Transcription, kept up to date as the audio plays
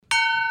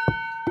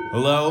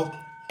Hello,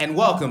 and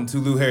welcome to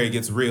Lou Harry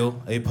Gets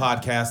Real, a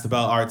podcast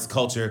about arts,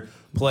 culture,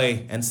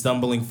 play, and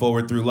stumbling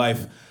forward through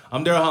life.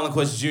 I'm Daryl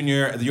Hollenquist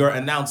Jr., your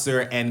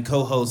announcer and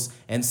co-host,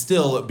 and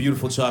still a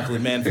beautiful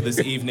chocolate man for this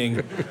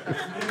evening.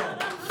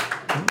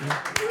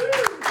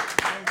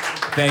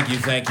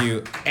 Thank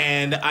you.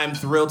 And I'm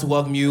thrilled to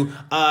welcome you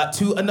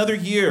to another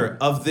year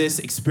of this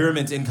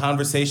experiment in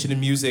conversation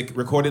and music,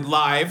 recorded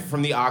live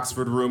from the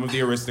Oxford Room of the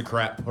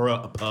Aristocrat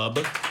Pub.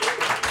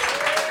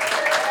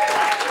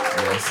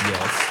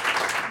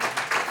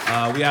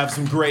 Yes. We have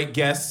some great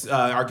guests.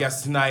 Our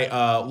guest tonight,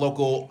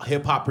 local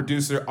hip-hop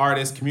producer,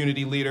 artist,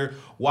 community leader,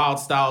 Wild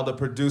Style, the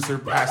producer,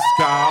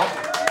 Pascal.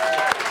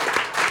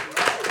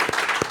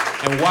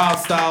 And Wild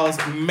Style's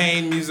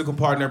main musical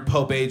partner,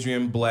 Pope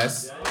Adrian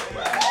Bless.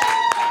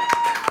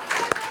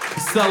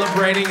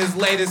 Celebrating his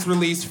latest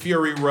release,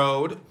 Fury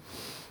Road.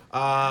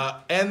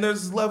 And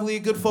there's lovely,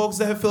 good folks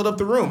that have filled up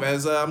the room,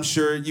 as I'm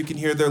sure you can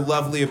hear their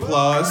lovely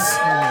applause.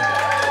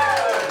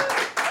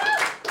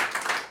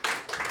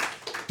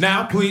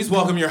 Now, please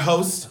welcome your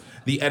host,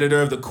 the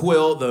editor of The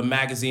Quill, the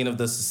magazine of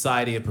the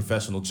Society of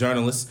Professional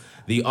Journalists,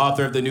 the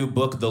author of the new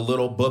book, The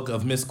Little Book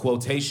of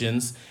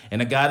Misquotations,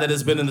 and a guy that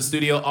has been in the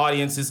studio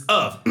audiences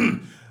of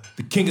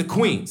The King of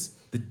Queens,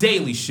 The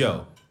Daily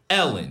Show,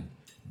 Ellen,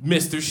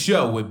 Mr.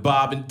 Show with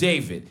Bob and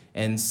David,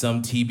 and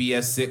some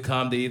TBS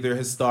sitcom that either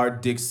has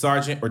starred Dick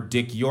Sargent or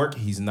Dick York.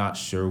 He's not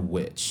sure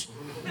which.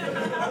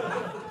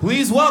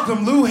 Please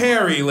welcome Lou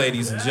Harry,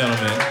 ladies and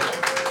gentlemen.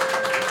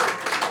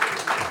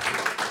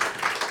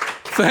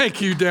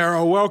 Thank you,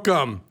 Daryl.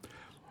 Welcome.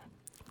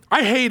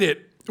 I hate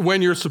it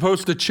when you're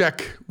supposed to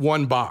check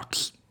one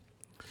box,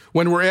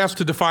 when we're asked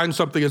to define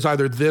something as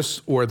either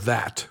this or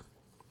that.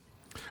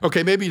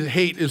 Okay, maybe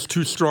hate is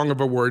too strong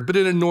of a word, but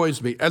it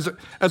annoys me. As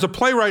a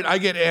playwright, I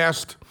get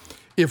asked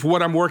if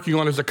what I'm working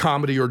on is a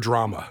comedy or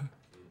drama.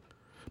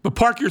 But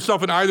park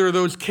yourself in either of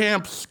those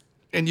camps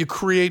and you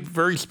create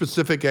very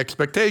specific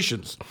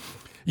expectations.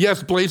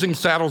 Yes, Blazing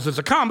Saddles is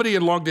a comedy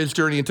and Long Day's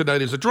Journey into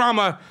Night is a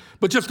drama,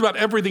 but just about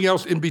everything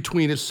else in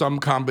between is some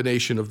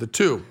combination of the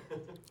two.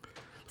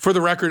 For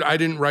the record, I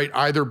didn't write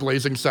either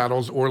Blazing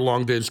Saddles or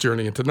Long Day's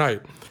Journey into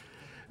Night.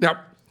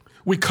 Now,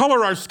 we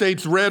color our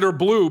states red or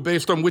blue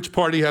based on which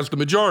party has the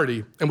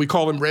majority, and we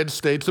call them red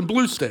states and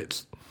blue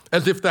states,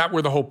 as if that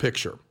were the whole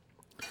picture.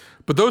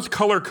 But those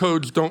color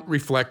codes don't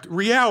reflect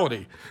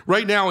reality.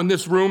 Right now in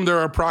this room, there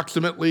are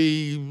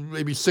approximately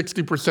maybe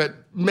 60%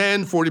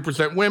 men,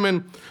 40%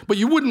 women, but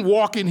you wouldn't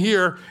walk in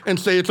here and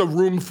say it's a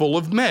room full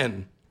of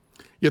men.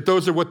 Yet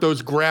those are what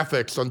those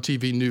graphics on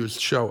TV news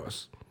show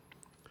us.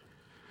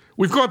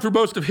 We've gone through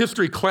most of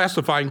history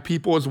classifying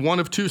people as one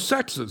of two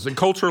sexes, and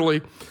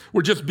culturally,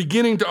 we're just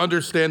beginning to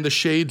understand the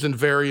shades and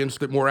variants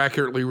that more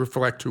accurately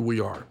reflect who we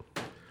are.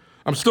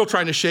 I'm still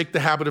trying to shake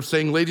the habit of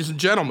saying ladies and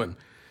gentlemen,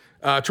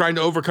 trying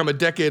to overcome a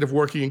decade of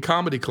working in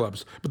comedy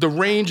clubs, but the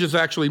range is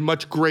actually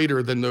much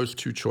greater than those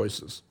two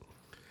choices.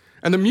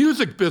 And the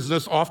music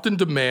business often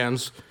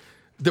demands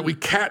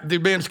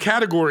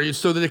categories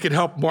so that it can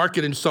help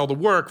market and sell the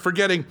work,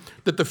 forgetting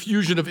that the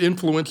fusion of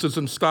influences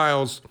and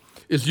styles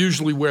is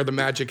usually where the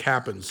magic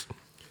happens.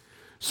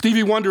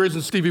 Stevie Wonder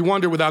isn't Stevie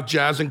Wonder without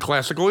jazz and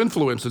classical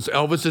influences.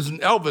 Elvis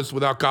isn't Elvis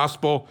without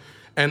gospel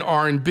and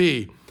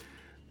R&B.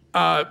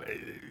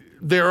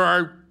 There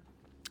are,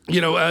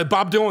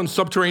 Bob Dylan's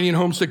Subterranean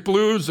Homesick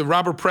Blues, and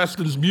Robert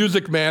Preston's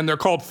Music Man. They're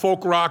called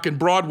folk rock and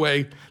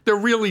Broadway. They're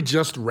really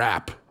just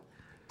rap.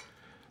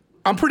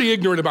 I'm pretty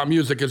ignorant about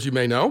music, as you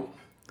may know.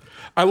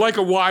 I like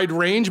a wide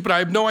range, but I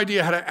have no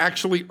idea how to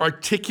actually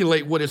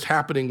articulate what is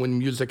happening when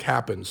music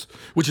happens,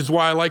 which is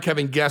why I like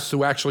having guests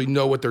who actually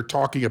know what they're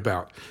talking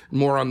about.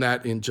 More on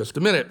that in just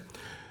a minute.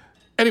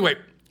 Anyway,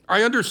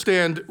 I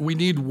understand we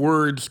need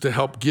words to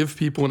help give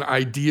people an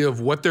idea of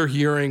what they're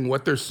hearing,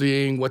 what they're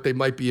seeing, what they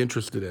might be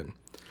interested in.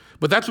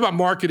 But that's about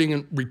marketing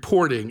and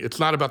reporting. It's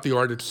not about the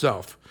art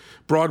itself.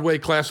 Broadway,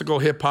 classical,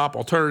 hip-hop,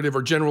 alternative,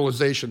 or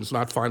generalizations,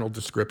 not final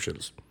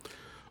descriptions.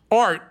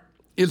 Art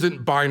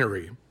isn't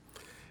binary.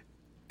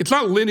 It's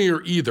not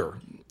linear either,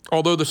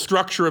 although the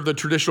structure of the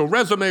traditional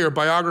resume or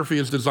biography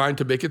is designed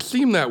to make it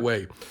seem that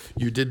way.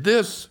 You did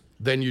this,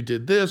 then you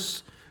did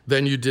this,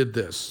 then you did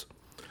this.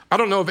 I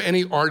don't know of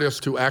any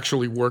artist who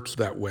actually works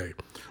that way.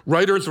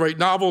 Writers write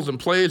novels and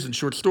plays and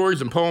short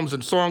stories and poems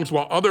and songs,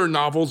 while other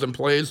novels and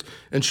plays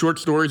and short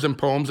stories and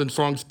poems and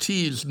songs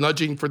tease,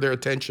 nudging for their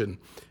attention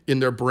in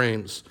their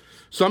brains.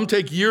 Some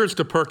take years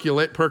to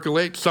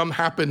percolate. Some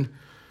happen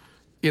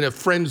in a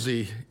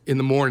frenzy in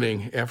the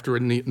morning after a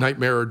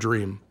nightmare or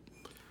dream.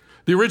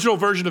 The original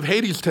version of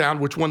Hadestown,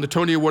 which won the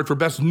Tony Award for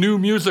Best New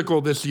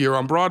Musical this year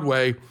on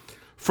Broadway,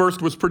 first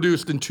was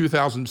produced in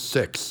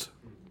 2006.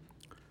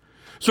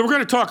 So we're going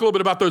to talk a little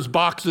bit about those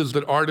boxes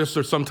that artists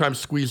are sometimes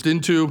squeezed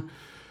into.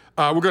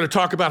 We're going to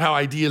talk about how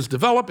ideas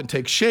develop and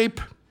take shape,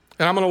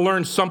 and I'm going to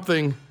learn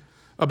something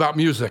about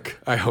music,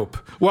 I hope.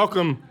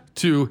 Welcome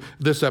to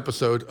this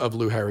episode of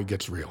Lou Harry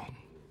Gets Real.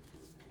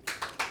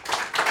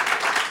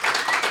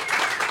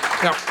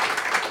 Now,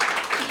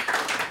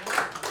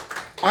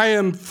 I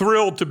am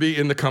thrilled to be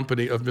in the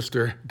company of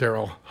Mr.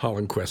 Daryl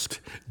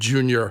Hollenquist,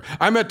 Jr.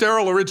 I met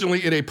Daryl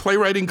originally in a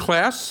playwriting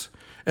class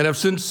and have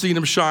since seen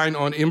him shine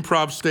on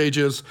improv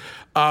stages.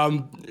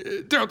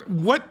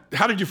 Daryl,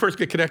 how did you first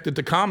get connected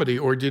to comedy,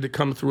 or did it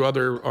come through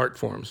other art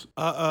forms?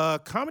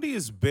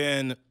 Comedy's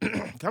been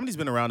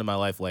around in my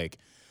life, like,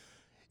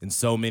 in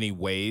so many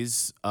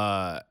ways.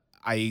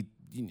 Many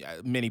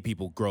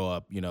people grow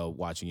up,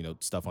 watching,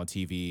 stuff on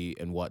TV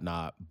and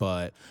whatnot,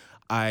 but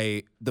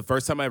the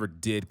first time I ever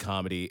did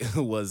comedy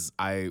was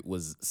I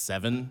was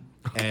 7,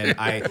 and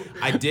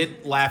I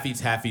did Laffy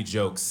Taffy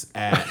jokes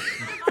at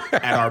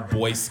our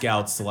Boy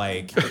Scouts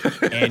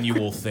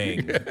annual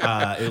thing.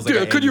 It was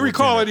like could you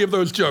recall any of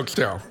those jokes,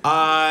 Daryl?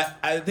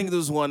 I think there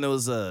was one that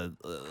was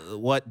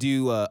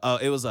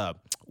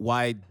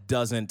why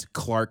doesn't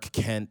Clark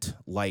Kent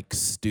like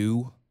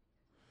stew?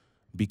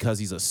 Because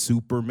he's a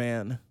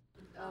Superman.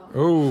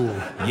 Oh.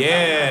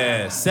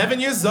 Yeah, 7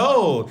 years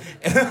old.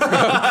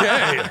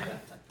 Okay.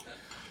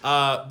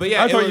 But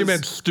yeah, I thought you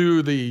meant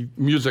Stu, the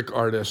music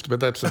artist, but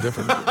that's a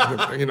different.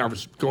 I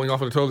was going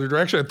off in a totally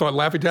direction. I thought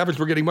Laffy Taffies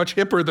were getting much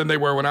hipper than they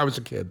were when I was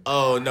a kid.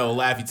 Oh no,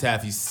 Laffy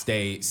Taffies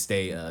stay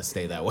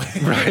that way.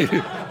 Right.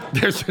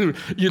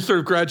 You sort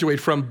of graduate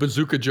from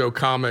Bazooka Joe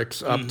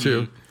comics up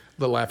to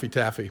the Laffy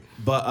Taffy.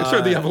 But it's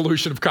sort of the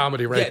evolution of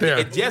comedy,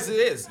 there. Yes, it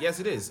is.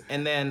 Yes, it is.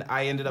 And then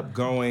I ended up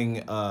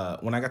going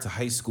when I got to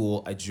high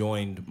school. I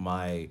joined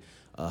my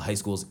high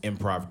school's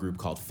improv group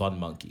called Fun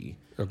Monkey.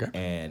 Okay.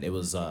 And it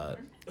was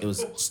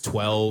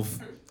 12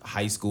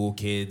 high school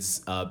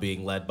kids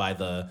being led by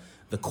the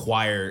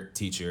choir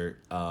teacher.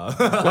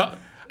 How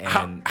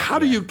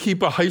do you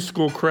keep a high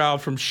school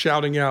crowd from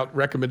shouting out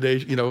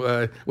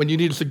recommendations? When you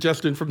need a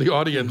suggestion from the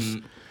audience,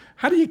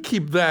 how do you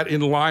keep that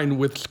in line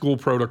with school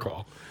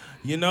protocol?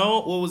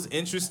 What was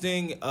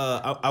interesting?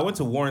 I went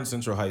to Warren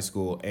Central High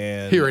School,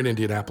 and here in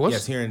Indianapolis.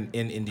 Yes, here in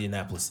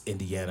Indianapolis,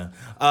 Indiana.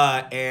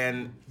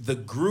 And the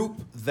group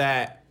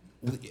that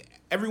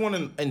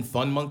everyone in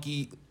Fun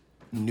Monkey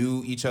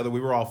knew each other.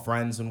 We were all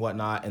friends and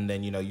whatnot. And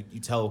then you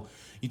tell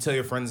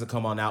your friends to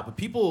come on out. But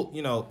people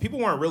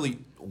weren't really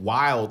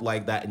wild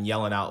like that and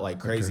yelling out like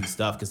crazy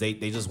stuff because they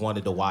just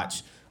wanted to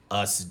watch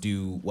us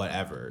do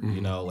whatever.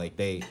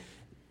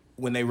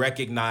 When they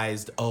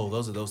recognized,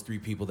 those are those 3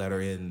 people that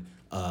are in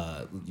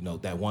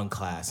that one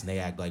class, and they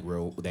act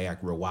real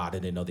wild,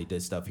 and they know they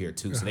did stuff here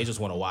too. So they just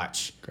want to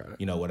watch,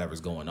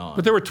 whatever's going on.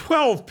 But there were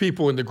 12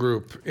 people in the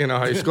group in a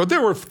high school.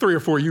 There were 3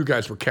 or 4 you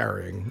guys were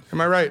carrying. Am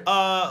I right?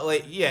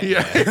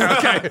 Yeah.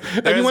 Okay.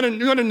 And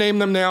you want to name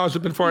them now? Has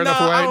it been far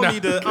enough away? I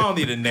don't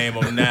need to name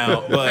them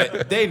now,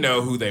 but they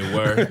know who they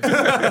were.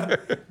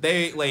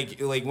 They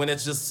when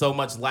it's just so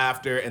much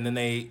laughter, and then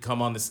they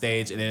come on the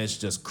stage, and then it's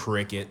just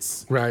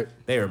crickets. Right.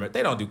 They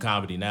don't do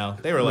comedy now.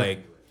 They were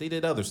they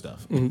did other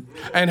stuff.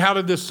 And how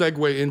did this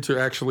segue into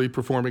actually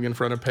performing in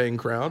front of paying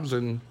crowds?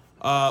 And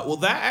well,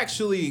 that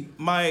actually,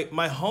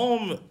 my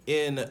home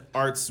in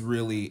arts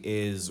really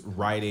is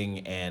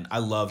writing, and I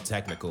love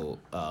technical.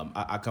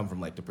 I come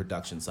from the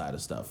production side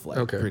of stuff,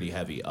 pretty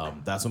heavy.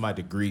 That's what my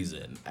degree's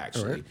in,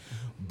 actually. Right.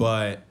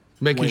 But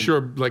making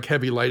sure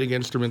heavy lighting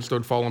instruments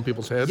don't fall on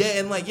people's heads.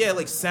 Yeah,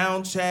 and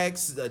sound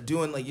checks,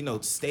 doing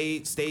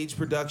stage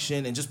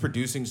production, and just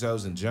producing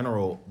shows in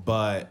general.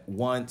 But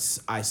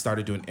once I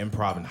started doing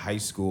improv in high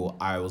school,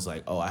 I was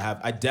like,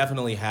 I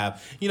definitely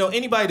have.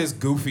 Anybody that's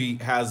goofy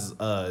has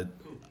a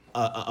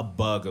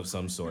bug of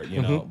some sort,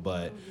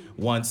 But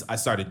once I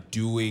started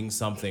doing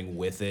something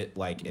with it,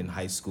 in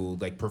high school,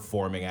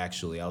 performing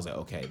actually, I was like,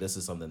 okay, this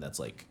is something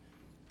that's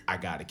I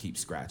got to keep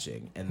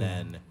scratching, and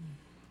then.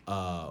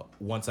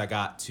 Once I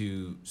got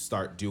to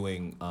start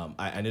doing,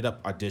 I ended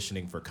up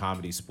auditioning for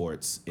Comedy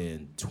Sports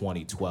in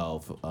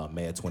 2012,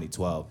 May of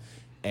 2012.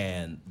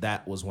 And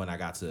that was when I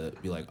got to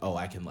be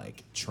I can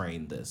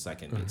train this. I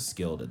can get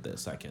skilled at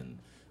this. I can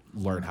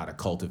learn how to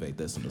cultivate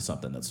this into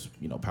something that's,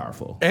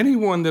 powerful.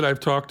 Anyone that I've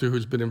talked to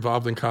who's been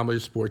involved in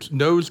Comedy Sports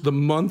knows the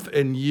month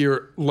and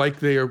year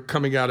they are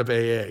coming out of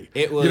AA.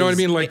 It was, you know what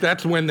I mean?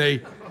 That's when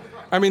they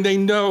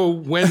know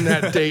when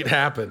that date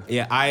happened.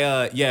 Yeah,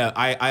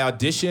 I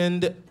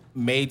auditioned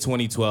May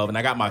 2012, and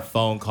I got my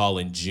phone call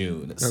in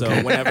June. So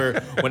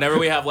whenever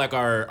we have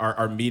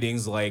our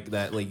meetings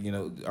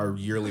that, our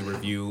yearly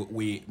review,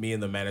 me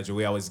and the manager,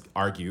 we always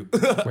argue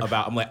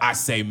about. I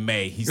say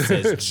May, he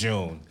says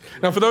June.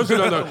 Now, for those who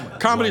don't know,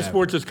 Comedy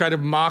Sports is kind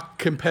of mock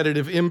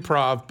competitive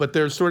improv, but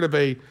there's sort of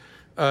a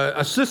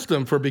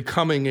system for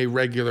becoming a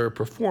regular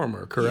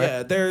performer,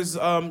 correct?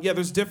 Yeah,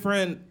 there's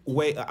different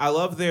ways. I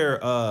love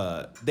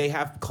they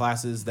have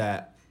classes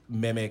that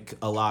mimic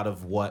a lot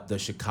of what the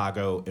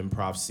Chicago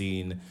improv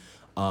scene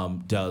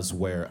does,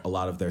 where a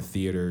lot of their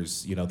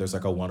theaters, there's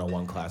a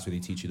one-on-one class where they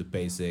teach you the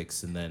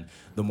basics, and then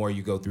the more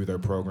you go through their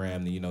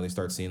program, they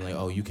start seeing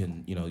you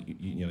can,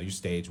 you're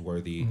stage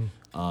worthy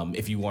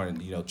if you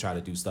want to, try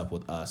to do stuff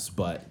with us.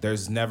 But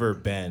there's never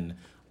been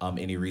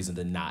any reason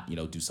to not,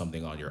 do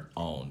something on your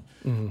own.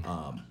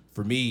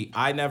 For me,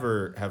 I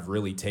never have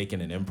really taken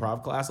an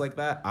improv class like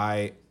that.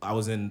 I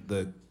was in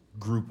the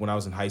group when I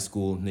was in high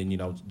school, and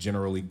then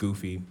generally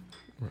goofy.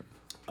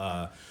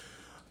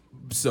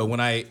 So when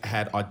I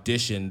had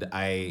auditioned,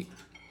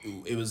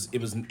 it was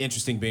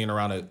interesting being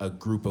around a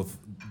group of,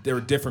 there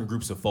were different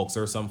groups of folks.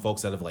 There are some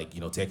folks that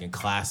have taken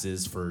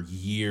classes for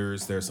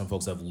years. There are some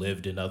folks that have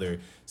lived in other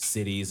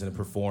cities and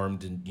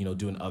performed and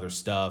doing other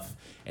stuff.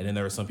 And then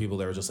there were some people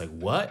that were just like,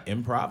 what?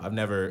 Improv? I've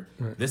never,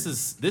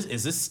 is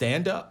this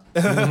stand up?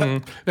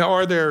 Mm-hmm. Now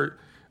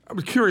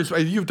I'm curious,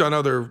 you've done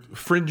other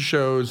fringe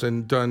shows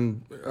and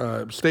done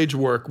stage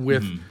work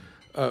with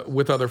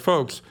other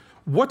folks.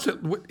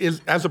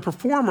 As a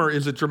performer,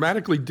 is it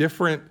dramatically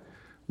different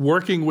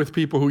working with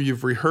people who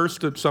you've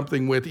rehearsed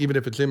something with, even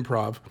if it's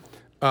improv,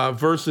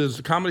 versus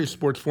a comedy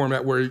sports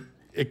format where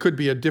it could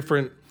be a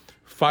different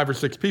 5 or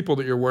 6 people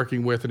that you're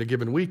working with in a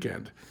given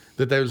weekend,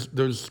 that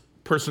those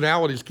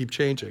personalities keep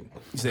changing?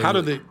 How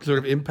do the sort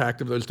of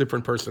impact of those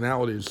different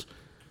personalities?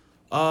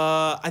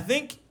 I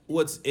think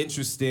what's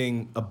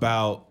interesting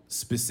about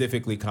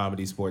specifically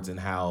comedy sports and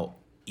how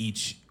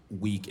each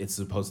week it's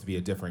supposed to be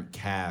a different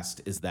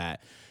cast is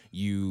that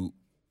you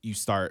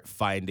start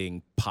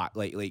finding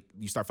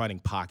you start finding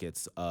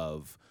pockets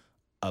of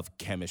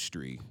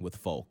chemistry with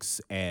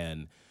folks,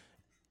 and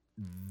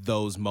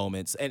those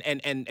moments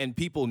and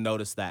people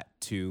notice that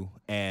too,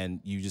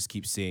 and you just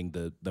keep seeing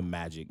the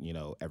magic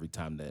every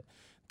time that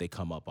they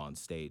come up on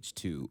stage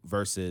too,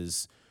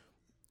 versus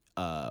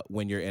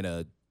when you're in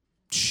a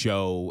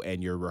show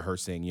and you're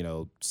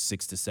rehearsing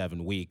 6 to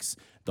 7 weeks,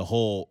 the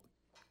whole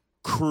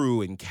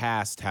crew and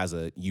cast has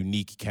a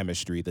unique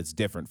chemistry that's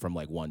different from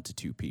 1 to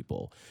 2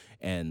 people,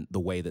 and the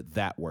way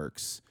that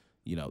works,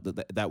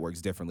 that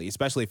works differently,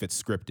 especially if it's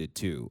scripted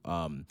too.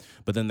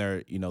 But then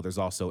there's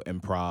also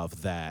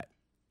improv that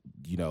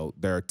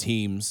there are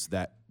teams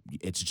that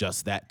it's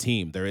just that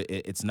team.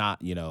 It's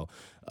not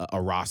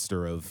a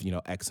roster of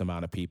X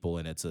amount of people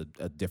and it's a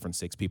different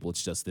 6 people.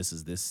 It's just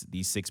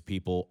these 6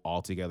 people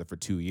all together for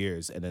 2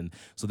 years, and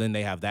then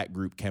they have that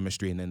group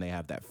chemistry, and then they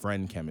have that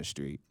friend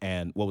chemistry.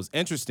 And what was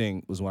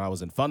interesting was when I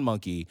was in Fun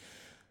Monkey,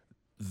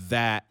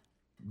 that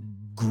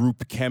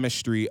group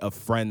chemistry of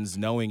friends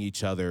knowing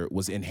each other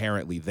was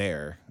inherently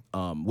there.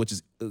 Which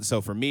is,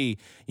 so for me,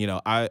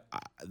 I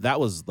that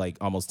was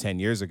almost 10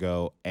 years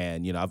ago,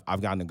 and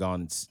I've gotten to go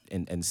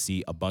and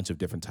see a bunch of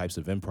different types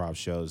of improv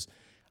shows.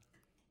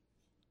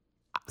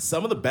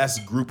 Some of the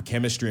best group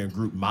chemistry and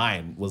group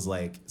mind was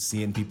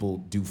seeing people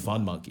do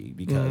Fun Monkey,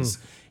 because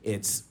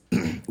it's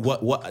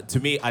what to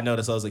me, I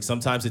noticed, I was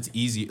sometimes it's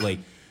easy,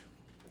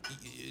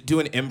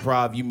 doing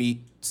improv, you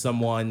meet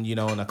someone, in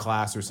a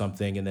class or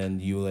something, and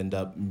then you end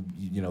up,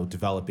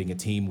 developing a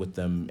team with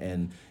them,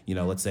 and,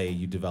 let's say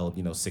you develop,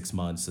 6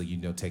 months, so,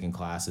 taking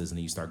classes, and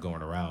then you start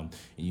going around,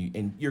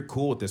 and you're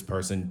cool with this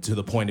person to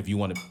the point if you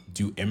want to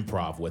do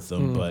improv with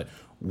them, but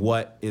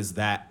what is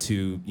that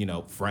to,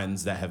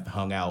 friends that have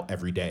hung out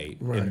every day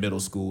in middle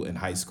school and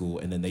high school,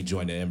 and then they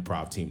join an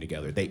improv team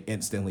together? They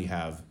instantly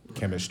have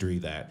chemistry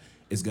that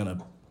is going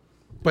to.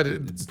 But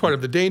it's part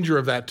of the danger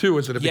of that too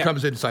is that it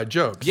becomes inside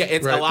jokes. Yeah,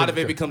 it's a lot of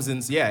it becomes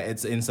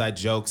it's inside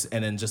jokes,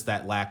 and then just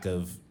that lack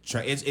of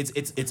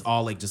it's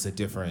all just a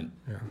different.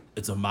 Yeah.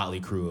 It's a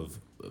motley crew of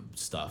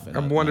stuff. And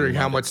I'm wondering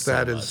how much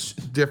that is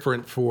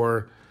different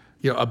for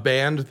a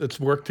band that's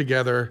worked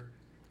together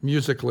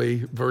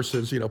musically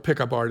versus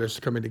pickup artists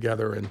coming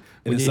together and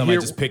then somebody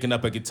just picking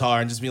up a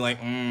guitar and just being like,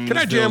 can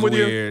I jam with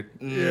weird.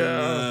 You?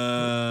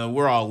 Yeah,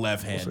 we're all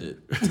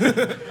left-handed.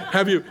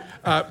 Have you?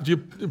 Do you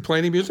play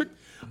any music?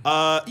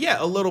 Yeah,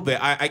 a little bit.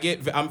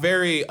 I'm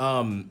very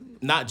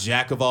not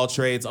jack of all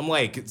trades. I'm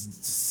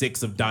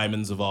 6 of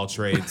diamonds of all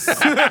trades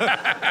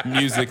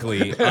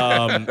musically.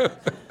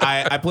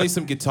 I play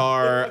some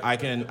guitar. I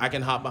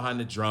can hop behind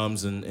the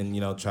drums and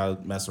try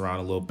to mess around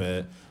a little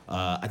bit.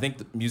 I think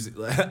the music.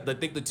 I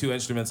think the 2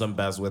 instruments I'm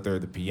best with are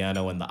the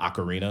piano and the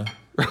ocarina.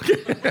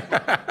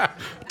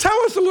 Tell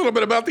us a little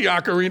bit about the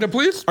ocarina,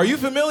 please. Are you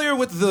familiar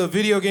with the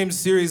video game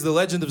series The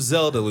Legend of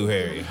Zelda, Lou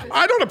Harry?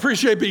 I don't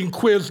appreciate being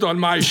quizzed on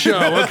my show,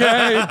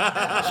 okay?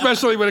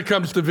 Especially when it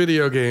comes to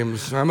video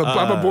games. I'm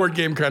a board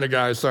game kind of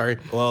guy, sorry.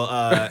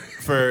 Well,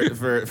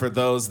 for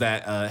those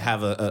that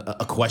have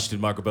a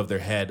question mark above their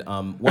head,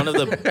 one of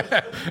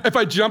the... If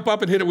I jump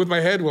up and hit it with my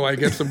head, will I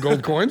get some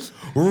gold coins?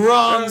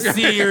 Wrong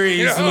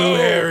series, Lou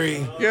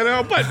Harry.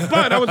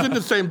 But I was in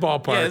the same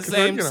ballpark.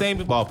 Yeah, same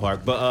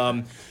ballpark.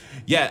 But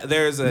yeah,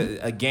 there's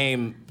a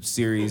game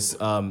series,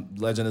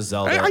 Legend of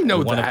Zelda. I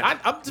know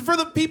that. For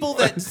the people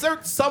that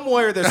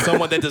somewhere there's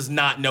someone that does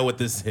not know what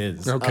this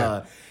is.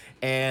 Okay.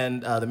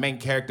 And the main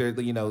character,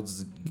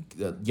 is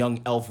a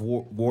young elf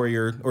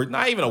warrior, or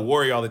not even a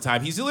warrior all the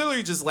time. He's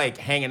literally just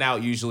hanging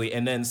out usually,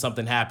 and then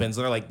something happens.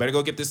 And they're like, better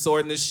go get this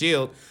sword and this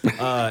shield.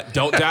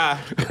 Don't die.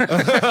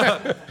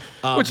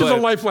 Which is a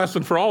life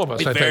lesson for all of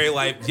us, I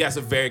think. Yes,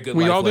 a very good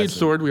life lesson. We all need lesson.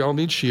 sword, we all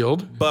need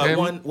shield. But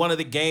one of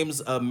the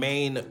game's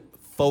main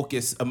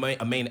focus, a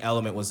main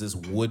element was this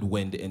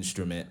woodwind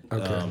instrument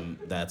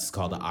that's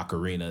called the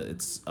ocarina.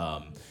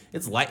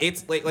 It's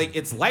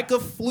like a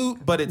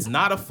flute, but it's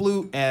not a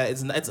flute.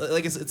 It's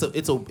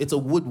a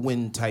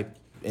woodwind type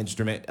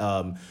instrument.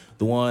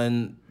 The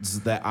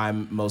ones that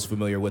I'm most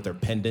familiar with are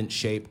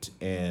pendant-shaped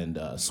and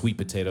sweet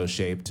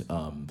potato-shaped.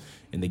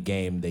 In the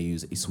game, they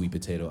use a sweet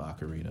potato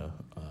ocarina.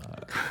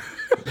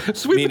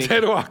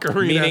 Potato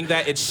ocarina. Meaning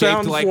that it's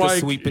shaped like a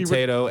sweet he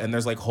potato, and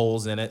there's like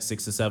holes in it,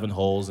 6 to 7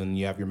 holes, and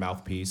you have your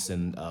mouthpiece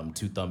and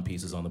 2 thumb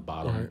pieces on the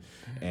bottom. Right.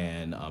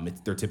 And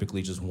they're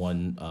typically just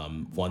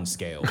one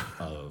scale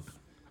of...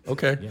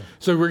 Okay. Yeah.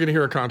 So we're going to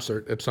hear a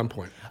concert at some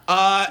point.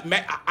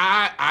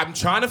 I'm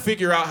trying to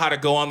figure out how to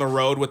go on the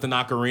road with the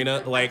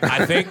ocarina. Like,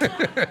 I think,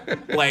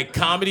 like,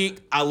 comedy,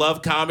 I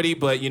love comedy,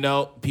 but,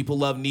 people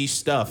love niche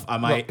stuff. I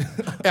might...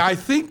 Well, I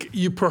think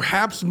you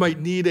perhaps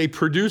might need a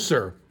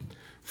producer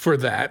for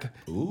that.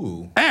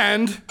 Ooh.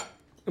 And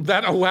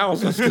that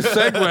allows us to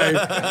segue.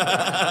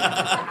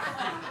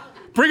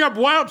 Bring up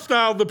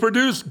Wildstyle, the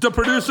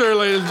producer,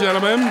 ladies and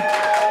gentlemen.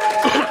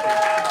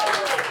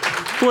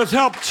 Who has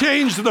helped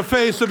change the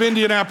face of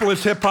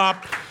Indianapolis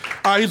hip-hop.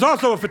 He's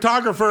also a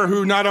photographer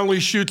who not only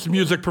shoots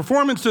music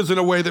performances in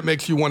a way that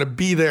makes you want to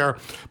be there,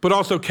 but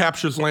also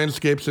captures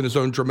landscapes in his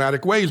own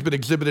dramatic way. He's been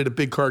exhibited at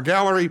Big Car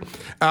Gallery.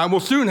 We'll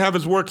soon have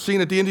his work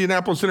seen at the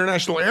Indianapolis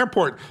International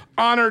Airport.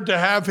 Honored to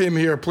have him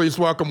here. Please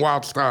welcome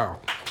Wildstyle.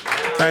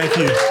 Thank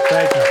you.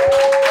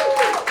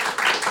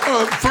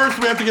 First,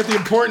 we have to get the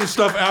important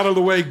stuff out of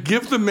the way.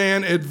 Give the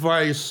man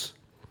advice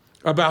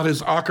about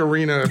his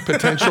ocarina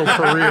potential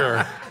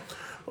career.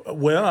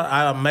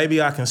 Well,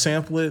 maybe I can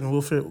sample it and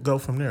we'll go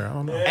from there. I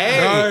don't know.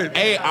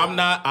 Hey, I'm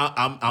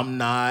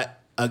not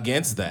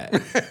against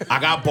that. I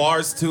got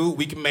bars too.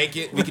 We can make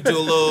it. We can do a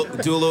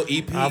little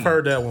EP. I've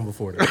heard that one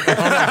before.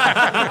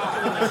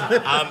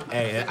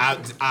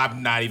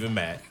 I'm not even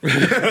mad.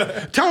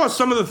 Tell us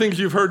some of the things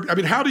you've heard. I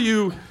mean, how do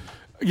you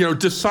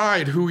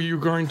decide who you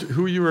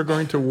are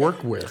going to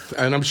work with?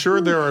 And I'm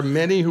sure there are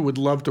many who would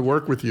love to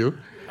work with you.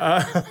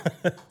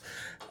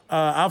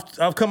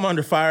 I've come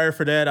under fire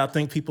for that. I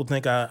think people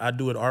think I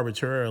do it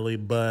arbitrarily,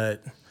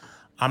 but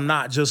I'm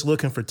not just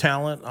looking for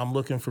talent. I'm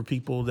looking for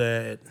people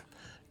that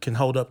can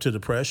hold up to the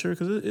pressure,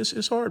 because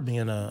it's hard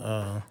being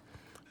a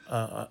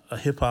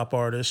hip hop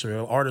artist or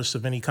an artist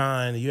of any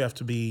kind. You have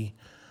to be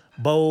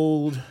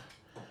bold.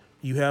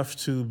 You have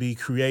to be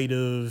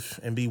creative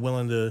and be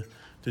willing to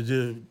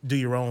do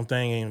your own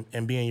thing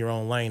and be in your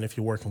own lane if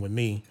you're working with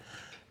me.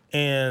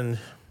 And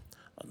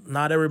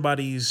not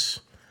everybody's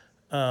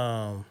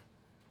on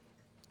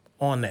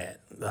that.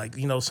 Like,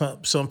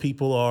 some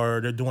people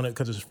they're doing it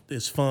because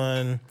it's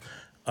fun.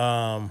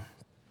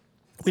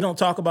 We don't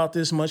talk about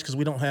this much because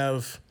we don't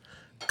have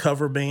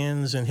cover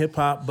bands in hip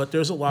hop, but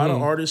there's a lot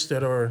of artists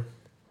that are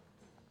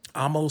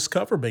almost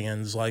cover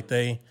bands. Like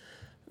they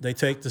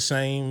take the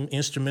same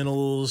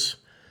instrumentals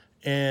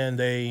and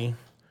they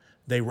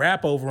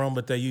rap over them,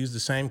 but they use the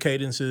same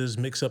cadences,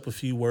 mix up a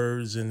few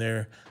words, and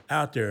they're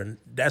out there. And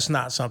that's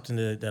not something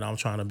that I'm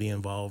trying to be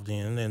involved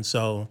in. And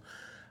so,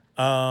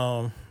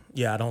 I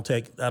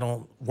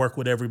don't work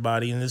with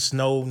everybody, and it's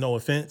no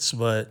offense,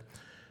 but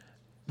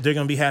they're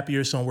gonna be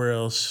happier somewhere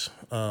else,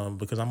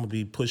 because I'm gonna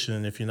be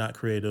pushing. If you're not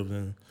creative,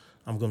 then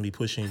I'm gonna be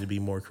pushing you to be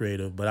more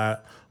creative.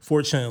 But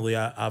fortunately,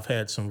 I've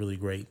had some really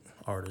great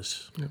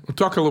artists. Yeah. We'll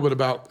talk a little bit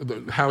about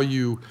how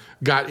you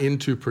got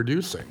into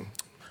producing.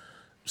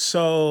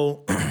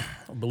 So,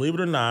 believe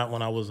it or not,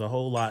 when I was a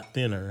whole lot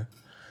thinner,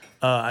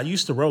 I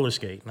used to roller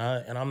skate,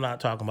 and I'm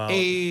not talking about...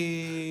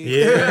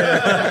 Yeah.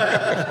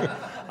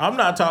 I'm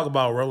not talking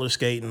about roller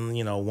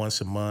skating,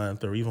 once a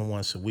month or even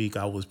once a week.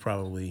 I was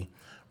probably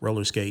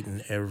roller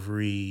skating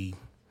every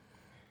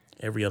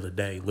other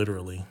day,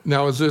 literally.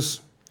 Now, is this,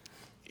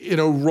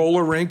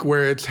 roller rink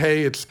where it's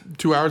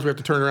 2 hours, we have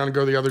to turn around and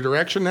go the other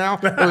direction now?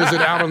 Or is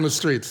it out on the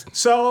streets?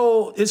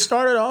 So it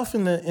started off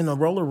in the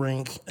roller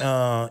rink,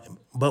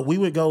 but we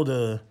would go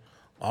to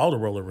all the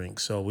roller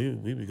rinks. So we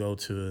would go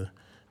to...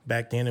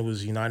 Back then, it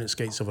was United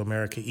Skates of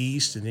America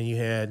East, and then you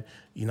had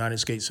United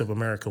Skates of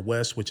America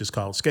West, which is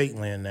called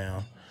Skateland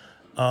now.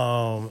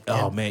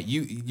 Man,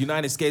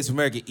 United Skates of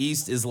America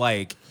East is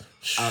like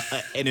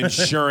an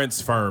insurance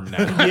firm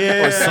now,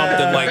 or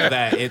something like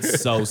that.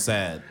 It's so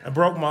sad. It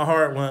broke my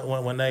heart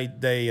when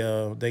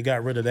they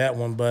got rid of that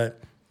one. But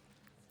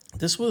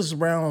this was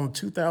around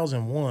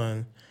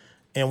 2001,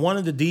 and one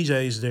of the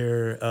DJs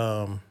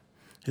there,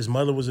 his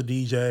mother was a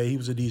DJ. He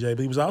was a DJ,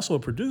 but he was also a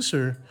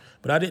producer.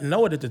 But I didn't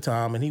know it at the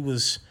time, and he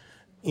was,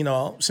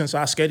 since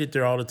I skated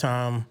there all the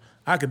time,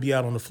 I could be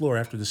out on the floor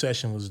after the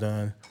session was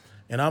done,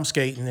 and I'm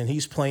skating, and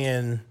he's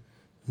playing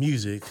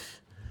music,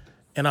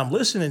 and I'm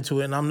listening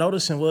to it, and I'm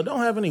noticing, well, it don't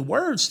have any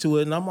words to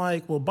it, and I'm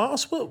like, well,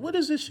 boss, what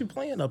is this you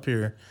playing up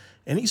here?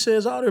 And he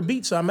says, they're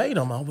beats, I made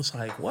them. I was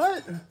like,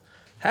 what?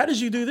 How did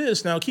you do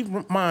this? Now, keep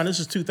in mind,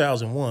 this is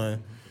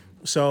 2001,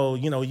 so,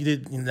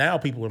 now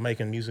people are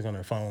making music on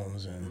their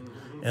phones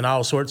and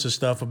all sorts of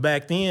stuff, but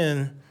back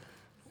then,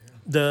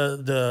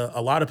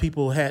 a lot of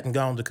people hadn't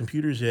gone to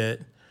computers yet,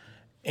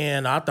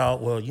 and I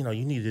thought, well, you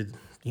needed,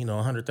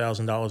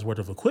 $100,000 worth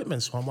of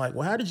equipment. So I'm like,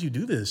 well, how did you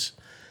do this?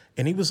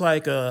 And he was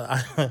like,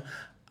 I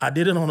I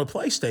did it on a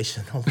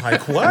PlayStation. I'm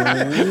like, what? What?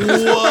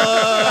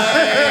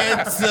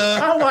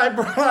 I'm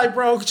like,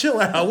 bro, chill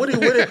out.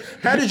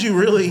 How did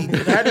you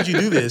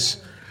do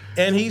this?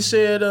 And he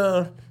said,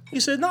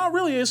 no,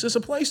 really, it's a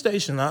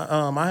PlayStation.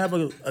 I have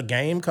a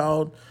game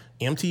called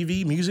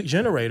MTV Music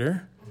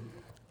Generator,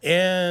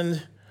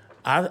 and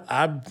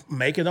I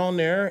make it on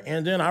there,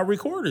 and then I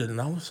record it. And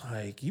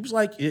he was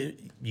like,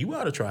 you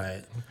ought to try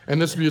it.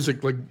 And this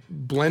music like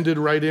blended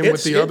right in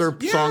with the other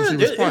songs he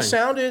was playing. It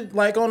sounded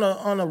like on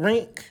a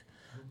Rink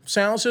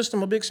sound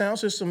system, a big sound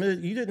system.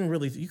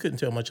 You couldn't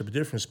tell much of a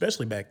difference,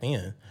 especially back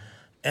then.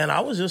 And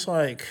I was just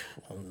like,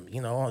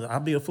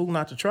 I'd be a fool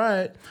not to try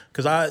it,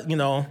 because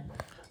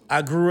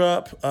I grew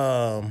up.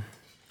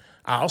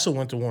 I also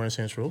went to Warren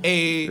Central.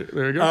 Hey,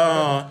 there you go.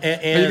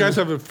 And you guys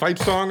have a fight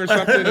song or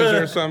something? Is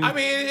there some? I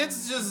mean,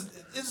 it's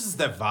just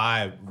that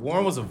vibe.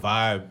 Warren was a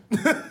vibe.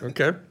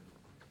 Okay.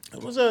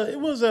 It was.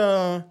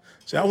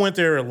 See, I went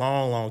there a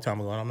long, long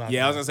time ago. I'm not.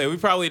 Yeah, I was gonna say we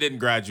probably didn't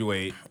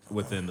graduate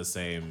within the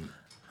same.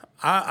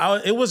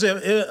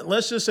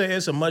 Let's just say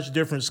it's a much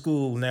different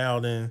school now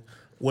than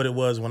what it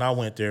was when I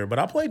went there. But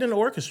I played in the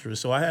orchestra,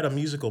 so I had a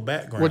musical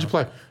background. What'd you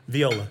play?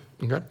 Viola.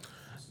 Okay.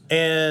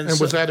 And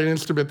was that an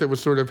instrument that was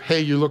sort of, hey,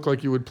 you look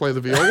like you would play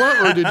the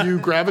viola, or did you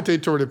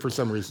gravitate toward it for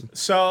some reason?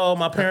 So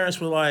my parents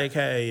were like,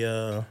 hey,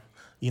 I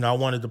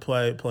wanted to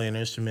play an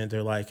instrument.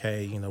 They're like,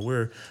 hey,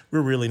 we're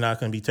really not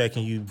going to be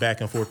taking you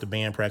back and forth to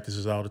band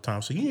practices all the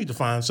time. So you need to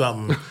find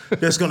something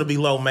that's going to be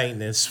low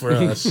maintenance for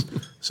us.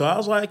 So I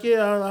was like,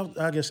 yeah,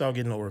 I guess I'll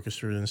get in the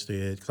orchestra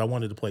instead, because I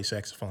wanted to play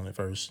saxophone at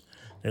first.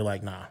 They're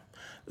like, nah.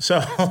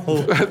 So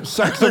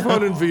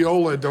saxophone and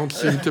viola don't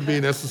seem to be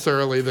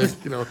necessarily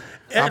the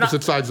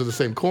opposite sides of the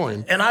same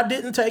coin. And I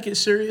didn't take it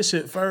serious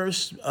at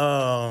first.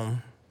 Of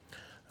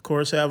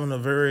course, having a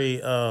very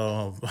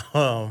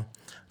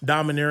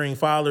domineering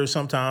father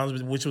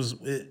sometimes, which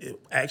it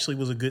actually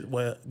was a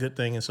good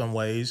thing in some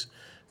ways,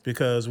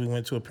 because we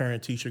went to a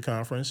parent-teacher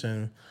conference,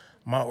 and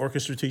my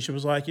orchestra teacher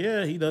was like,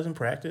 yeah, he doesn't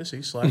practice,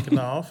 he's slacking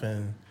off,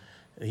 and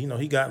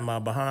he got in my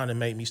behind and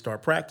made me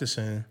start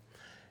practicing.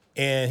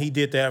 And he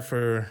did that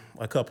for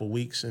a couple of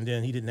weeks, and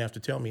then he didn't have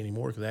to tell me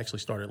anymore, because I actually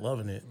started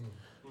loving it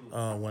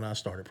when I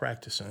started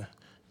practicing.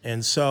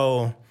 And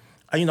so,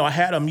 I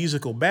had a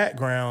musical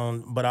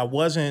background, but I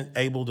wasn't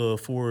able to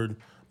afford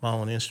my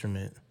own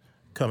instrument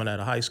coming out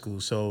of high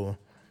school. So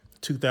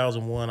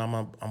 2001,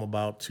 I'm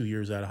about 2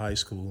 years out of high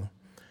school,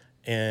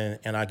 and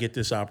I get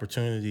this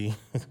opportunity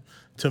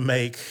to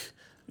make,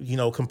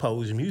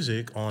 compose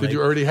music on. Did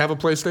you already have a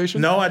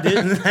PlayStation? No, I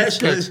didn't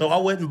actually. So I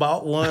went and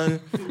bought one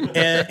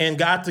and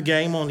got the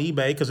game on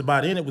eBay, because by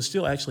then it was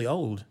still actually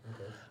old.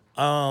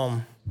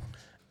 Okay.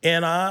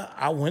 And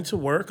I went to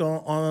work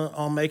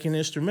on making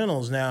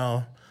instrumentals.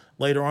 Now,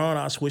 later on,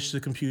 I switched to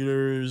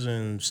computers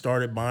and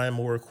started buying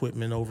more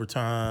equipment over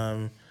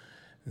time.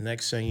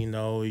 Next thing you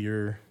know,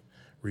 you're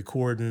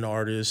recording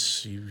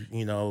artists,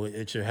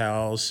 at your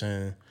house,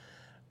 and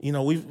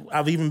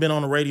I've even been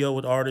on the radio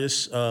with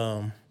artists.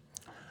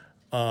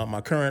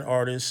 My current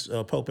artist,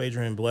 Pope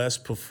Adrian Bless,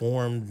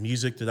 performed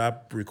music that I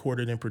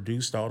recorded and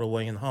produced all the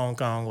way in Hong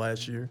Kong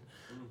last year.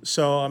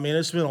 So, I mean,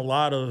 it's been a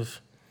lot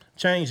of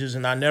changes,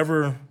 and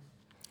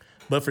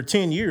but for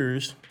 10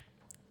 years,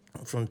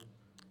 from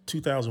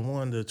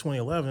 2001 to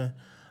 2011,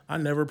 I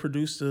never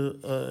produced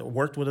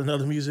worked with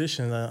another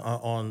musician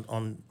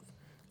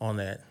on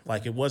that.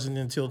 Like, it wasn't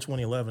until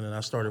 2011 that I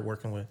started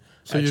working with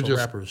actual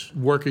rappers.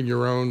 Working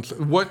your own.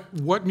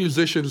 What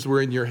musicians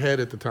were in your head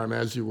at the time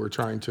as you were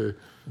trying to?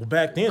 Well,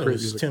 back then it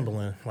was music?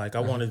 Timbaland. Like,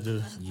 I wanted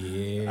to.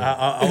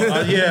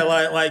 Yeah.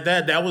 Like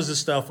that. That was the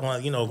stuff.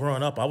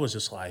 Growing up, I was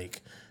just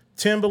like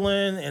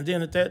Timbaland, and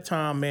then at that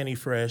time, Manny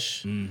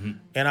Fresh. Mm-hmm.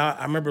 And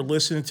I remember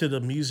listening to the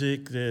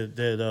music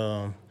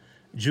that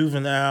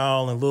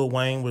Juvenile and Lil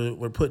Wayne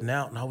were putting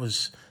out, and I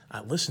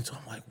listened to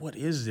them like, what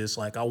is this?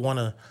 Like, I want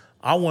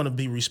to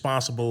be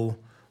responsible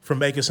for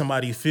making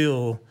somebody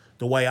feel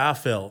the way I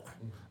felt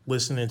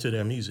listening to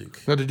their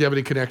music. Now, did you have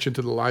any connection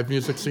to the live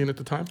music scene at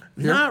the time?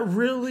 Here? Not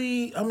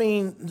really. I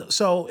mean,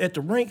 so at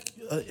the Rink,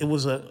 it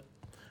was a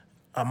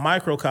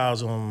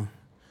microcosm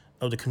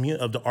of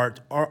the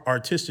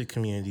artistic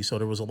community. So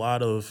there was a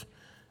lot of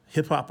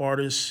hip hop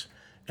artists,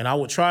 and I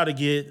would try to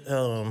get,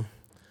 try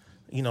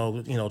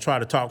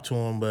to talk to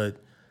them, but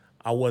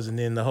I wasn't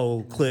in the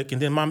whole clique.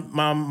 And then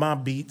my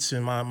beats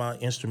and my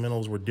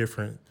instrumentals were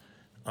different,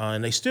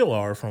 and they still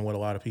are from what a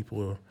lot of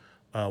people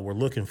were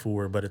looking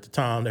for. But at the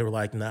time, they were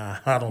like, nah,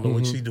 I don't know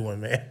what you're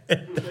doing, man.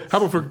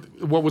 How about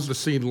what was the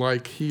scene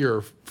like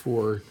here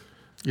for,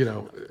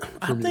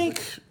 I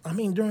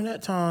mean, during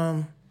that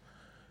time,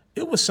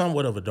 it was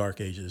somewhat of a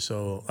dark ages.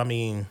 So, I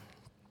mean,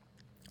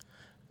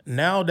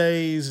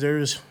 nowadays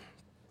there's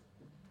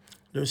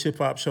hip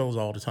hop shows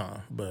all the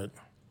time, but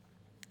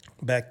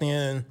back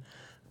then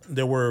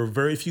there were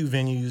very few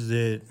venues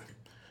that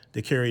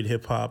carried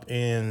hip hop,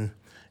 and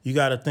you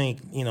got to think,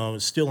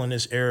 still in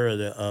this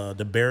era,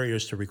 the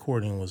barriers to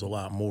recording was a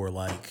lot more.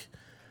 Like,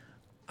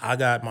 I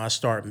got my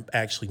start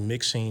actually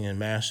mixing and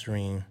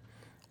mastering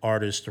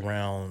artists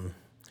around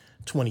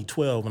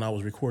 2012 when I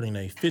was recording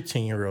a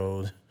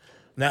 15-year-old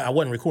Now, I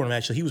wasn't recording him,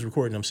 actually. He was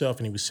recording himself,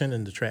 and he was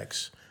sending the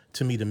tracks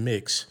to me to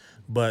mix.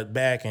 But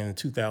back in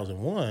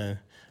 2001,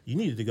 you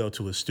needed to go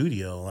to a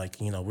studio. Like,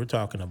 we're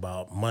talking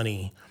about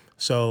money.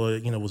 So,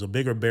 it was a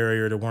bigger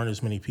barrier. There weren't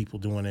as many people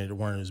doing it. There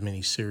weren't as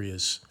many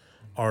serious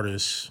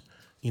artists,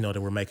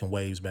 that were making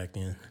waves back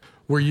then.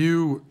 Were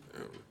you,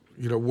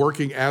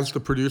 working as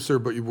the producer,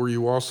 but were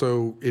you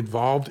also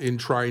involved in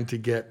trying to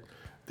get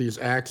these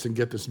acts and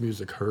get this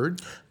music heard?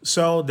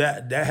 So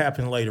that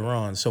happened later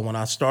on. So when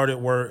I started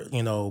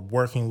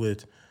working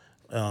with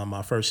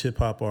my first hip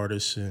hop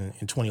artist in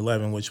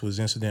 2011, which was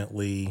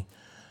incidentally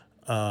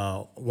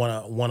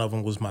one of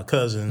them was my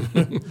cousin,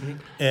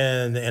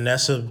 and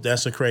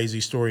that's a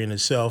crazy story in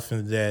itself.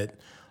 And that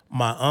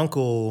my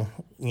uncle,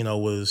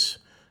 was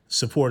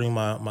supporting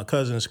my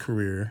cousin's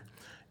career,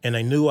 and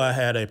they knew I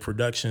had a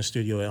production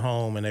studio at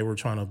home, and they were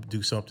trying to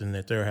do something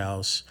at their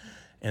house,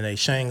 and they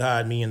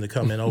shanghaied me into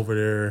coming over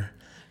there.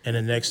 And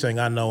the next thing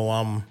I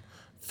know,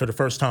 for the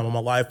first time in my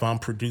life, I'm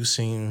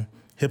producing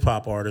hip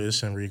hop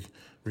artists and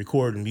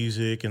recording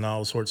music and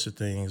all sorts of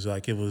things.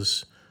 Like, it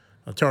was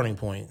a turning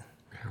point.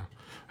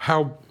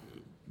 How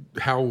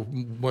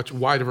much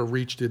wide of a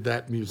reach did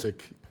that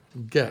music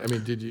get? I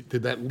mean,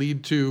 did that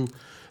lead to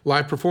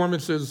live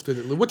performances?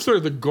 What's sort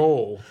of the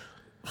goal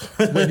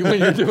when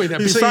you're doing that?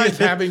 Besides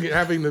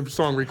having the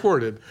song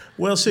recorded,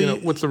 well, see,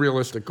 what's the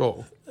realistic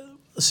goal?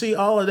 See,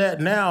 all of that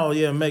now,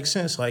 it makes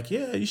sense. Like,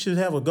 you should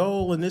have a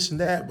goal and this and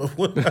that. But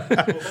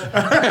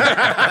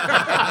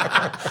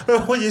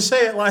when you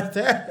say it like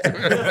that,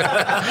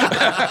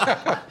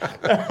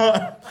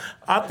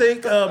 I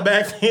think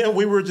back then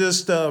we were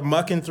just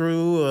mucking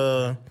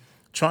through,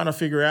 trying to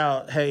figure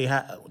out, hey,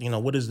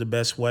 what is the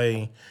best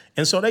way?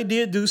 And so they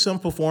did do some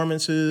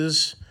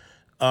performances.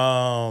 They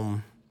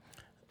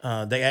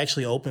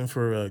actually opened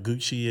for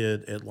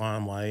Gucci at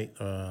Limelight.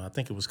 I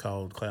think it was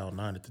called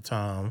Cloud9 at the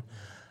time.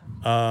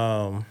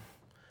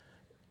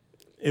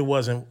 It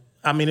wasn't,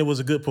 it was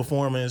a good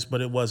performance,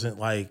 but it wasn't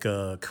like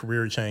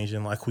career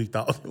changing like we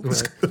thought it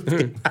was going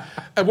to be.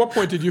 At what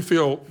point did you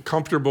feel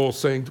comfortable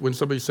saying, when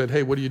somebody said,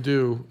 hey, what do you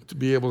do, to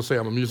be able to say,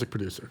 I'm a music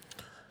producer?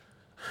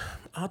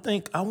 I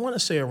want to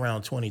say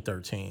around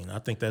 2013. I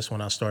think that's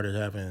when I started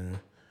having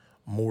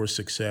more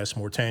success,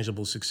 more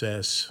tangible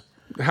success.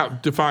 How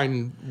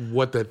define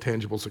what that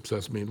tangible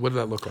success means? What did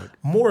that look like?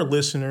 More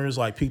listeners,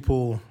 like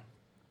people,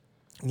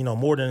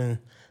 more than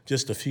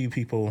just a few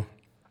people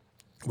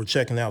were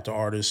checking out the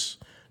artists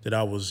that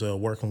I was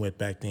working with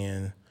back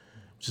then,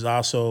 which is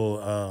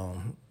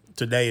also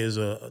today is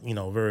a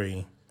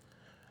very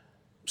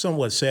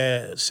somewhat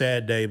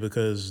sad day,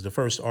 because the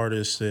first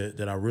artist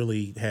that I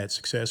really had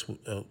success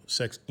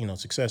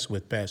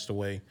with passed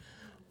away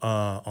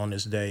on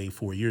this day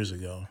 4 years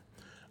ago.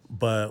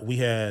 But we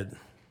got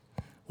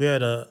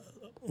on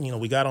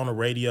the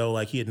radio.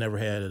 Like, he had never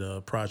had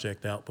a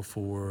project out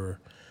before.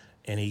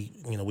 And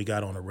we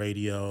got on the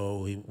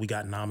radio. We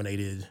got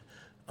nominated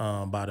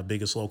by the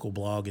biggest local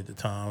blog at the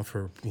time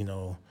for,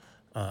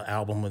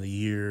 album of the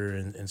year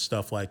and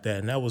stuff like that.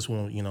 And that was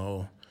when,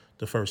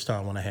 the first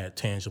time when I had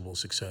tangible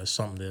success,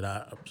 something that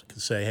I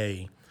could say,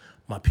 hey,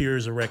 my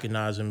peers are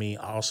recognizing me.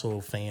 Also,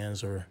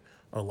 fans are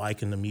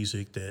liking the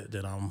music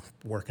that I'm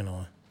working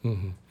on.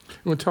 Mm-hmm. You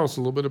want to tell us a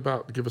little bit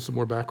about, give us some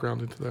more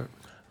background into that?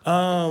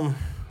 I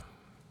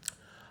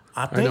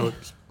know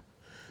it's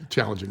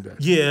challenging day.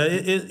 Yeah,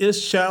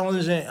 it's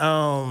challenging.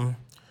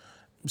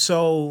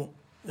 So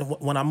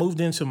when I moved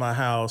into my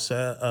house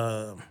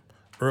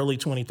early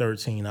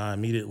 2013, I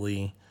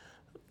immediately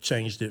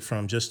changed it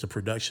from just a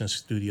production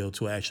studio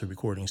to an actual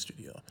recording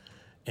studio.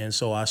 And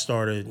so I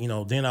started,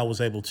 then I was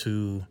able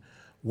to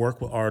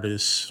work with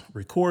artists,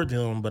 record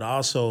them, but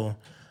also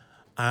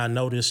I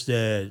noticed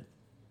that,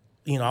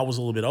 I was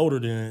a little bit older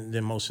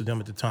than most of them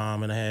at the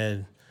time, and I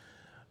had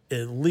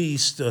at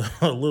least a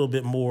little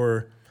bit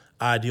more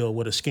idea of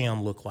what a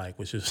scam looked like,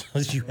 which is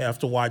you have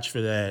to watch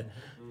for that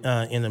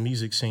in the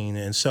music scene.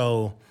 And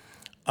so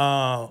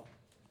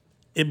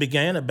it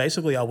began that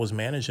basically I was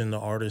managing the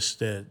artists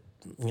that,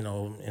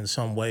 in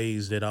some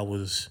ways that I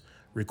was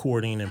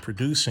recording and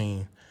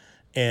producing.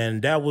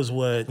 And that was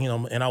what,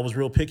 and I was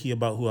real picky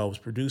about who I was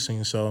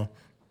producing. So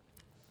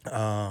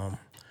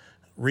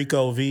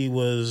Rico V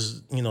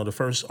was, the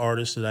first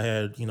artist that I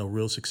had,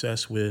 real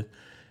success with.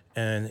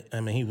 And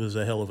he was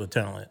a hell of a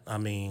talent.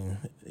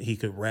 He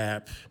could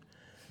rap.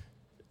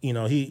 He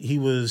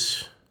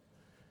was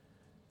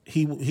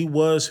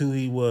who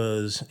he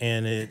was,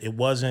 and it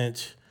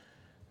wasn't,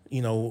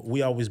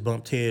 we always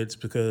bumped heads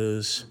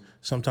because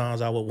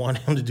sometimes I would want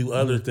him to do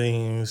other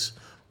things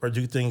or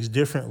do things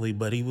differently,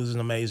 but he was an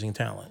amazing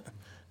talent.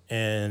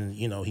 And,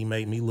 he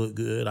made me look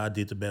good. I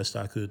did the best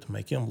I could to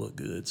make him look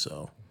good.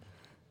 So,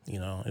 we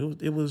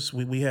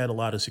had a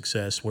lot of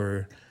success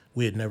where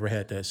we had never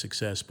had that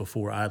success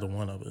before, either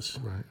one of us.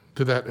 Right.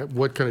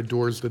 What kind of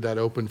doors did that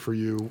open for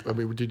you?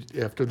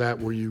 After that,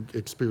 were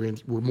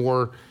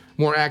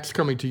more acts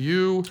coming to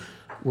you?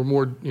 Were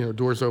more,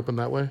 doors open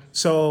that way?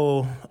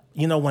 So,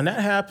 when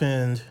that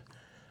happened,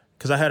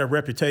 because I had a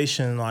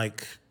reputation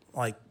like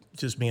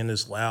just being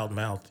this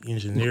loudmouth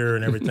engineer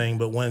and everything.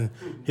 But when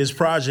his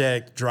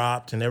project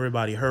dropped and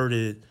everybody heard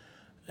it,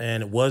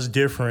 and it was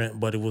different,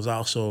 but it was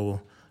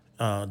also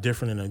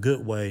different in a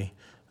good way,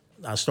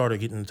 I started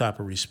getting the type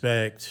of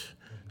respect,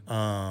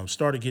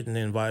 started getting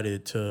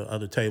invited to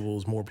other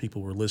tables. More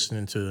people were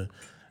listening to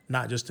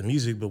not just the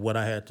music, but what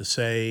I had to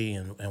say,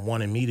 and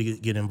wanting me to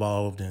get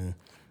involved in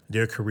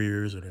their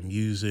careers or their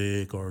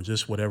music or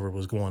just whatever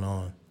was going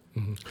on.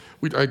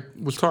 Mm-hmm. I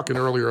was talking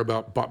earlier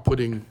about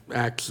putting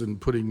acts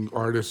and putting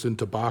artists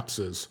into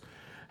boxes.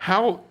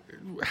 How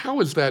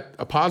is that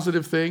a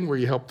positive thing where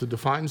you help to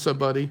define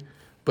somebody?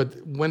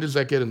 But when does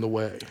that get in the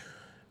way?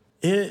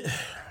 It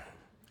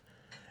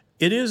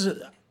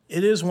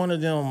is one of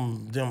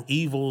them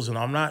evils, and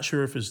I'm not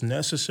sure if it's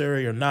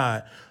necessary or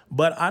not.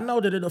 But I know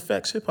that it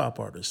affects hip hop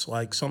artists.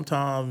 Like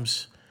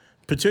sometimes,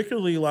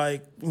 particularly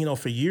like,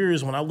 for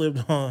years when I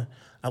lived on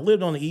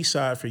the East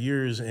Side for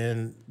years,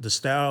 and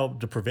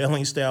the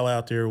prevailing style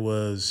out there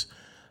was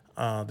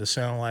to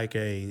sound like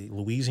a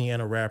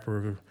Louisiana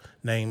rapper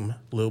named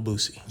Lil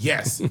Boosie.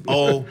 Yes.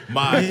 Oh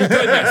my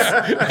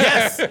goodness.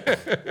 Yes.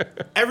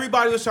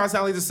 Everybody was trying to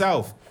sound like the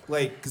South,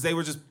 because they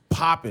were just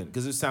popping,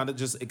 because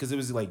it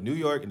was like New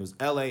York and it was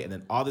LA, and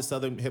then all this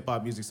other hip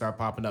hop music started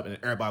popping up, and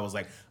everybody was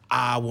like,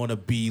 I want to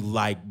be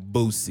like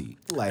Boosie.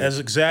 That's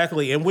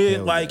exactly. And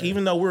we're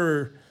even though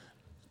we're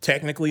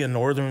technically a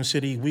northern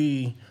city,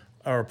 we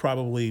are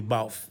probably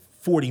about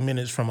 40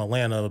 minutes from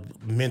Atlanta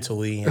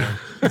mentally and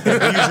musically.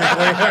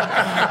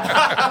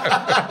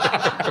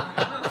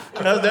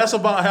 That's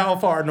about how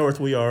far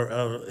north we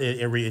are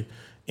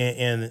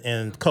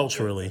and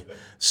culturally.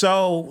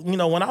 So,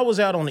 when I was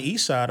out on the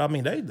East Side, I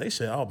mean, they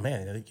said, oh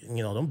man,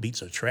 them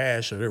beats are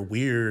trash or they're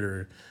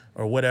weird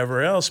or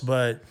whatever else.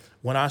 But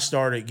when I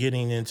started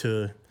getting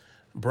into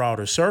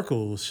broader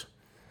circles,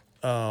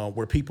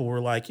 where people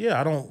were like, yeah,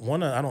 I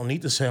don't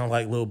need to sound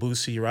like Lil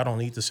Boosie, or I don't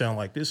need to sound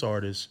like this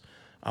artist.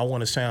 I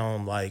want to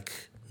sound like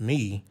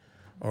me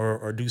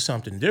or do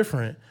something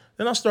different.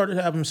 Then I started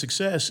having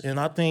success. And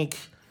I think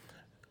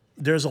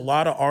there's a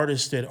lot of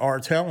artists that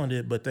are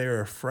talented, but they're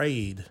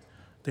afraid.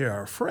 They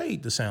are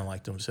afraid to sound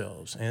like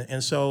themselves.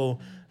 And so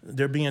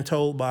they're being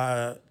told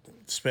by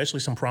especially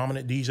some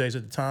prominent DJs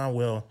at the time,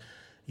 well,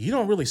 you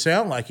don't really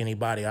sound like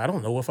anybody. I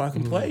don't know if I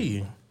can play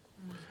you.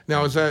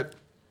 Now, is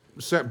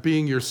that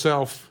being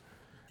yourself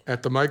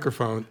at the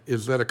microphone,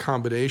 is that a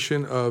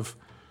combination of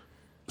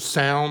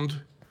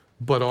sound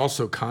but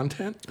also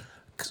content?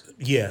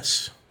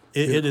 Yes.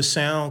 It is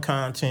sound,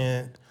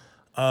 content,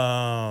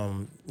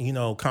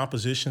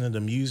 composition of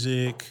the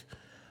music.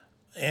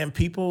 And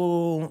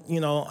people,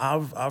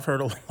 I've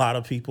heard a lot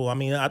of people. I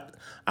mean, I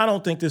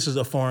don't think this is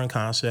a foreign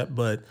concept,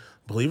 but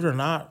believe it or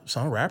not,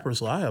 some rappers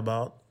lie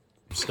about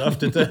stuff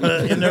that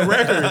in their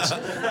records.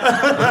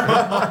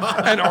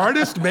 An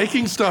artist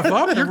making stuff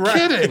up? You're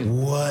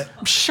kidding. What?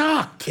 I'm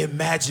shocked.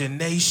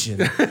 Imagination.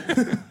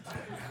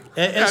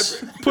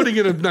 Putting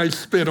in a nice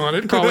spin on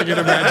it, calling it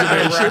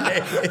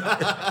imagination.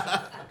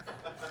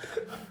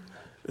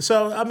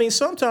 So, I mean,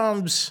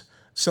 sometimes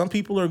some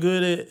people are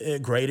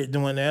great at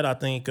doing that. I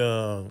think,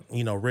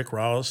 Rick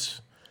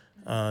Ross,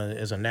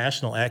 as a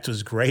national actor,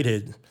 is great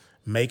at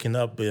making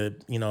up,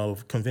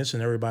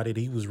 convincing everybody that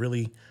he was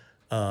really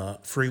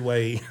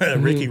Freeway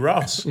Ricky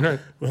Ross. Right.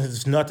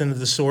 It's nothing of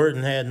the sort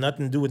and had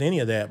nothing to do with any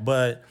of that.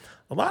 But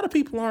a lot of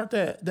people aren't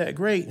that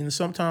great, and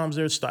sometimes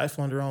they're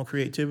stifling their own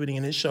creativity,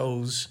 and it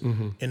shows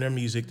in their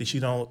music that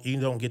you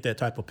don't get that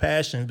type of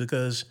passion,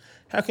 because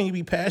how can you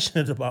be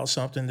passionate about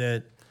something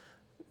that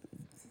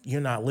you're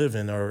not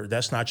living, or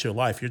that's not your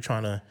life? You're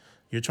trying to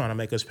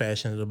make us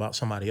passionate about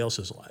somebody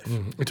else's life.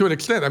 And to an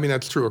extent, I mean,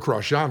 that's true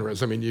across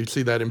genres. I mean, you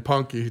see that in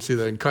punk, you see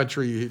that in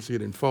country, you see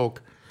it in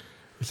folk,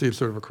 you see it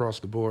sort of across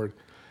the board.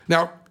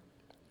 Now,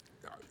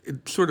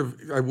 it sort of,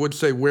 I would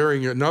say,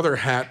 wearing another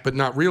hat, but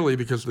not really,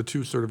 because the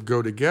two sort of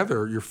go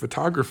together. Your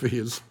photography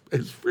is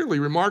really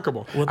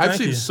remarkable. Well, I've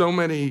seen you. so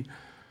many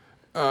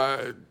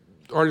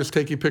artists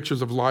taking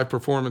pictures of live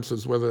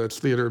performances, whether that's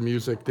theater,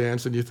 music,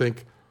 dance, and you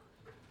think,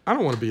 I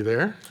don't want to be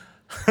there.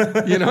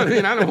 You know what I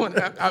mean? I don't want.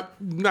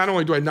 Not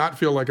only do I not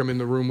feel like I'm in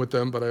the room with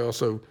them, but I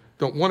also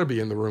don't want to be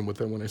in the room with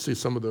them when I see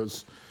some of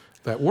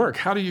that work.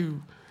 How do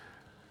you?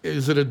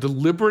 Is it a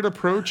deliberate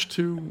approach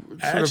to?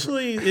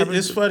 Actually,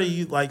 it's funny.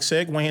 You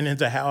segueing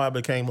into how I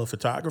became a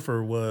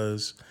photographer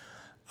was.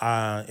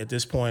 At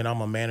this point,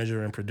 I'm a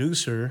manager and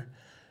producer.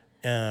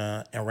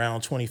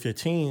 Around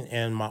 2015,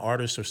 and my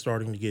artists are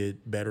starting to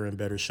get better and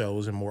better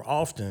shows and more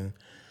often.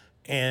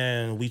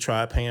 And we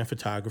tried paying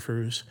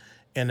photographers.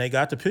 And they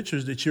got the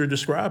pictures that you're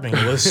describing.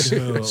 It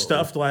was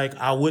stuff like,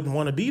 I wouldn't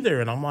want to be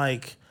there. And I'm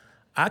like,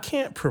 I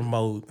can't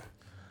promote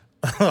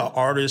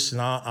artists.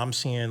 And I'm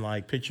seeing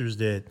pictures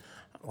that,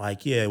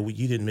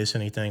 you didn't miss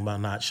anything by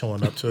not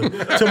showing up to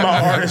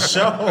my artist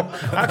show.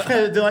 I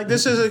can't,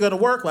 this isn't going to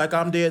work.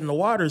 I'm dead in the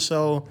water.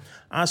 So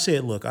I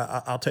said, look,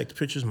 I'll take the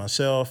pictures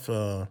myself.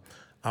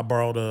 I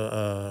borrowed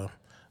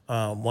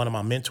one of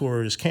my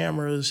mentors'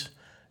 cameras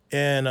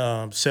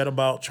and set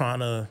about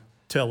trying to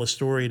tell a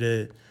story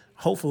that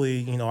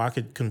hopefully, I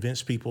could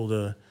convince people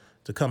to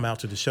come out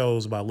to the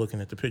shows by looking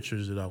at the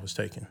pictures that I was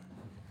taking.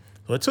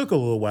 So it took a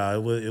little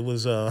while. It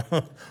was a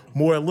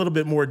little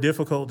bit more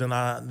difficult than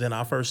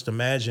I first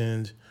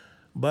imagined,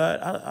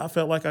 but I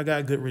felt like I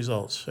got good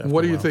results.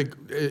 What do you think?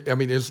 I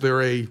mean, is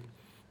there a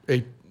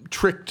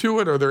trick to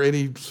it? Are there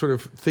any sort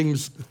of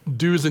things,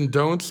 do's and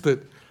don'ts,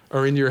 that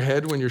are in your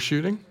head when you're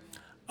shooting?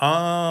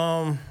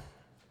 I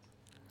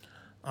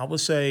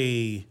would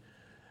say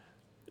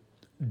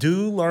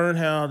do learn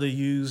how to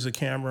use the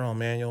camera on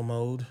manual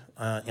mode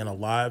in a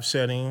live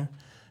setting.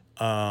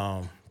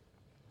 Automatic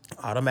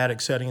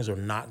settings are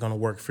not going to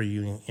work for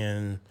you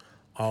in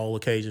all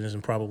occasions,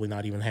 and probably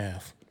not even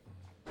half.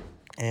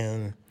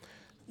 And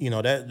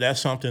that's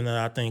something that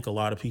I think a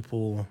lot of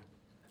people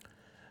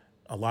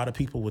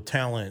with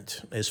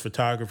talent as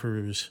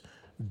photographers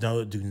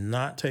do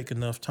not take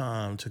enough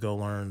time to go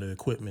learn the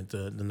equipment,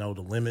 to know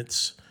the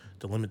limits,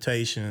 the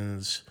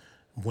limitations,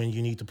 when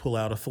you need to pull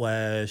out a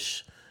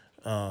flash,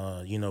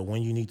 when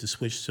you need to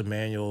switch to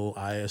manual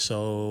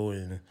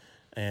ISO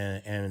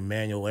and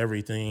manual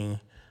everything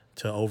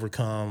to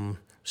overcome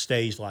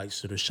stage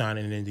lights that are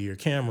shining into your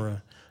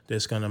camera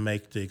that's going to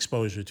make the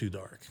exposure too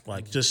dark.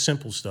 Like just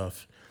simple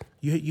stuff.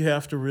 You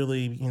have to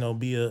really,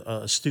 be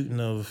a student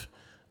of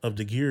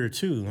the gear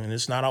too. And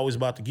it's not always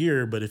about the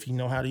gear, but if you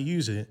know how to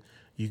use it,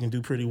 you can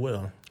do pretty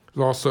well.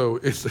 Also,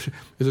 is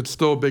it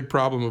still a big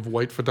problem of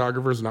white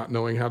photographers not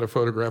knowing how to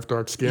photograph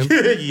dark skin?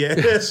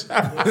 Yes.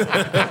 I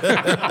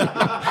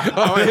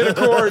hit a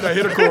chord.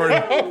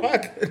 Oh my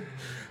God.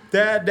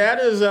 That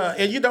is,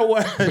 and you know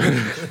what?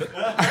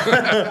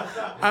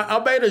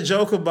 I made a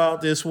joke about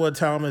this one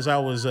time as I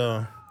was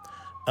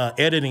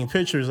editing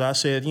pictures. I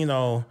said,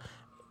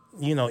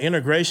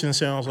 integration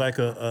sounds like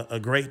a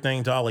great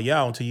thing to all of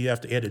y'all until you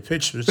have to edit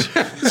pictures.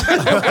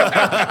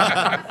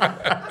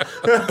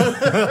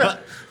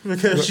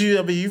 Because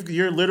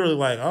you're literally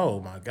like,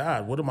 oh my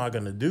God, what am I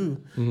going to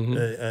do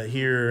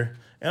here?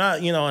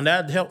 And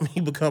that helped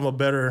me become a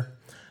better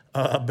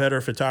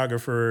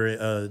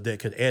photographer that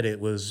could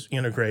edit, was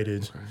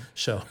integrated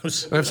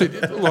shows. I've seen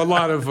a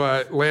lot of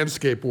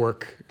landscape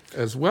work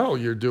as well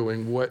you're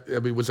doing.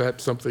 Was that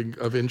something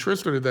of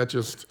interest, or did that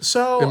just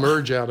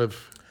emerge out of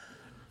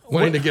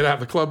wanting to get out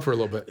of the club for a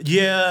little bit?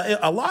 Yeah,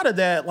 a lot of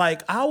that.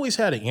 Like, I always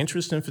had an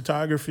interest in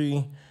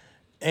photography.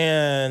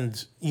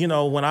 And,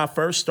 when I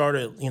first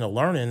started,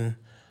 learning,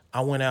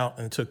 I went out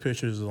and took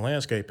pictures of the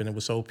landscape, and it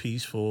was so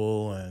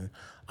peaceful. And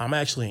I'm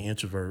actually an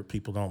introvert.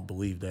 People don't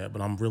believe that, but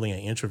I'm really an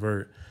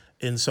introvert.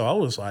 And so I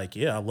was like,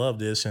 yeah, I love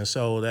this. And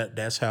so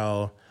that's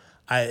how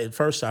at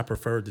first I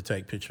preferred to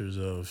take pictures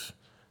of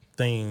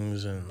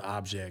things and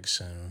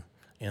objects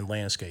and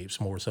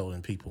landscapes more so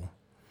than people.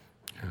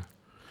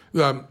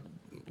 Yeah.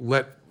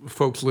 Let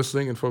folks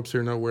listening and folks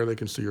here know where they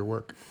can see your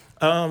work.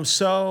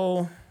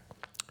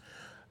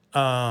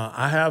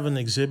 I have an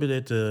exhibit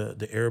at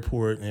the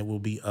airport, and it will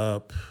be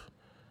up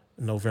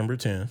November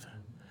 10th.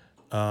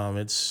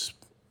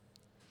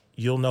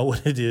 You'll know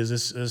what it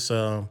is. It's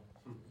going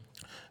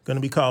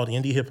to be called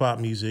Indie Hip Hop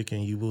Music,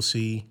 and you will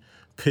see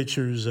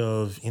pictures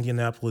of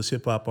Indianapolis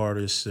hip hop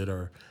artists that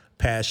are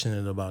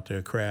passionate about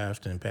their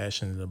craft and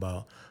passionate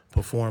about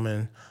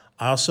performing.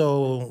 I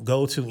also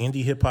go to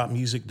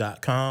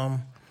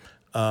indiehiphopmusic.com.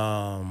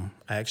 I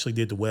actually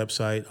did the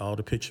website. All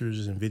the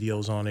pictures and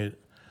videos on it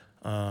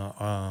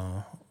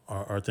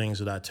are things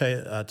that I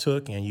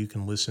took, and you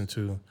can listen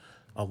to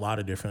a lot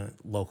of different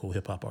local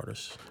hip-hop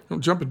artists.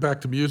 Jumping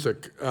back to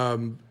music,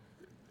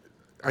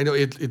 I know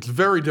it's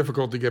very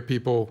difficult to get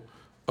people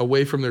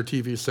away from their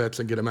TV sets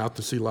and get them out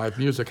to see live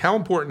music. How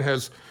important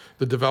has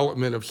the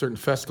development of certain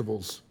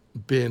festivals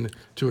been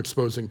to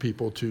exposing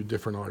people to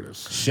different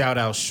artists? Shout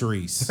out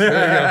Shreese.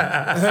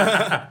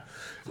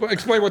 Well,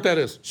 explain what that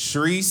is.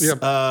 Shreese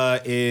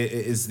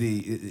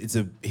it's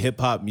a hip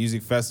hop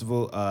music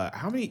festival.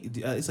 How many?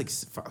 It's like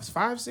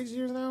 5-6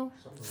 years now.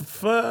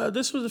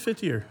 This was the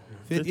fifth year.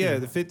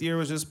 The fifth year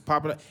was just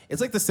popping up.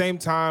 It's like the same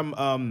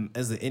time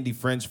as the Indie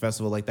Fringe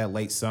Festival, like that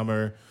late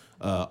summer,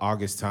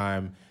 August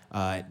time.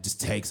 It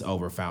just takes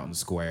over Fountain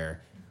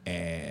Square,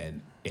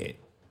 and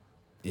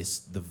it's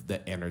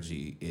the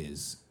energy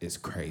is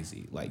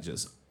crazy, like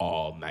just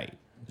all night.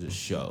 Just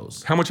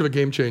shows. How much of a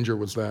game changer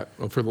was that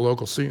for the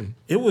local scene?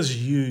 It was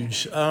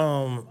huge.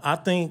 I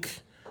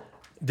think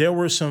there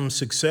were some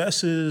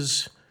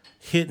successes,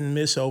 hit and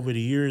miss over the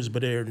years,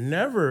 but there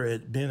never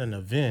had been an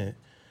event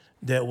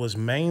that was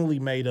mainly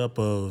made up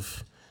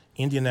of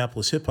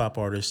Indianapolis hip hop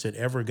artists that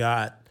ever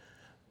got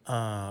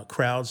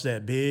crowds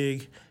that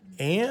big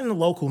and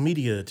local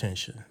media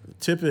attention.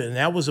 And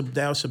that was a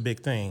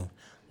big thing.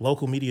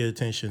 Local media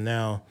attention.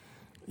 Now,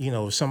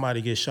 if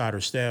somebody gets shot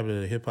or stabbed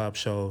at a hip hop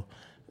show,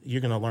 you're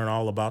going to learn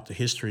all about the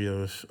history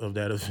of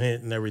that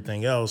event and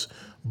everything else.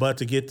 But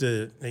to get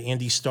the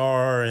Indy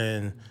Star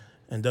and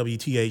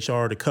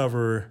WTHR to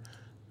cover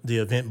the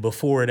event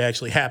before it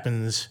actually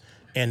happens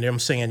and them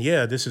saying,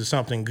 yeah, this is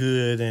something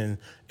good and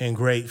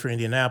great for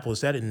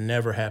Indianapolis. That had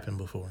never happened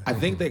before. I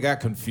think they got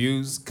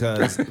confused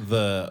because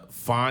the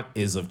font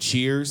is of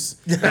Cheers.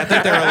 I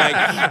think they were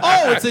like,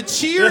 oh, it's a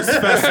Cheers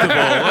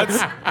festival.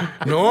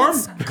 Norm?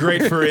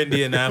 Great for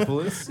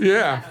Indianapolis.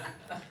 Yeah.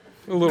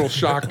 A little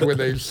shocked when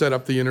they set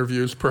up the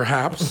interviews,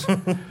 perhaps.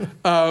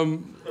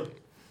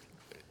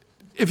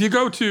 If you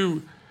go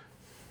to,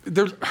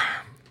 there's, I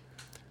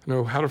don't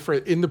know how to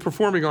phrase, in the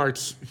performing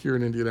arts here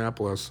in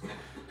Indianapolis,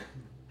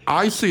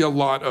 I see a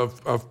lot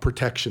of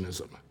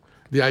protectionism.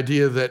 The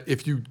idea that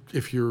if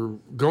you're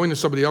going to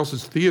somebody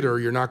else's theater,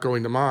 you're not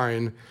going to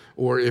mine,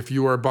 or if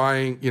you are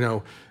buying,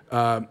 if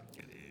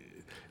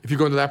you're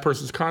going to that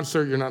person's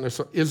concert, you're not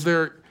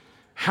necessarily.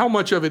 How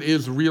much of it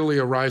is really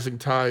a rising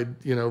tide,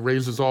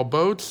 raises all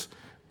boats,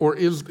 or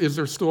is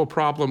there still a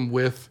problem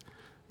with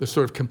the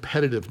sort of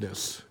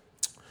competitiveness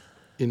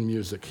in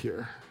music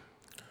here?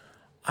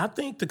 I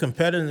think the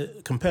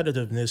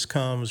competitiveness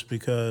comes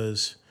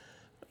because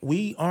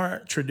we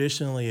aren't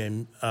traditionally,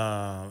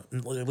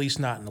 at least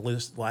not in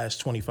the last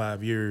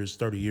 25 years,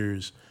 30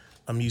 years,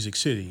 a music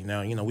city.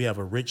 Now, we have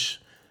a rich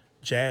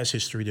jazz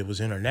history that was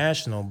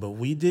international, but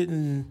we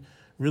didn't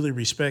really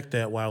respect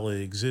that while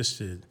it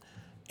existed.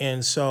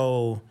 And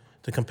so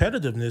the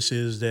competitiveness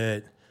is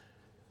that,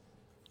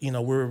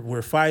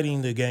 we're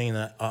fighting to gain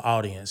an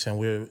audience,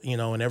 and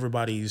and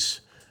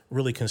everybody's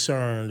really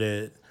concerned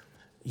that,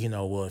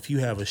 well, if you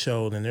have a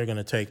show, then they're going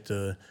to take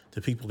the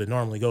people that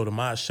normally go to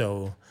my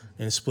show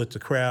and split the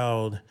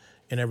crowd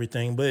and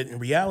everything. But in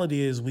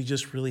reality is we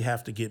just really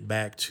have to get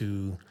back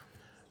to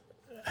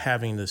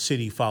having the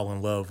city fall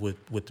in love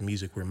with the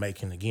music we're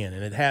making again.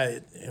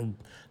 And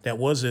that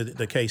was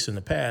the case in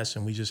the past,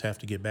 and we just have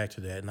to get back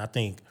to that. And I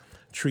think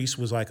Treese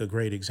was like a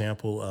great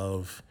example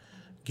of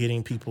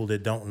getting people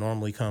that don't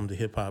normally come to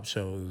hip-hop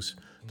shows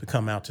to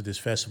come out to this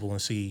festival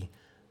and see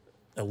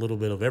a little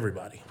bit of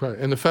everybody. Right,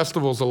 and the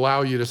festivals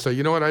allow you to say,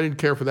 you know what, I didn't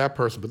care for that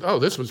person, but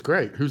this was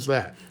great. Who's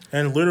that?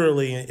 And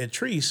literally at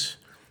Treese,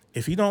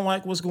 if you don't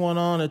like what's going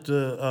on at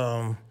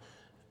the,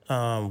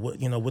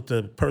 with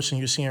the person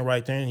you're seeing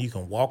right there, and you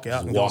can walk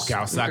out and walk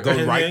outside,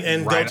 go right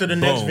go to the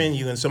next boom.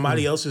 venue, and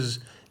somebody else's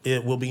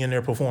will be in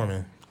there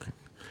performing.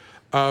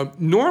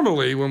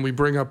 Normally, when we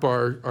bring up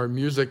our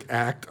music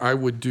act, I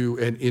would do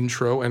an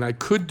intro, and I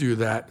could do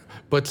that,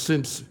 but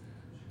since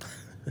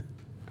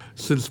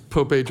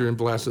Pope Adrian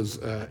Bless is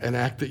an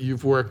act that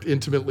you've worked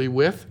intimately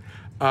with,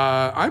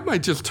 I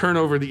might just turn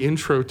over the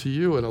intro to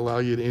you and allow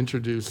you to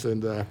introduce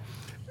and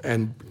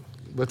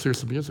let's hear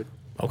some music.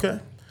 Okay.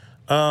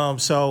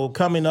 So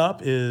coming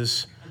up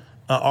is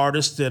an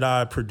artist that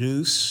I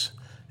produce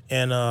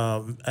and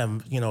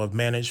have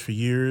managed for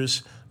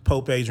years,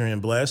 Pope Adrian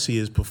Bless. He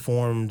has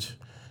performed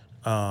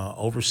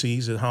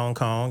overseas at Hong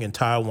Kong and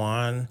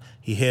Taiwan.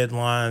 He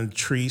headlined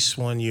Treese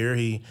one year.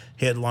 He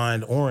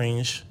headlined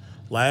Orange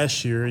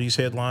last year. He's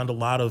headlined a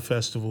lot of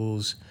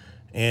festivals,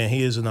 and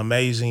he is an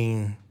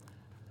amazing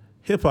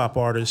hip-hop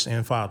artist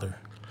and father.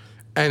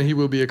 And he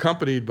will be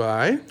accompanied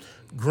by?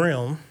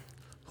 Grim,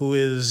 who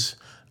is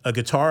a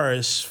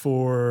guitarist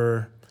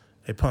for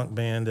a punk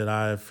band that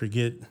I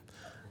forget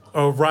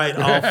right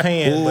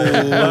offhand.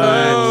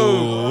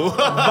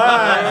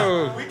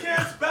 But we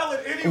can't spell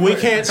it anyway. We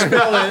can't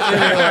spell it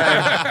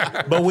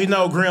anyway. But we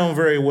know Grim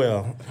very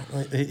well.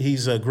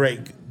 He's a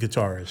great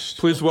guitarist.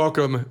 Please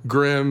welcome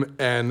Grim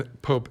and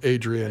Pope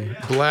Adrian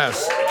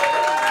Bless.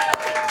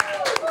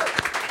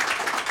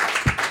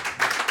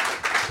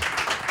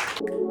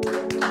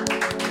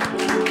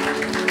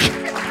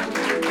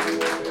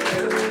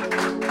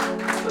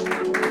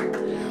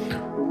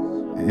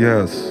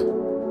 Yes,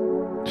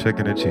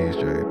 chicken and cheese,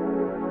 Jade.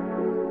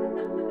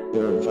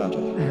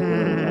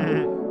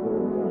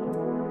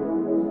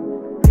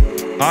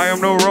 I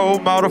am no role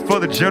model for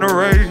the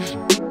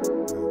generation.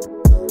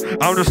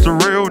 I'm just a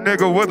real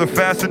nigga with a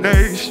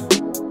fascination.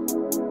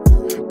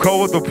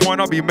 Cold with the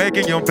point I'll be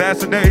making your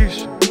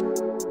fascination.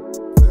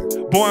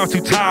 Boy, I'm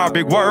too tired,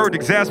 big word,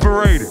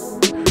 exasperated.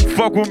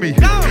 Fuck with me.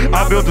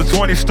 I built a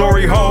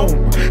 20-story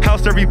home,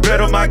 housed every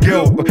bit of my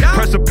guilt.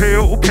 Press a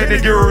pill,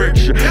 penny get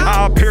rich.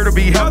 I appear to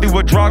be healthy,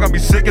 withdrawal got me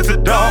sick as a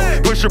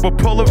dog. Push up or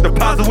pull up,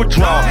 deposit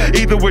withdrawal.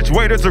 Either which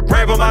way, there's a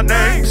grave on my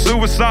name.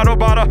 Suicidal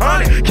about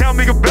 100, count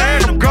me a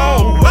band, I'm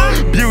gold.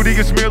 Beauty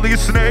is merely a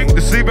snake,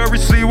 deceive every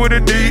sea with a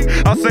D.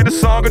 I say the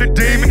song of the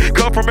demon,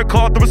 cut from a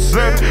cloth of a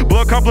sin.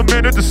 Blood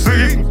complimented the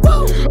sea.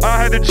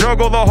 I had to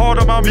juggle the heart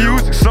of my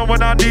music,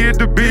 someone I needed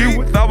to be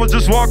with. I was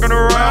just walking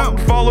around,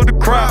 follow the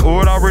crowd.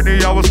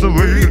 I was the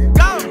lead.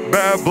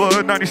 Bad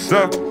Blood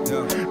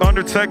 97.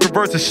 Undertaker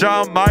versus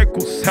Shawn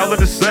Michaels. Hell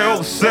in a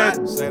Cell set.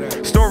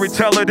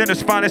 Storyteller in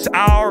his finest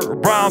hour.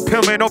 Brian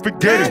Pillman, don't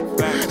forget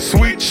it.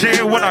 Sweet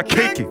chin when I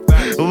kick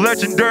it.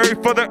 Legendary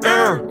for the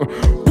era.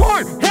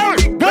 What?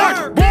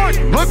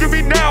 Look at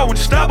me now,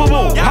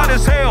 unstoppable. Hot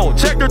as hell,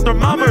 check the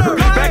thermometer.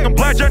 Back in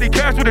black Johnny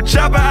Cash with a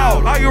chopper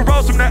out. How you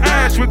roast from the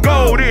ash with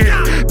gold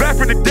in. Back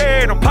from the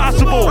dead,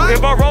 impossible.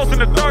 If I roast in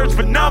the third, it's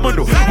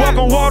phenomenal. Walk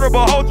on water,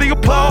 behold the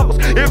applause.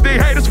 If they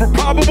hate us, for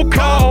probable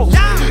cause.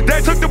 They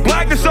took the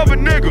blackness of a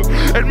nigga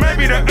and made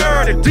me the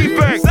error, the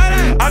defect.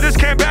 I just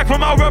came back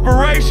from my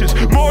reparations.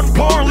 More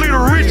importantly, the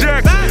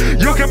rejects.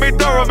 You can be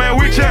thorough, man,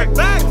 we check.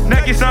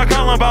 Necky sound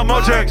calling about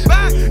Mojex.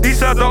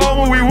 Eastside the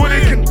home we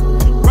wouldn't.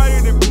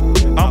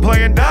 I'm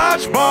playing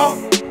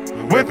dodgeball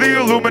with the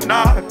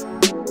Illuminati.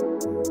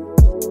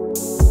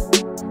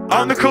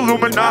 I'm the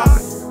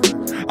Illuminati.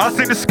 I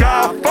see the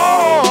sky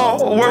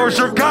fall. Where is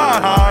your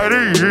God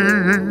hiding?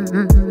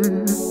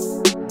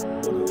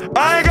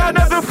 I ain't got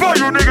nothing for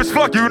you niggas.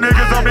 Fuck you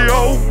niggas, I'm the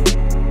O.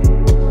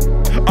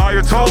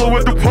 Ayatollah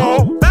with the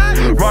pole.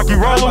 Rocky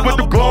Roller with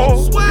the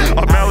glow.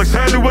 I'm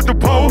Alexander with the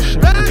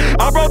potion.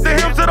 I brought the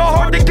hymns of the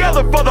heart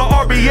together for the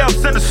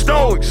RBFs and the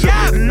Stoics.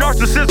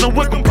 Narcissism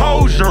with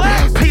composure.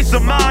 Peace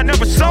of mind,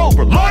 never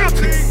sober.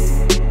 Loyalty.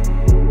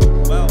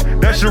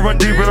 That should run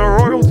deep in the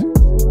royalty.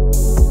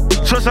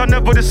 Trust I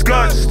never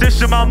discuss.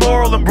 Stitching my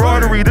moral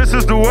embroidery. This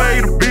is the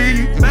way to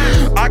be.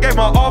 I gave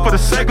my all for the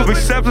sake of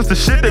acceptance. The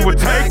shit they would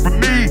take from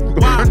me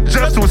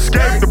just to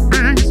escape the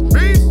beast.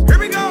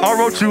 I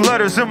wrote you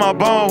letters in my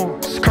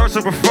bones. Curse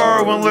I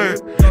prefer when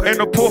lit. In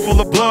a pool full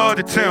of blood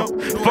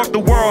attempt. Fuck the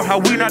world, how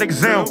we not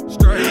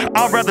exempt.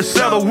 I'd rather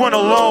settle one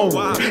alone.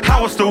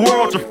 How is the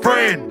world your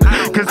friend?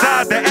 Cause I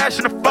had the ash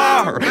and the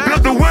fire.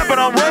 Built the wind, but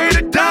I'm ready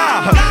to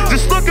die.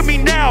 Just look at me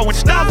now,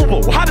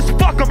 unstoppable. Hot as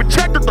fuck, I'm a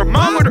check the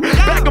thermometer.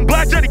 Back in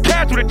Black Johnny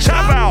Cash with a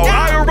chop out.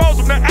 Iron rolls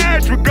from the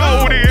ash we're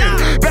going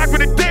in. Back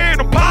when it did,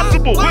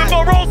 impossible. With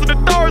my rolls in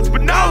the thirds,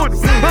 phenomenal.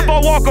 If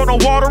I walk on the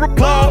water,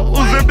 applause.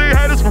 If they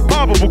had us for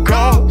probable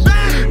cause.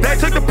 They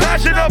took the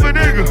passion of a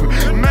nigga,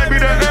 made me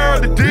the heir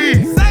of the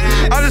deed.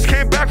 I just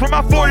came back from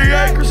my 40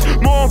 acres,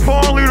 more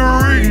importantly to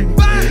read.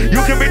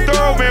 You can be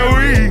thorough, man,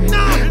 we.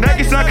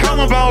 Nike not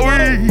calling about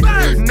we.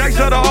 Next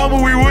out the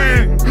armor we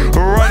win,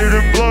 right it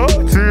in blood.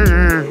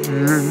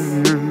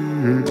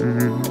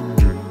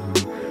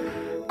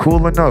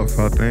 Cool enough,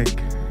 I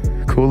think.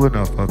 Cool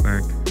enough, I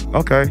think.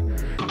 Okay.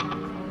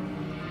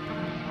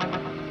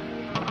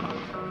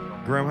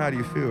 Graham, how do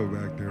you feel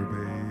back there,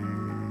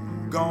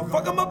 babe? Gon'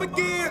 fuck him up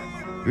again.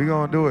 We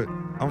gonna do it.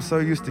 I'm so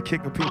used to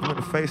kicking people in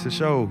the face at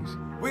shows.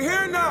 We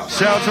here now.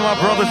 Shout out to my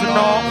brothers and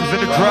all who's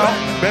in the drought.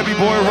 Baby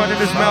boy running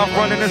his mouth,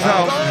 running his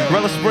house.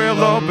 Rather spread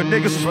love, but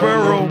niggas will spread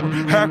rumor.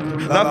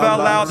 Laugh out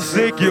loud to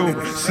sick you.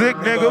 Sick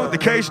nigga, the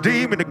cage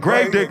demon, the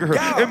grave digger.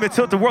 Emmett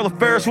took the world of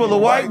Ferris full of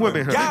white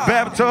women.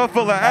 Bathtub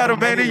full of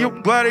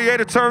adamantium.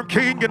 Gladiator turned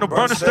king in a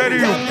burning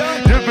stadium.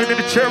 Dipping in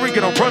the cherry,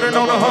 get I'm running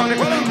on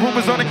 100.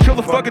 Rumors on the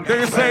killer, fucking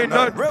they ain't saying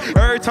nothing.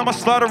 Every time I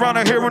slide around,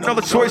 I hear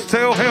another choice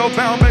tale.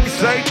 Hellbound, make me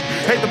say,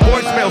 hate the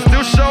voicemail.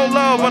 Still show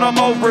love when I'm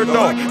over it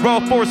though. Raw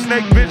for a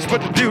snake. Bitch,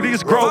 but the beauty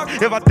is growth.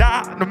 If I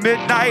die in the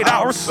midnight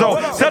hour or so,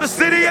 tell the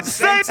city at the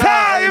same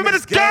time in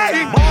this game.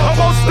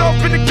 I'm all stuff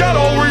in the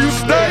ghetto where you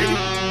stay.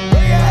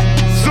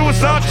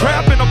 Suicide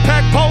trap in a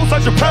pack pose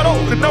like your pedal,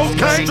 the nose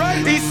cane.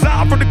 East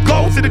side from the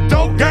gold to the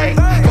dope game.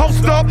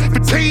 Post up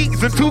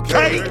fatigues and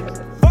 2K.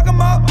 Fuck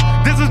 'em up.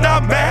 This is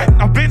not mad.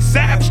 I've been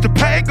savage to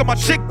pay on my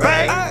chick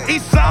bang.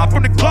 East side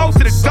from the clothes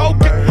to the dope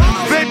game.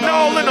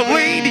 Fentanyl in the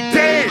lean, he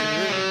dead.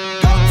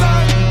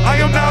 I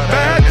am not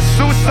bad. It's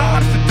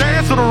suicide. It's the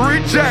dance of the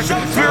reject.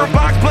 Spirit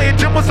box playing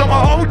demos on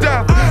my own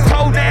down.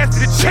 Told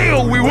nasty to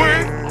chill, we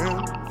win.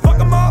 Fuck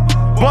 'em up.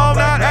 Well, I'm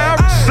not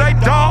average. Say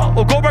dog.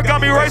 Or go back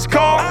on me race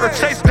car. Or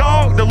chase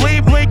dog. The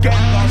lead blinking.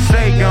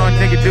 Say young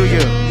nigga, do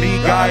you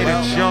need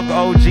guidance? Young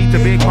OG to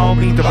big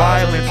homie to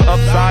violence.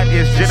 Upside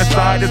is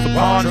genocide. It's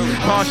upon us.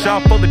 Pawn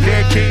shop full of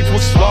dead kings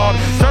with slaughter.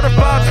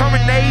 Certified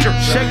Terminator.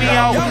 Check me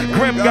out.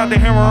 Grim got the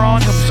hammer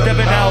on him.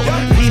 Stepping out.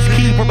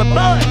 Peacekeeper, but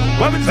blood.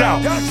 Weapons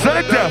out. Son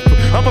of death.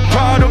 I'm a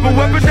pride of a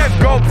weapon that's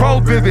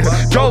GoPro vivid.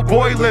 Joe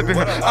boy living.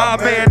 Ah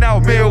man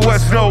out.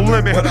 Midwest no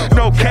limit.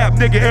 No cap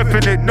nigga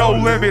infinite. No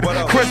limit.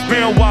 Chris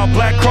Ben Wild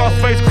Black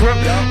crossface grip.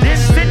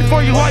 This sitting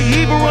for you while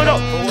you even run up.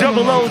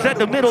 Juggalos at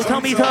the middle.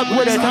 Tummy tuck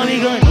with a Tommy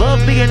gun.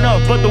 Love me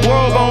enough, but the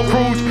world gon'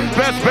 cruise.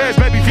 Best beds,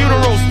 baby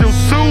funeral still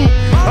soon.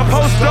 I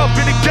post up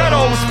in the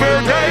ghetto.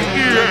 Spare day.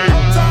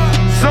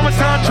 Yeah.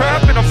 Summertime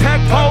trap in a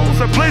pack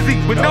pose. A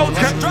blizzy with no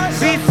tech.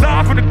 East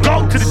side from the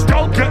goat to the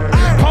dope cat.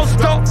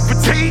 Post up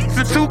fatigues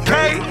and 2K.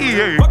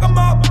 Yeah.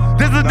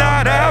 This is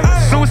not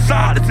average.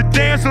 Suicide, it's a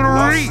dance of the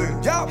reed.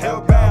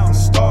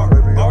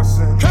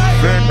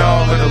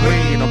 Fentanyl in the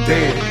lean, I'm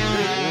dead.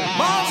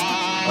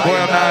 Boy,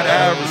 I'm not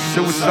average.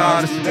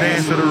 Suicide, it's a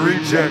dance of the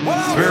reject.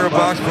 Spirit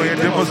box playing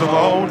demos of my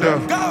own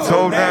death.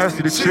 Told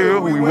nasty to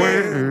chill, we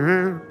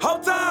win.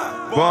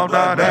 Boy, I'm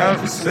not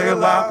average. Say it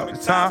loud,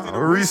 it's time to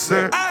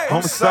reset.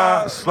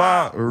 Homicide,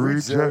 slide,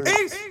 reject.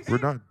 We're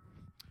done.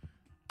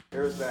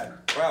 Here's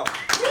that. Wow.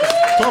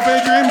 Pope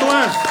Adrian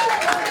bless.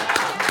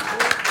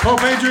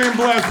 Pope Adrian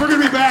bless. We're going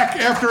to be back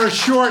after a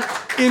short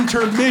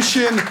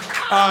intermission.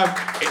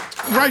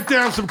 Write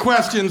down some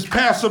questions,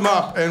 pass them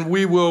up, and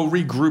we will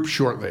regroup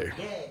shortly.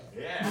 Yeah.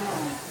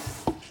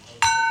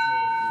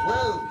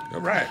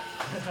 All right.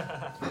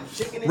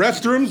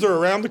 Restrooms are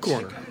around the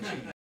corner.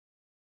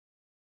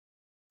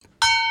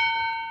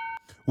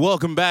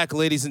 Welcome back,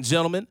 ladies and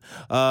gentlemen,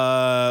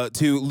 to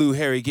Lou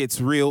Harry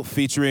Gets Real,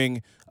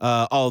 featuring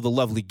all of the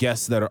lovely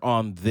guests that are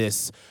on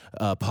this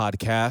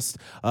podcast.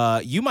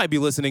 You might be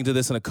listening to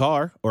this in a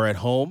car or at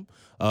home.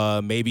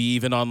 Maybe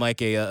even on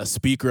like a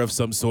speaker of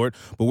some sort.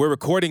 But we're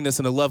recording this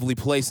in a lovely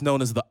place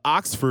known as the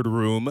Oxford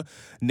Room,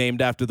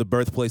 named after the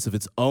birthplace of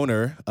its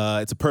owner.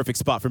 It's a perfect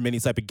spot for many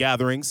type of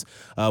gatherings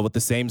with the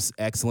same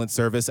excellent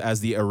service as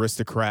the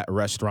Aristocrat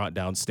restaurant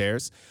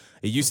downstairs.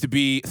 It used to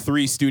be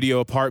 3 studio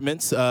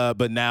apartments,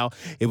 but now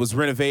it was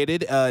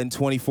renovated in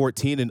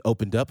 2014 and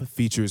opened up. It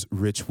features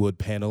rich wood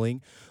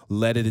paneling,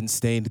 leaded and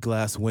stained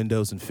glass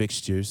windows and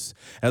fixtures,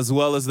 as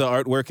well as the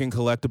artwork and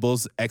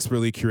collectibles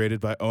expertly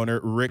curated by owner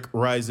Rick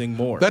Rising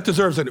Moore. That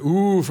deserves an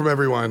ooh from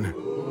everyone.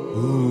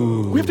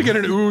 Ooh. We have to get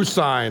an ooh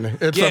sign at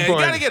some point. Yeah, you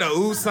gotta get an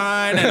ooh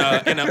sign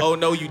and a oh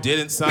no you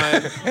didn't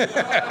sign.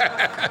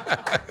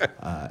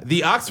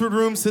 The Oxford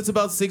Room sits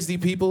about 60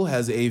 people,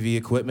 has AV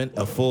equipment,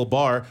 a full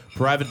bar,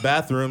 private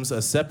bathrooms,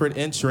 a separate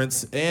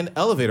entrance, and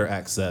elevator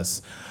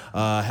access.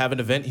 Have an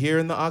event here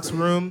in the Oxford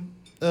Room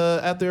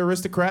at the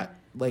Aristocrat.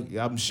 Like,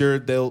 I'm sure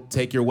they'll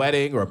take your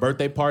wedding or a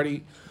birthday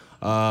party,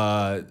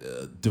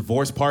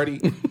 divorce party,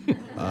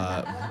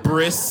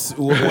 bris,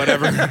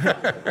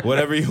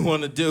 whatever you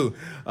want to do.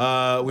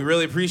 We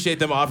really appreciate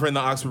them offering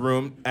the Oxford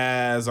Room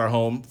as our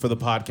home for the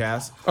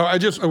podcast. Oh,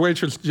 a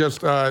waitress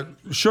just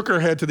shook her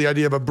head to the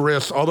idea of a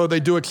bris, although they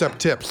do accept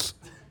tips.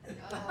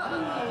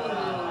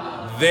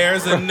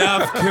 There's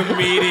enough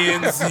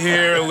comedians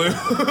here, Lou.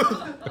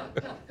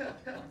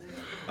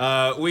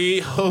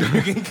 We hope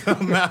you can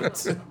come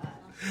out.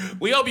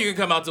 We hope you can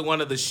come out to one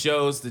of the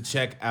shows to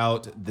check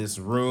out this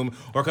room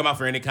or come out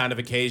for any kind of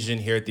occasion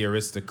here at the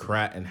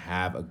Aristocrat and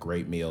have a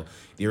great meal.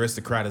 The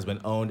Aristocrat has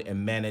been owned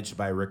and managed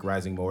by Rick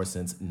Rising Moore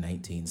since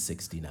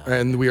 1969.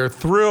 And we are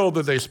thrilled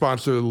that they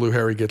sponsor the Lou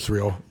Harry Gets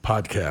Real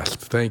podcast.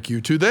 Thank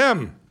you to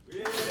them.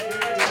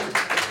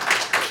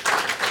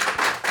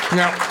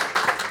 Now,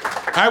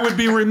 I would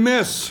be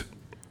remiss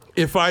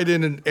if I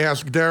didn't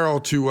ask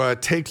Daryl to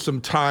take some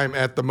time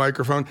at the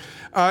microphone.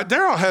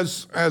 Daryl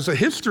has a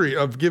history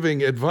of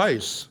giving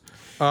advice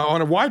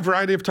on a wide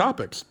variety of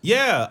topics.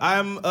 Yeah,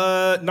 I'm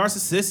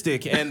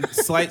narcissistic and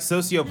slight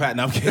sociopath.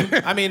 No, I'm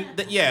kidding. I mean,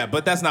 yeah,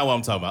 but that's not what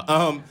I'm talking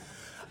about.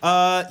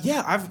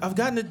 Yeah, I've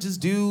gotten to just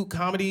do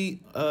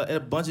comedy at a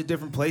bunch of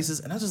different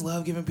places, and I just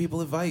love giving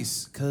people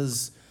advice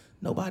because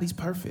nobody's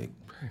perfect.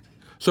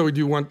 So do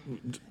you want,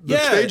 the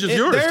stage is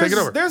yours, take it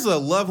over. There's a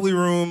lovely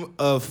room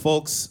of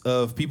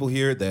people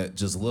here that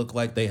just look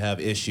like they have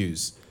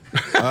issues.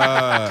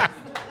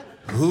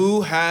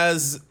 Who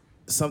has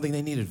something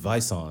they need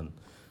advice on?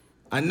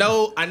 I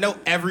know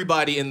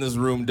everybody in this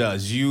room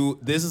does.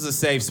 This is a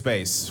safe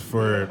space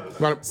for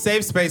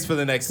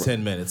the next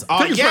 10 minutes.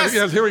 Oh, yes,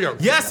 here we go.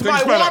 Yes,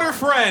 my water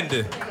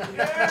friend.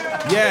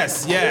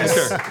 Yes.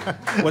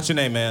 Okay. What's your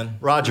name, man?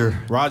 Roger.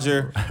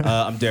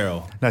 I'm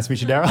Daryl. Nice to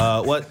meet you,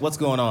 Daryl. What's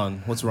going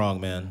on? What's wrong,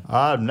 man?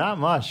 Not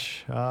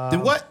much.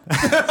 Then what?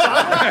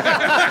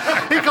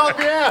 He called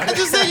me out. I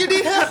just said you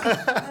need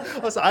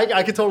help. Listen,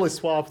 I could totally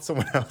swap with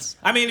someone else.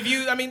 I mean,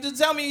 just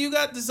tell me you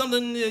got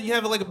something. You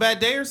have like a bad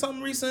day or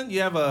something recent.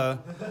 You have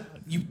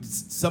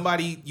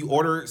you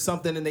order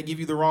something and they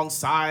give you the wrong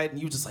side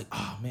and you just like,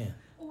 oh man.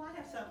 Oh, I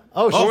have something.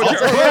 Oh, sure.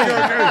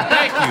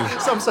 Thank you.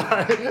 So I'm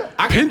sorry.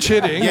 Pinch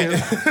hitting. Yeah.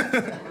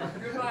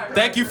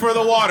 Thank you for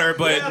the water,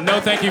 but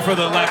no thank you for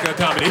the lack of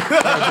comedy.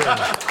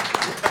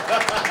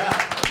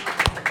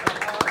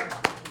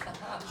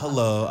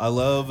 Hello, I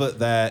love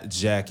that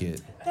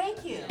jacket.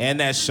 Thank you. And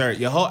that shirt.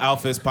 Your whole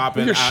outfit's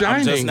popping. You're shining.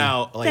 I'm just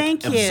now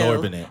Thank you.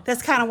 absorbing it.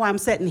 That's kind of why I'm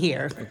sitting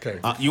here. Okay.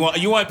 You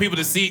want people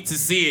to see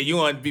it. You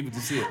want people to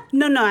see it.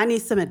 No, I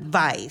need some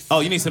advice. Oh,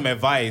 you need some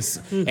advice.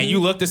 Mm-hmm. And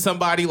you looked at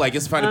somebody like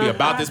it's trying to be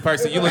about this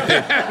person. You looked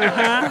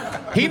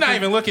at He not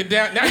even looking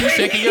down. Now you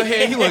shaking your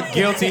head. He looked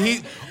guilty.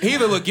 He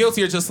either looked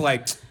guilty or just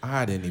like,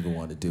 I didn't even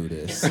want to do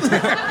this.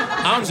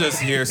 I'm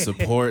just here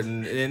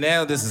supporting, and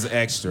now this is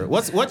extra.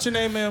 What's your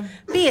name, ma'am?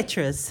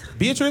 Beatrice.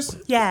 Beatrice?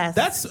 Yes.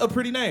 That's a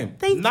pretty name.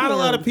 Thank you. Not a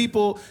lot of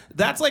people.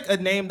 That's like a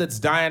name that's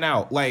dying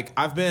out. Like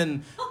I've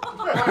been.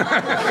 No.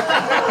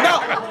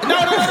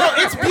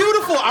 It's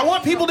beautiful. I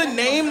want people to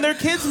name their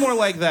kids more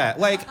like that.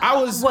 Like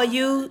I was. Well,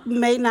 you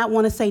may not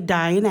want to say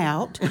dying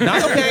out.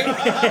 Not okay.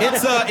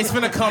 It's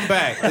gonna come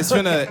back. It's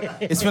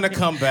gonna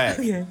come back.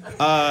 Okay.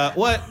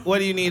 What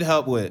do you need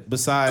help with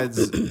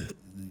besides?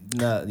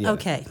 No, yeah.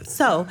 Okay,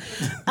 so.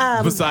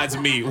 Besides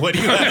me, what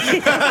do you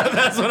have?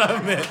 That's what I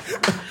meant.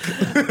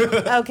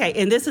 Okay,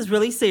 and this is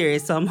really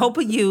serious, so I'm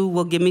hoping you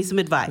will give me some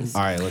advice.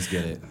 All right, let's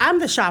get it. I'm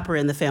the shopper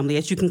in the family,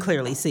 as you can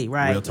clearly see,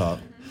 right? Real talk.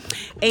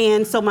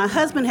 And so my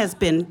husband has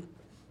been.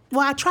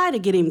 Well, I tried to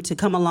get him to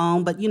come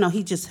along, but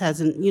he just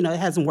hasn't. It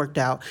hasn't worked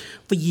out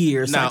for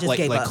years. Now, so I just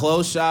gave up.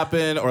 clothes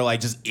shopping or like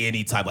just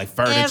any type, like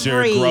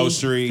furniture,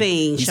 grocery.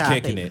 He's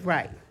shopping. Kicking it.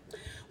 Right.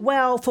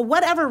 Well, for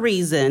whatever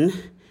reason,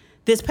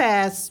 this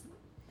past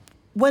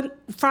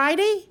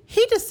Friday,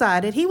 he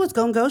decided he was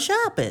gonna go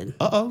shopping.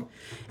 Uh-oh.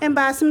 And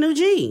buy some new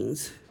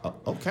jeans.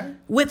 Okay.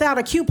 Without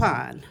a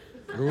coupon.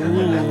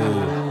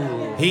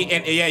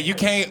 Yeah, you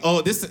can't.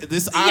 Oh,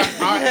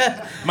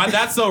 my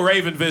That's So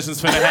Raven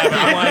vision's finna happen.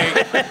 I'm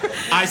like,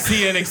 I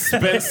see an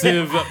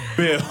expensive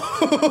bill.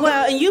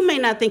 Well, and you may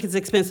not think it's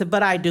expensive,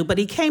 but I do. But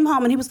he came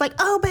home and he was like,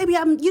 "Oh, baby,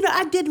 I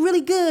did really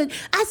good.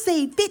 I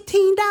saved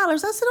 $15." I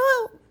said,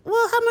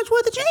 "Well, how much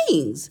were the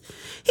jeans?"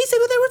 He said,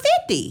 "Well, they were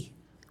 $50."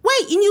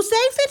 Wait, and you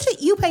saved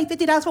 $50? You paid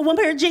 $50 for one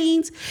pair of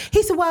jeans?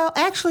 He said, "Well,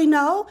 actually,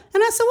 no."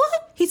 And I said,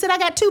 "What?" He said, "I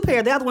got 2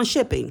 pairs. The other one's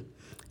shipping."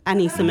 I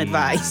need some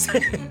advice.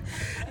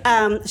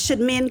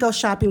 Should men go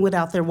shopping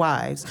without their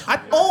wives?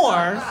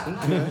 Or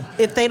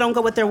if they don't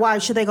go with their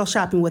wives, should they go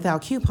shopping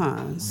without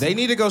coupons? They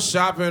need to go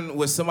shopping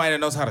with somebody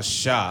that knows how to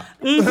shop.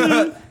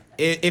 Mm-hmm.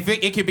 If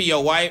it could be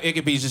your wife, it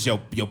could be just your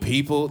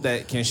people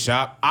that can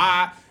shop.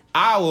 I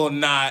will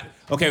not.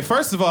 Okay,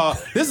 first of all,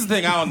 this is the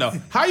thing I don't know.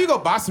 How you go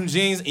buy some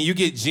jeans and you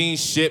get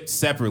jeans shipped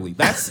separately?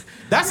 That's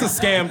a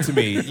scam to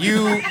me.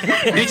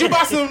 Did you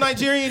buy some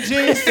Nigerian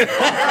jeans?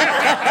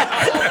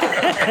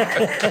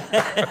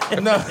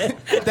 No,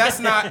 that's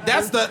not.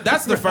 That's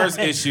the first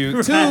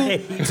issue.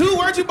 Two.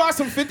 Where'd you buy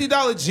some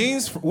 $50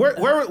 jeans?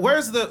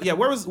 Where's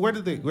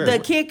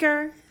the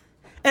kicker?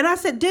 And I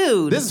said,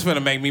 dude. This is gonna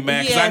make me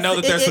mad because I know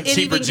that there's some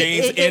cheaper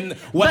jeans in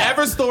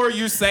whatever store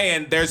you're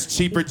saying. There's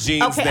cheaper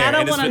jeans there. Okay, I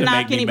don't want to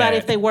knock anybody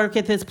if they work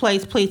at this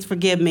place. Please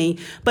forgive me.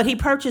 But he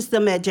purchased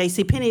them at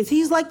JCPenney's.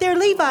 He's like, they're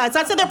Levi's.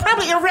 I said, they're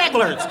probably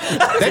irregulars.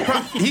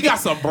 He got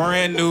some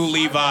brand new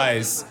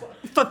Levi's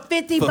for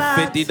 $50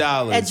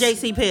 at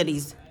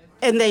JCPenney's.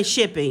 And they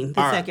shipping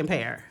the second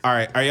pair. All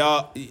right, are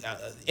y'all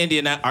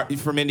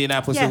from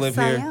Indianapolis who live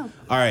here? I am.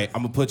 All right,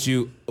 I'm gonna put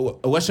you.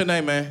 What's your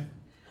name, man?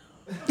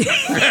 You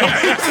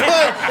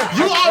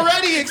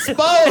already exposed.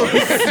 Right.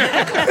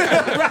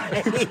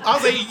 I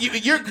was like,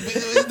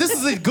 this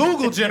is a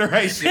Google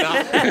generation.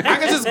 I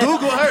can just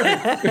Google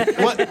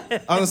her. What? I'm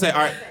gonna say,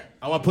 all right,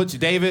 I want to put you,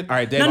 David. All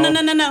right, David.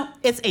 No.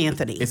 It's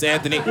Anthony. It's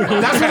Anthony.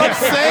 That's what I'm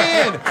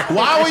saying.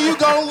 Why were you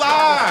gonna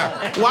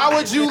lie? Why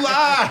would you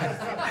lie?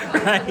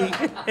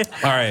 Right.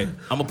 All right,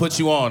 I'm gonna put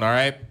you on. All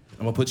right,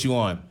 I'm gonna put you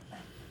on.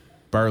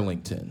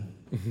 Burlington.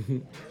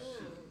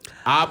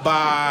 I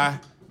buy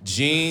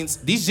jeans.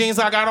 These jeans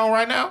I got on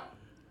right now,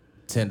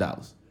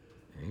 $10.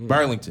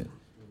 Burlington.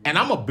 And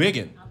I'm a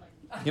biggin.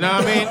 You know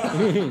what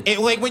I mean?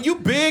 Like when you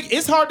big,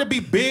 it's hard to be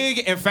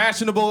big and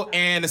fashionable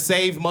and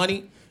save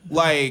money.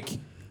 Like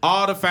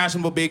all the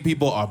fashionable big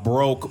people are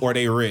broke or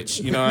they rich.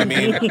 You know what I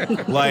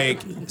mean? Like,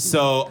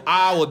 so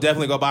I will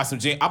definitely go buy some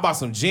jeans. I bought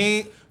some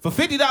jeans. For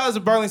 $50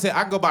 at Burlington,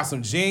 I can go buy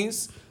some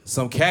jeans,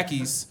 some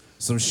khakis,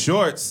 some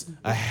shorts,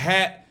 a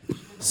hat,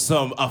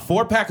 a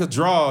 4-pack of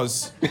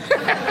drawers.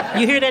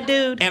 You hear that,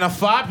 dude? And a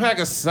 5-pack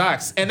of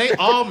socks, and they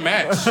all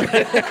match.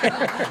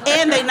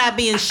 And they not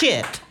being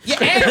shipped.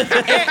 Yeah,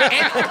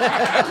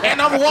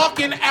 and I'm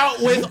walking out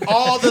with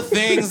all the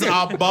things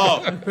I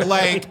bought.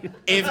 Like,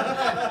 if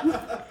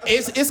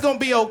it's gonna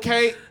be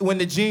okay when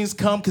the jeans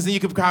come, because then you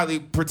could probably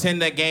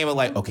pretend that game of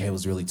like, okay, it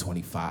was really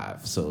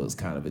 25, so it was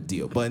kind of a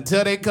deal. But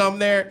until they come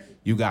there,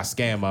 you got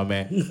scammed, my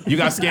man. You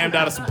got scammed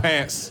out of some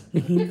pants.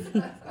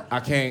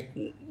 I can't.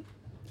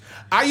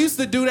 I used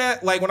to do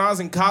that like when I was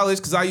in college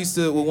because I used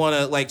to want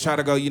to like try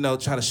to go,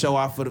 try to show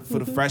off for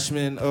the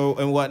freshmen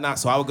and whatnot.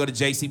 So I would go to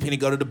JCPenney,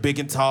 go to the Big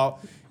and Tall,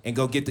 and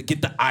go get the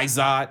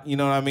Izod. You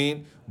know what I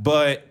mean?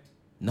 But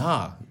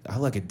nah, I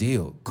like a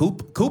deal.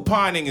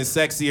 Couponing is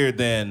sexier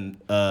than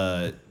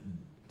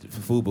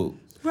FUBU.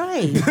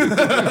 Right.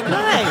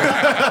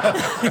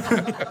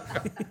 Right.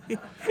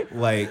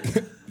 Like,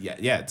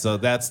 yeah. So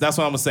that's what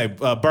I'm gonna say.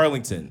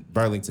 Burlington.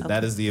 Okay.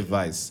 That is the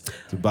advice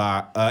to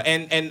buy.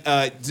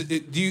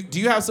 Do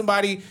you have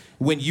somebody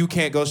when you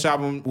can't go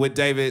shopping with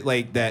David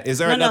like that? Is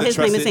there another? No, his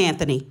trusted... name is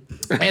Anthony.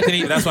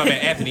 Anthony. That's what I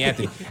meant. Anthony.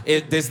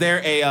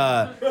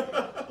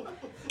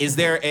 Is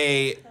there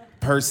a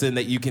person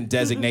that you can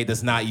designate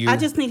that's not you? I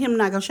just need him to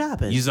not go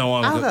shopping. You just don't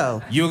want to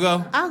go. You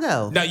go? I'll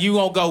go. No, you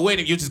won't go with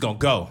him. You're just gonna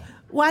go.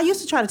 Well, I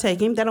used to try to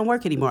take him. That don't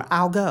work anymore.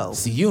 I'll go.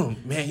 See, you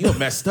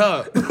messed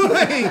up.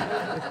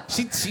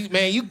 she,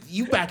 man,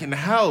 you back in the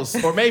house,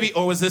 or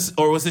was this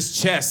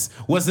chess?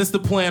 Was this the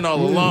plan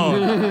all along?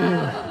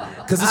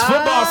 Because it's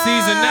football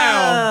season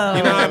now.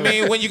 You know what I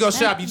mean? When you go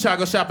shop, you try to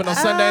go shopping on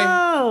Sunday.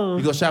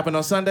 You go shopping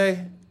on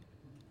Sunday?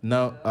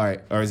 No, all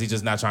right. Or is he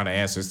just not trying to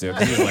answer still?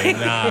 'Cause he was like,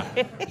 nah.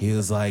 He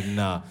was like,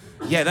 nah.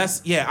 Yeah,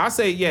 I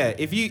say yeah.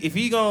 If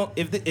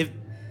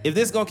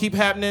this gonna keep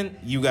happening,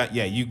 you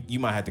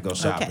might have to go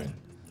shopping.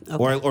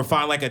 Okay. Or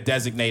find like a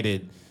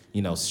designated,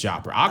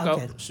 shopper. I'll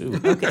go.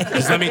 Shoot. Okay.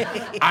 Just let me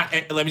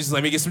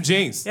get some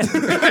jeans. Okay,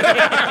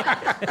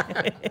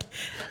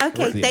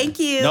 thank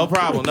you. No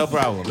problem.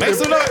 Make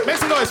some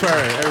noise for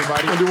her,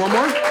 everybody. Want to do one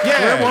more?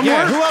 Yeah, one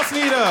more. Who else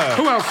need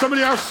Who else?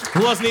 Somebody else?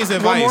 Who else needs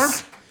advice? One more?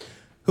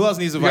 Who else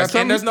needs advice?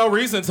 And there's no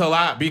reason to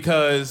lie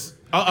because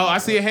I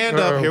see a hand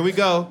up. Here we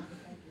go.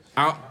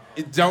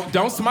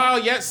 Don't smile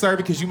yet, sir,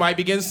 because you might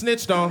be getting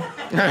snitched on.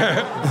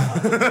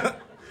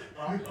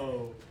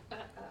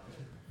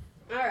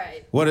 All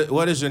right.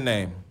 What is your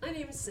name? My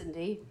name is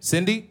Cindy.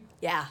 Cindy?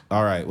 Yeah.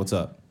 All right, what's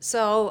up?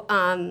 So,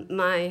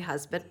 my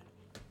husband,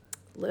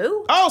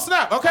 Lou? Oh,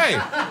 snap. Okay.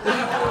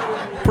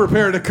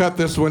 Prepare to cut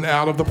this one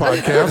out of the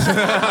podcast.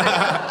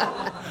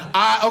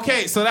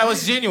 Okay, so that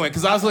was genuine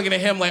because I was looking at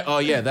him like, oh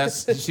yeah,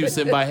 she was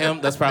sitting by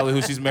him. That's probably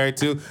who she's married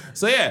to.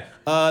 So yeah,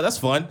 that's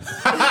fun.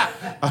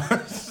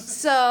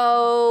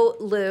 So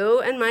Lou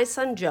and my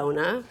son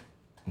Jonah.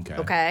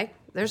 Okay.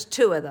 There's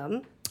two of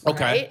them.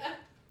 Okay. Right?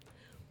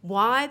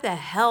 Why the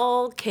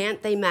hell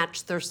can't they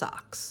match their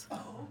socks?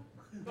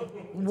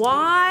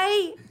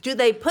 Why do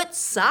they put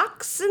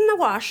socks in the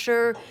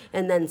washer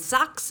and then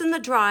socks in the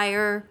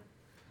dryer?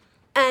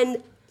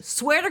 And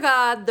swear to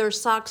God, their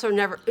socks are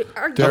never.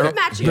 Are you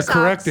matching the socks?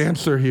 correct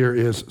answer here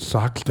is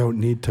socks don't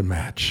need to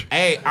match.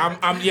 Hey,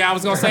 I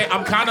was gonna say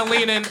I'm kind of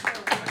leaning.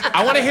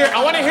 I want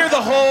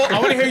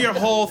to hear your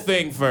whole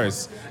thing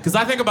first because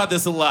I think about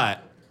this a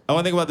lot.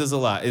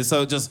 And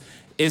so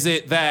is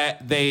it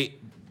that they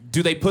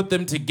put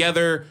them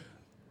together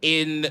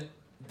in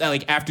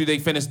like after they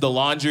finish the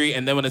laundry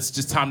and then when it's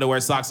just time to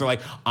wear socks they're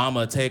like,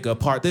 I'ma take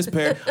apart this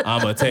pair,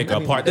 I'ma take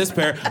apart this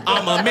pair,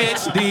 I'ma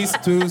mix these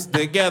two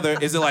together.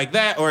 Is it like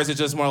that or is it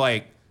just more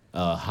like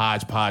a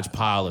hodgepodge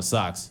pile of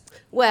socks?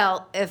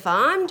 Well, if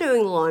I'm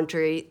doing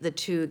laundry, the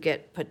two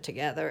get put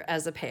together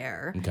as a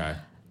pair. Okay.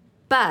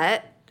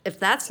 But if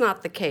that's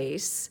not the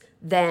case,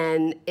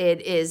 then there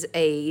is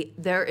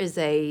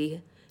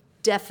a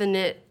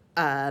definite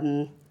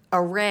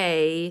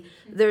array.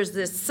 There's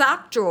this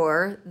sock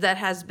drawer that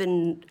has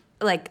been,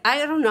 like,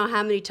 I don't know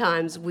how many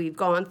times we've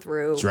gone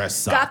through. Dress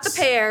socks. Got the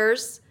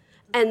pairs,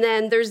 and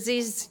then there's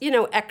these,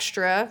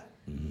 extra.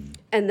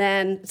 And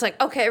then it's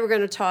like, okay, we're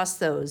going to toss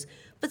those.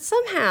 But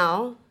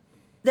somehow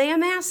they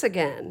amass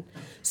again.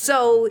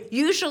 So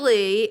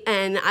usually,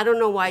 and I don't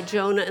know why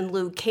Jonah and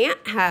Lou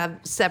can't have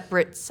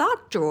separate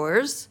sock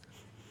drawers.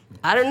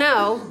 I don't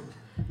know.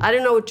 I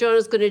don't know what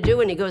Jonah's going to do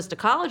when he goes to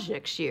college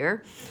next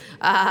year.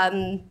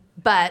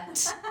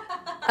 But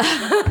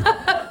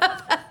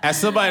as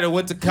somebody that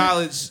went to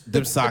college,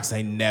 them socks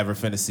ain't never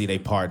finna see their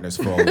partners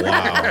for a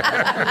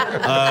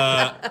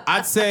while.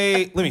 I'd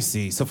say, let me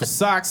see. So for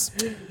socks,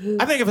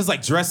 I think if it's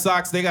like dress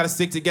socks, they gotta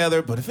stick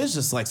together. But if it's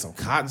just like some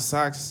cotton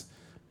socks,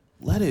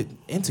 let it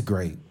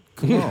integrate.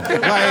 Come on.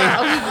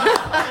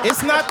 Like,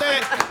 it's not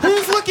that.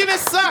 Who's looking at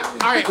socks?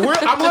 All right,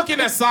 I'm looking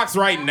at socks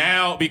right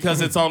now because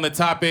it's on the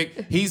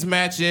topic. He's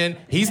matching.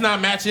 He's not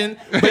matching.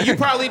 But you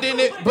probably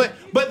didn't.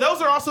 But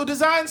those are also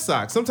design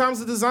socks. Sometimes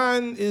the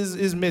design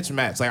is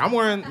mismatched. Like I'm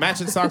wearing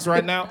matching socks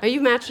right now. Are you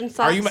matching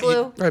socks,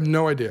 Lou? I have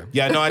no idea.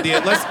 Yeah, no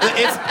idea.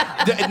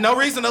 It's no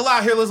reason to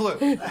lie. Here, let's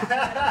look.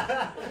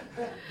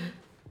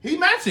 He's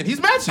matching.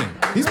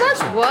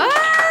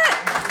 What?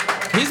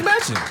 He's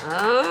matching.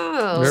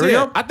 Oh. There we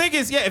go. I think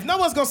if no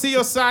one's gonna see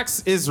your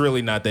socks, it's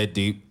really not that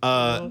deep.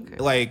 Okay.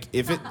 Like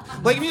if you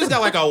just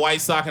got like a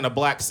white sock and a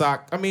black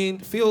sock, I mean,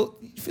 feel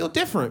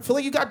different. Feel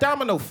like you got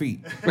domino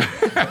feet.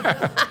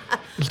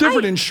 It's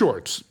different in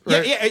shorts.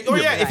 Right? Yeah.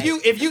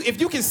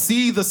 If you can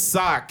see the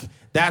sock,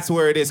 that's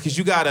where it is. Because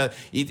you gotta,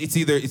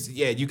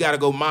 you gotta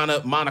go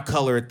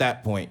monocolor at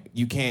that point.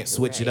 You can't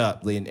switch it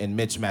up and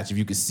mismatch if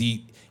you can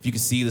see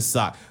the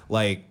sock.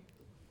 Like,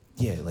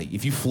 yeah, like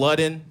if you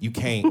flooding, you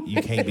can't be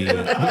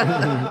doing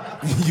that.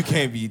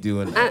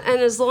 And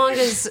as long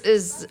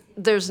as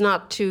there's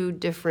not two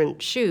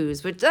different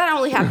shoes, but that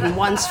only happened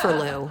once for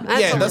Lou.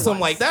 That's what I'm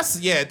like.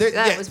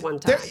 That was one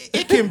time.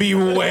 It can be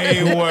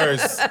way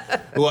worse.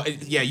 Well,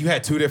 yeah, you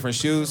had two different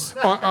shoes.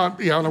 On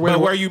the way.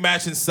 But were you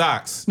matching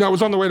socks? No, it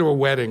was on the way to a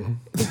wedding.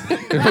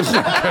 It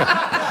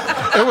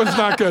was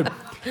not good.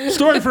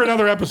 Story for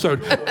another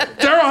episode.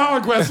 Daryl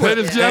Hollenquist,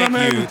 ladies and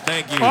gentlemen.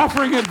 Thank you.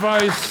 Offering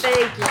advice.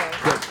 Thank you.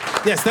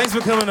 Yes, thanks for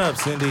coming up,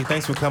 Cindy.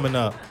 Thanks for coming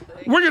up.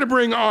 We're going to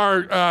bring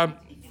our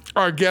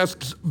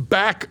guests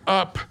back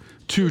up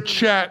to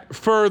chat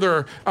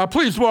further.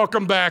 Please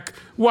welcome back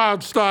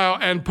Wild Style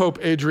and Pope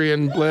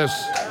Adrian Bliss.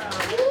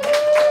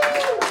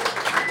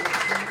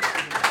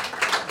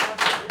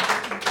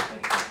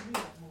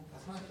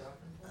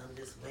 I'm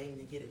just waiting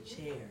to get a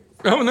chair.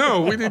 Oh,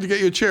 no, we need to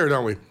get you a chair,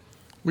 don't we?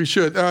 We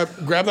should.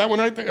 Grab that one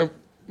right there.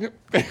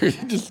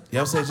 Just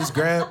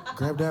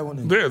grab that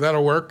one. There,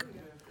 that'll work.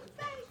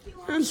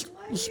 And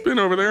spin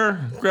over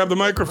there. Grab the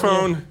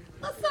microphone.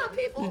 What's up,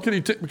 people?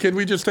 Can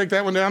we just take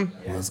that one down?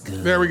 That's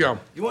good. There we go.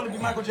 You want to be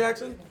Michael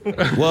Jackson?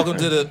 Welcome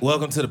to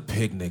the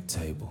picnic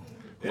table.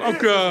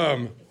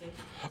 Welcome.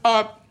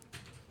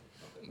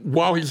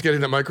 While he's getting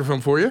that microphone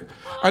for you,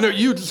 I know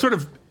you sort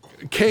of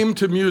came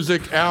to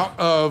music out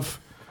of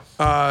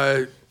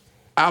the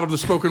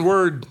spoken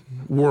word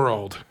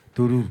world.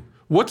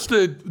 What's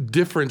the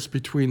difference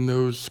between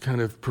those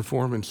kind of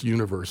performance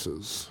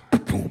universes? I'm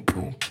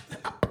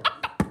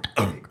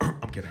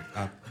kidding.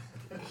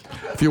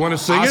 If you want to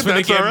sing I was it, finna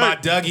that's get all right.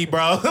 my Dougie,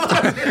 bro.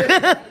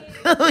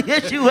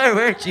 Yes, you were,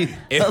 weren't you?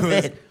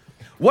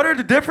 What are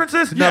the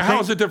differences? Yeah, Nothing. how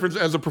is it different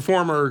as a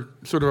performer,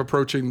 sort of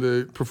approaching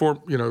the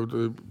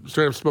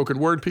straight up spoken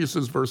word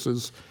pieces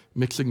versus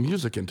mixing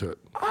music into it?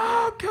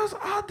 Because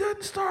I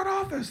didn't start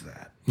off as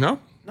that. No?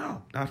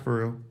 No, not for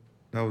real.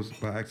 That was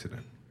by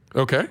accident.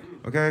 Okay,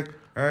 Okay?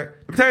 All right?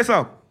 Let me tell you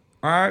something.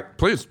 All right?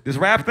 please. This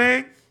rap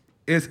thing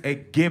is a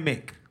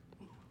gimmick.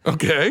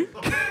 Okay.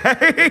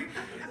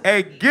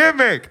 A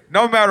gimmick,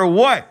 no matter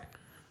what.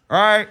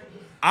 All right?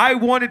 I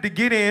wanted to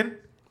get in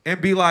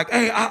and be like,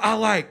 hey, I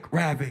like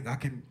rapping. I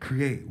can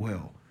create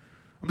well.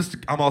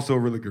 I'm also a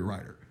really good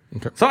writer.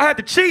 Okay. So I had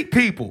to cheat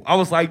people. I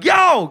was like,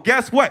 yo,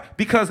 guess what?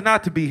 Because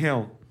not to be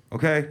him,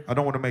 okay? I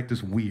don't want to make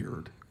this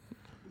weird.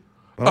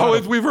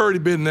 But We've already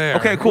been there.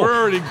 Okay, cool. We're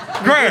already...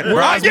 Great.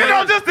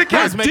 Just in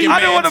case. I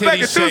didn't want to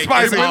make it too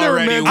spicy.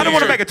 I didn't want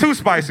to make it too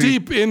spicy.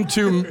 Deep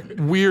into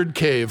weird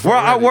cave. Where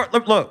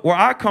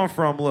I come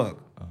from,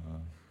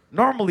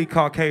 normally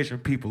Caucasian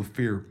people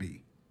fear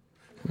me.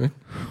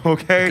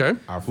 Okay?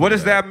 What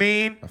does that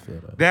mean?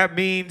 That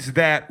means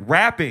that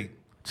rapping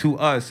to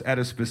us at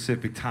a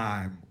specific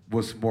time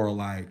was more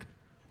like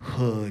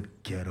hood,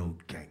 ghetto,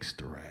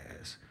 gangster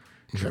ass,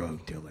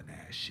 drug dealing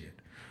ass shit.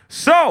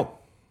 So,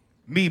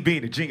 me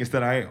being the genius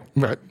that I am,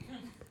 right.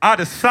 I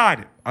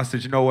decided, I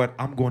said, you know what?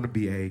 I'm going to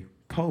be a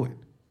poet.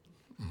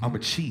 I'm a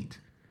cheat.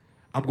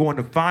 I'm going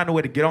to find a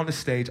way to get on the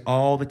stage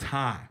all the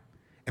time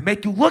and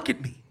make you look at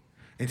me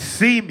and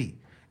see me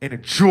and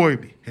enjoy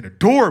me and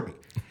adore me.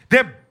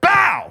 Then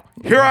bow,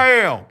 here I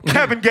am,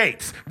 Kevin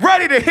Gates,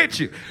 ready to hit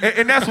you.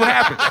 And that's what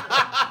happened.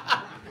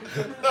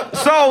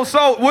 So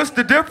what's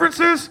the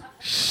differences?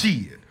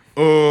 Shit.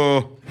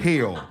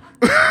 Hell.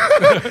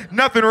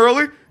 Nothing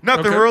really.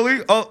 Nothing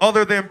really.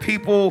 Other than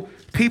people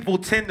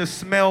tend to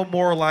smell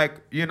more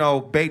like,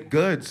 baked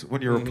goods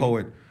when you're a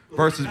poet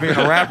versus being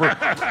a rapper.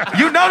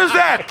 You notice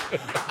that?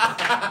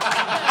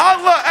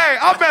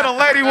 I met a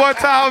lady one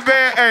time,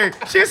 man. Hey,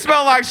 she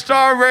smelled like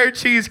strawberry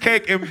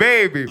cheesecake and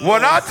baby.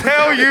 When I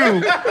tell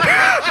you,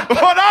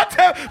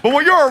 but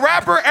when you're a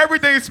rapper,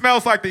 everything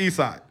smells like the East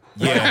Side.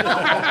 Yeah.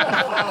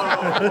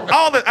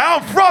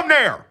 I'm from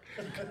there.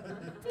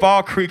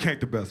 Fall Creek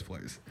ain't the best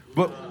place.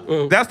 But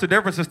that's the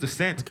difference, is the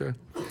scent. Okay.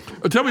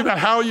 Tell me about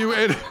how you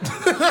ate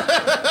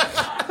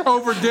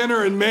over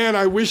dinner, and man,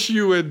 I wish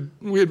we had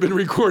been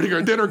recording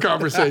our dinner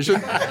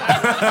conversation.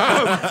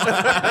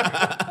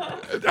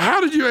 How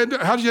did you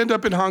end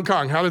up in Hong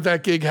Kong? How did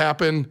that gig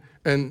happen?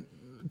 And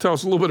tell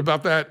us a little bit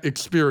about that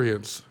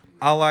experience.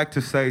 I like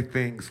to say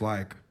things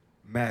like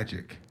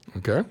magic.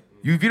 Okay.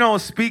 If you don't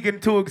speak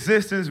into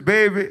existence,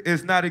 baby,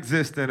 it's not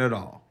existent at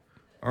all.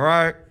 All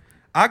right?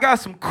 I got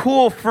some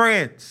cool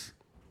friends.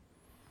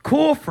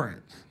 Cool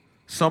friends.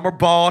 Some are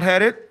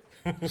bald-headed,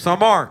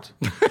 some aren't.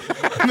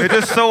 It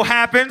just so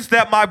happens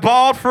that my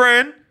bald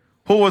friend,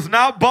 who was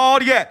not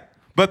bald yet,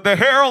 but the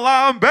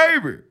hairline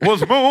baby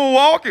was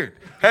moonwalking,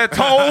 had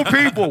told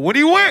people when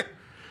he went,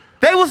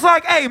 they was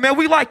like, hey, man,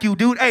 we like you,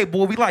 dude. Hey,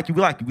 boy, we like you.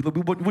 We want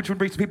you to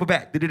bring some people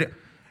back.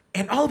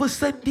 And all of a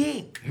sudden,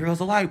 ding, here goes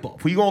a light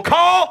bulb. Who you gonna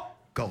call?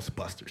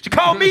 Ghostbusters. She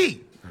called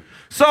me.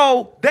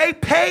 So they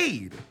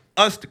paid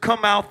us to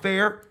come out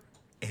there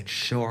and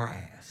show our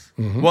ass.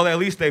 Mm-hmm. Well, at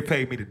least they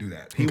paid me to do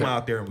that. He went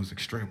out there and was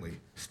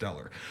extremely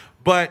stellar.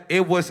 But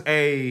it was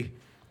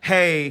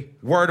hey,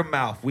 word of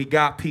mouth. We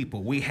got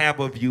people. We have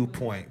a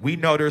viewpoint. We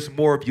know there's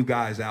more of you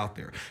guys out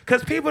there.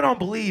 Because people don't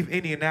believe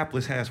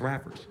Indianapolis has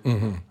rappers.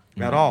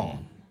 Mm-hmm. At all.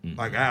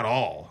 Like, at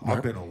all. Right.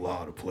 I've been a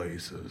lot of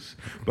places.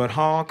 But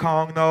Hong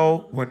Kong,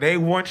 though, when they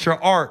want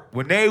your art,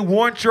 when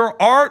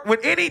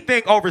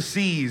anything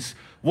overseas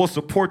will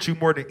support you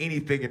more than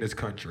anything in this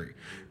country.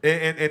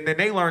 And then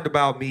they learned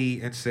about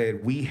me and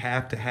said, we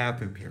have to have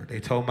him here. They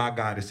told my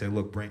guy, they said,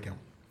 look, bring him.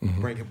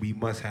 Mm-hmm. Bring him. We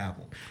must have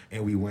him.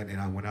 And we went, and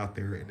I went out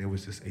there, and it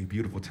was just a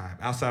beautiful time.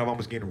 Outside of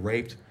almost getting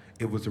raped,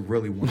 it was a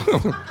really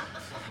wonderful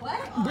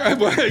time.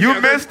 What? You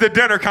missed the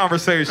dinner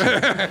conversation.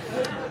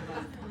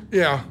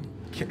 Yeah.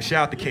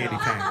 Shout out to Candy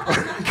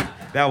Cane.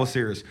 That was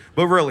serious.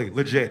 But really,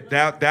 legit,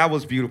 that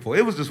was beautiful.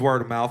 It was just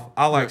word of mouth.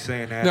 I like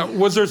saying that. Now,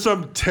 was there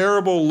some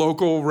terrible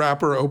local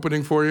rapper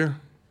opening for you?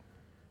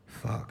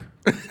 Fuck.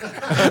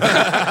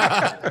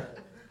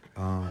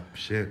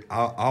 Shit.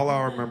 All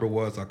I remember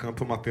was I couldn't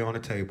put my feet on the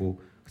table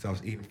because I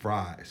was eating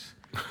fries.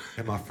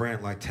 And my friend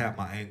tapped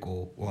my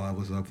ankle while I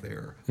was up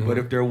there. Mm-hmm. But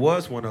if there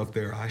was one up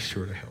there, I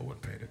sure the hell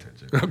wasn't paying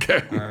attention.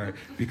 Okay. All right.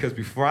 Because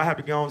before I have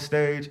to go on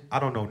stage, I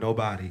don't know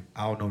nobody.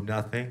 I don't know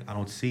nothing. I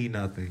don't see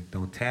nothing.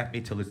 Don't tap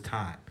me till it's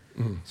time.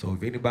 Mm-hmm. So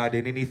if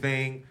anybody did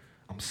anything,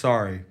 I'm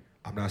sorry.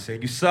 I'm not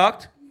saying you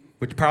sucked,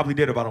 but you probably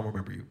did if I don't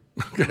remember you.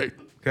 Okay.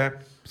 Okay?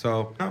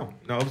 So, no,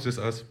 it was just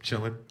us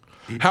chilling,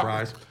 eating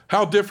fries.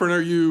 How different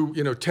are you,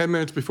 10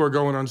 minutes before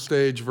going on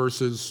stage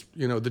versus,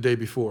 the day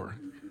before?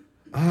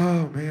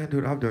 Oh, man,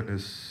 dude, I've done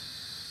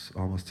this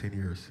almost 10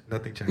 years.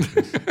 Nothing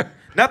changes.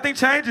 Nothing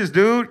changes,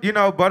 dude.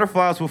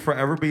 Butterflies will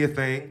forever be a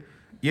thing.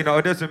 It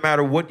doesn't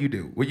matter what you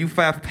do. When you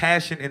have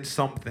passion in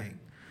something,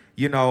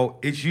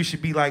 you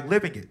should be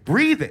living it.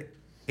 Breathe it.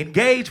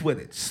 Engage with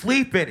it.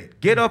 Sleep in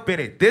it. Get up in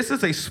it. This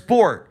is a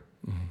sport.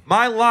 Mm-hmm.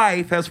 My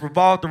life has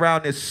revolved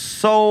around this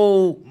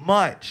so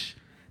much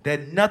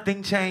that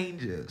nothing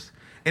changes.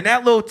 And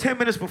that little 10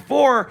 minutes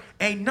before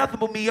ain't nothing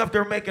but me up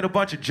there making a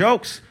bunch of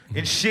jokes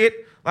and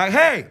shit. Like,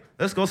 hey,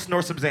 let's go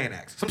snort some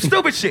Xanax. Some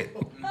stupid shit.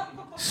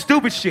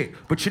 Stupid shit.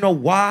 But you know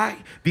why?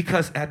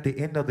 Because at the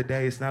end of the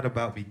day, it's not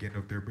about me getting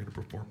up there being a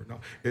performer. No,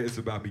 it's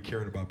about me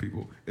caring about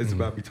people. It's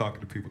about me talking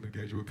to people,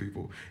 engaging with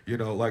people. You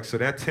know, like, so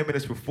that 10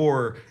 minutes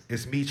before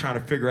is me trying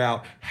to figure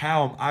out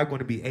how am I going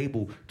to be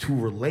able to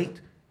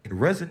relate and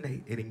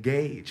resonate and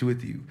engage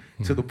with you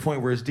to the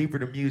point where it's deeper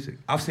than music.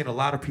 I've seen a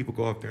lot of people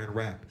go up there and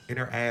rap in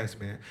their ass,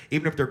 man.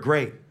 Even if they're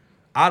great.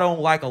 I don't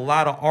like a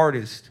lot of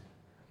artists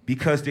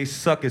because they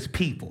suck as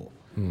people.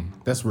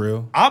 That's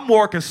real. I'm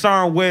more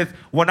concerned with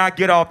when I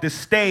get off this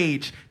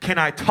stage, can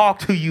I talk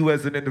to you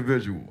as an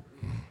individual?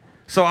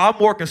 So I'm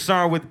more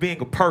concerned with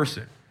being a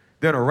person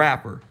than a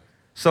rapper.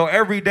 So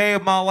every day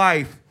of my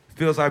life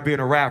feels like being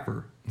a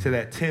rapper to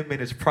that 10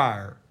 minutes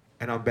prior,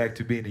 and I'm back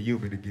to being a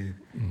human again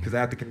because I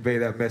have to convey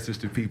that message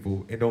to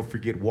people and don't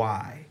forget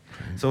why.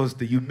 So it's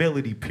the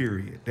humility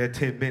period. That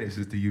 10 minutes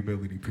is the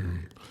humility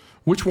period.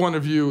 Which one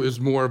of you is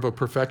more of a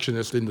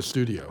perfectionist in the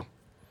studio?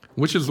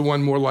 Which is the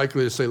one more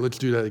likely to say, let's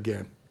do that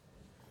again?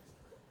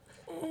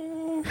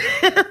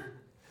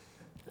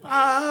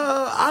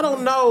 I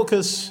don't know,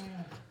 because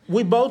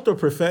we both are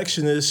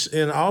perfectionists,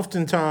 and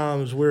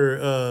oftentimes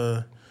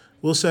we'll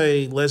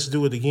say, let's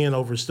do it again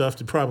over stuff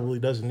that probably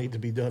doesn't need to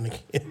be done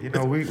again. You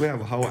know, we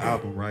have a whole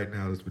album right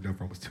now that's been done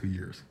for almost 2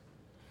 years.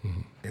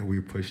 And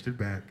we pushed it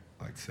back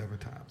like 7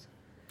 times.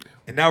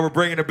 And now we're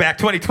bringing it back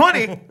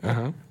 2020,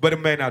 but it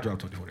may not drop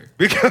 2020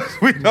 because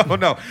we don't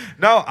know.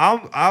 No,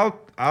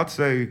 I'll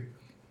say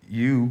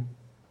you.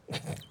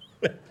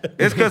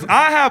 It's because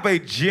I have a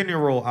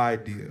general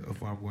idea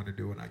of what I'm going to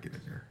do when I get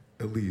in there,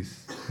 at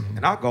least.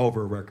 And I'll go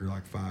over a record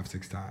like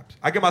 5-6 times.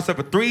 I give myself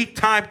a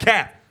 3-time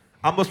cap.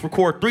 I must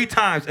record 3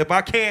 times. If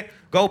I can't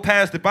go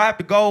past, if I have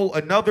to go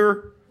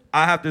another,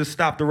 I have to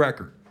stop the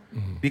record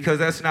because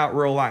that's not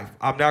real life.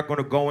 I'm not going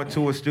to go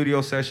into a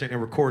studio session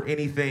and record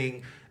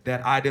anything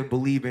that I didn't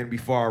believe in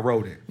before I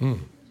wrote it.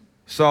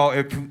 So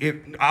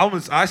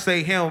if I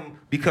say him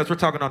because we're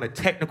talking on a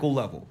technical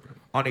level.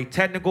 On a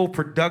technical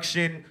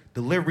production,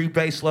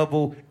 delivery-based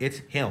level, it's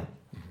him.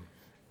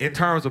 In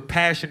terms of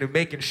passion and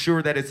making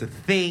sure that it's a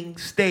thing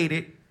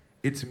stated,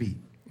 it's me.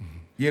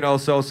 You know,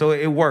 so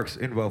it works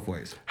in both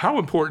ways. How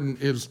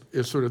important is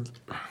sort of,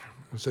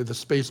 say, the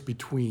space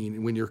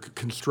between when you're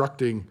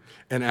constructing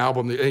an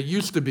album? It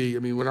used to be, I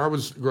mean, when I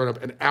was growing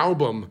up, an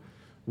album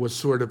was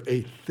sort of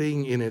a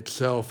thing in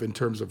itself in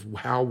terms of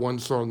how one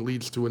song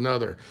leads to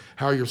another,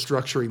 how you're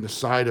structuring the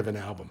side of an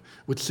album.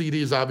 With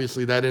CDs,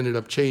 obviously, that ended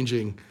up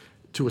changing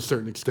to a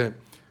certain extent.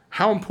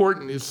 How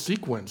important is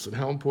sequence and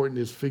how important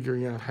is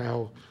figuring out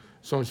how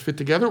songs fit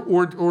together?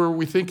 Or are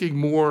we thinking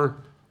more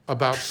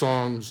about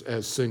songs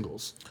as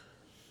singles?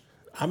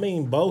 I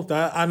mean, both.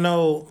 I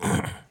know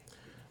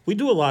we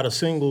do a lot of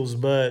singles,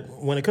 but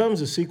when it comes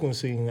to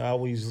sequencing, I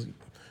always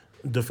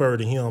defer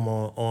to him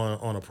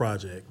on a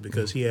project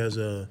because he has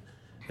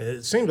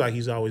it seems like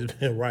he's always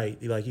been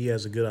right. Like he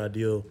has a good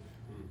idea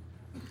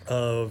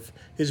of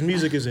his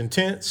music is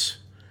intense,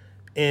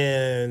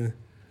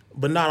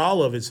 but not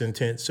all of it's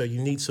intense. So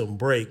you need some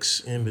breaks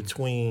in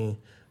between,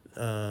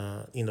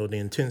 the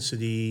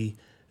intensity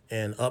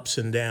and ups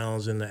and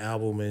downs in the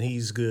album. And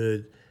he's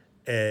good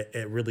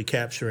at really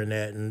capturing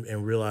that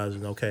and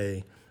realizing,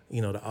 okay,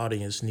 the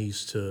audience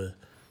needs to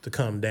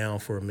come down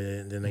for a minute,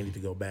 and then they need to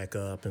go back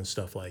up and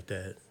stuff like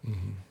that.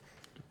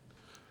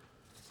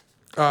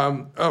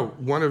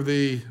 One of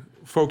the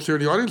folks here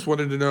in the audience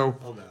wanted to know,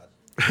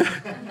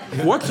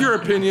 what's your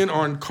opinion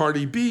on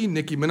Cardi B,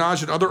 Nicki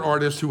Minaj, and other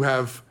artists who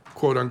have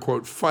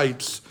quote-unquote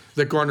fights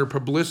that garner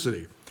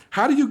publicity?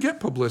 How do you get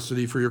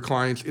publicity for your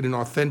clients in an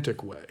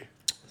authentic way?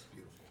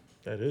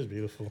 That is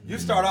beautiful. You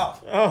start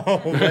off.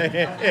 Oh,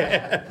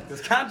 man.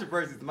 Because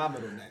controversy is my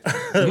middle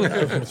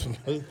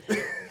name.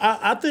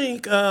 I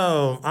think,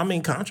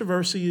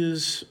 controversy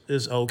is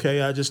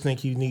okay. I just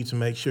think you need to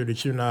make sure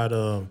that you're not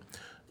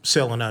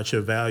selling out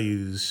your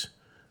values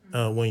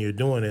when you're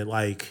doing it.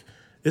 Like,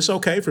 it's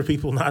okay for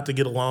people not to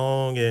get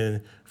along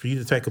and for you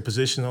to take a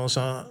position on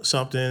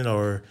something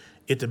or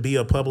it to be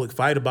a public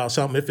fight about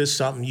something. If it's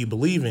something you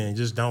believe in,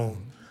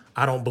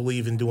 I don't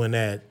believe in doing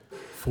that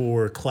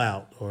for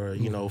clout or,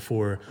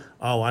 for,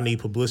 I need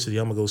publicity.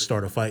 I'm gonna go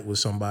start a fight with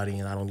somebody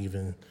and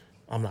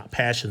I'm not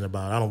passionate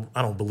about it.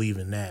 I don't believe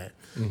in that.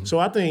 So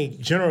I think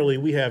generally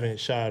we haven't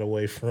shied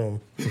away from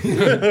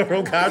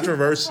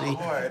controversy.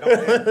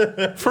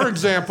 For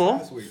example.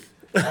 Last week.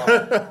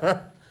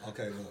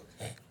 Okay, look.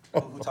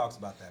 Who talks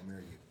about that?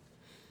 Mary?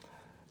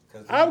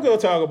 I'm gonna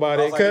talk about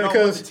it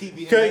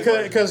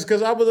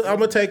because I'm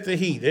gonna take the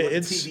heat.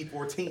 It's TV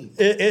 14.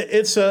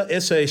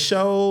 It's a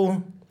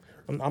show.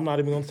 I'm not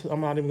even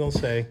gonna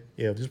say.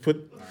 Yeah, just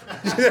put.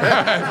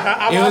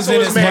 I'm It was also in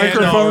his his manager.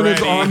 Microphone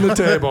is already. on the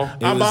table.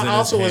 I'm was in his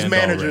also his hand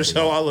manager, already.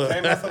 so I'll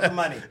Pay me for the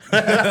money.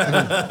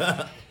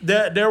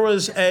 There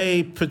was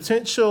a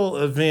potential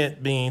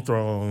event being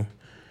thrown,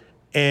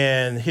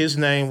 and his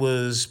name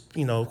was,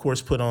 of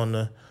course, put on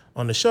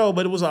the show,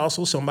 but it was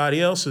also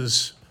somebody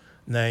else's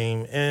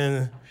name,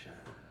 and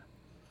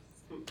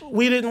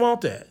we didn't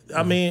want that.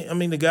 I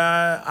mean, the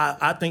guy.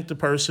 I think the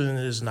person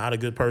is not a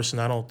good person.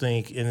 I don't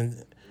think,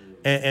 and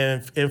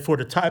And for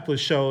the type of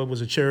show, it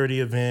was a charity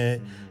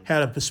event,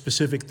 had a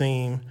specific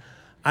theme.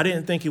 I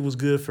didn't think it was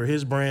good for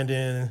his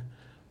branding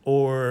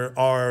or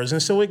ours,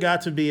 and so it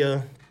got to be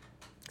a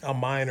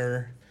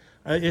minor.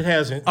 It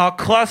hasn't. A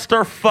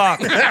clusterfuck.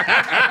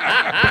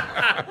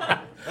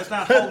 That's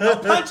not holding no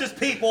punches,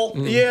 people.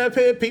 Yeah,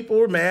 people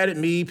were mad at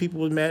me.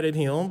 People were mad at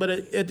him. But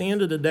at the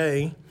end of the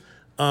day,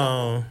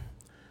 it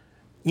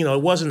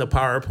wasn't a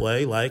power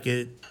play. Like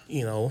it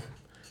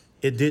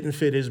didn't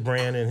fit his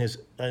brand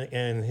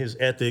and his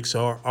ethics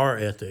or our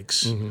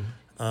ethics.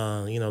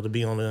 To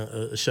be on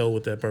a show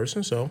with that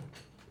person. So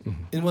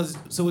it was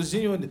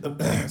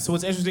genuine. So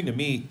what's interesting to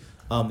me,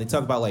 they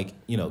talk about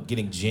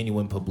getting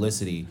genuine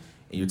publicity,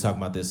 and you're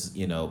talking about this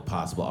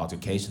possible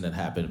altercation that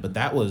happened, but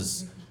that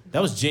was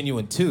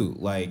genuine too.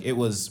 Like it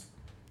was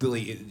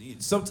really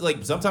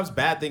sometimes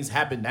bad things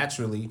happen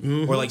naturally,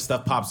 or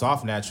stuff pops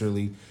off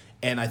naturally,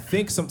 and I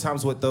think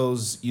sometimes with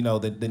those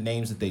the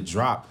names that they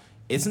drop,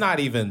 it's not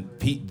even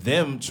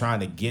them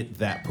trying to get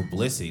that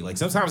publicity. Like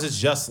sometimes it's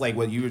just like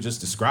what you were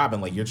just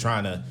describing. Like you're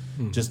trying to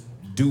just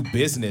do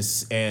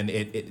business, and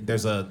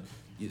there's a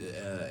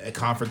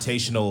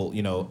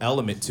confrontational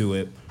element to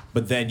it.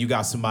 But then you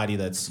got somebody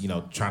that's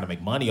trying to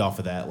make money off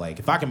of that. Like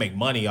if I can make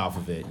money off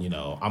of it, I'm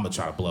gonna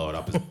try to blow it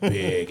up as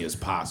big as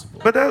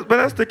possible. But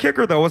that's the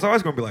kicker though. It's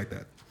always gonna be like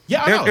that.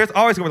 Yeah, I know. There's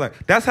always gonna be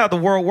like that's how the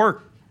world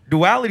works.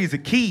 Duality is a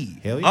key.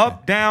 Hell yeah.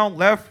 Up, down,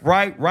 left,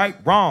 right,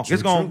 wrong. True,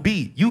 it's gonna true.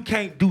 be. You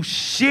can't do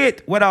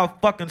shit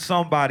without fucking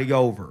somebody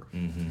over.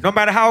 No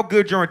matter how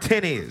good your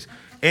intent is.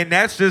 And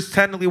that's just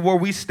technically where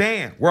we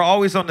stand. We're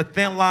always on the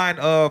thin line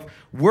of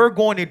we're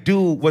going to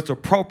do what's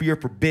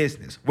appropriate for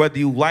business, whether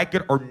you like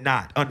it or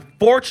not.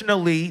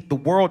 Unfortunately, the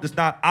world does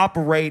not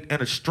operate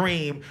in a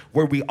stream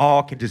where we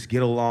all can just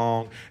get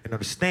along and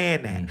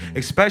understand that,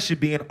 especially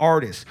being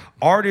artists.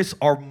 Artists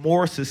are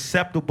more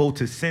susceptible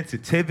to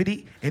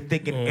sensitivity and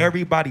thinking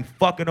everybody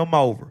fucking them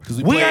over.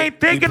 We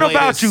ain't thinking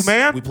about you,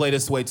 man. We play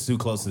this way too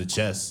close to the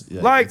chest.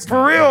 Yeah, Like, it's for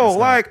not- real, it's not-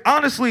 like,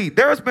 honestly,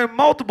 there's been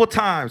multiple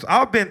times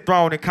I've been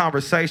thrown in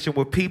conversation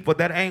with people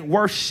that ain't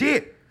worth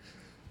shit.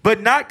 But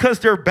not because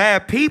they're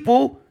bad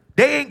people.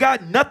 They ain't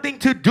got nothing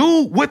to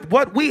do with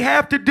what we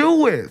have to do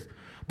with.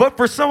 But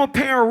for some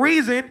apparent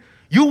reason,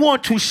 you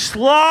want to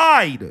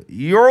slide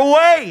your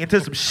way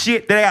into some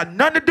shit that got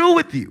nothing to do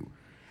with you.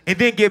 And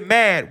then get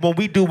mad when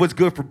we do what's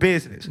good for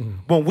business.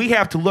 When we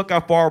have to look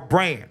out for our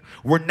brand.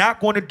 We're not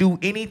going to do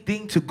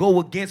anything to go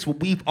against what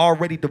we've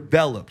already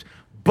developed.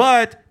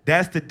 But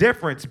that's the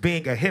difference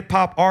being a hip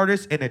hop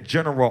artist and a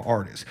general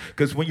artist.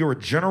 Because when you're a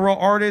general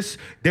artist,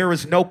 there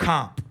is no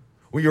comp.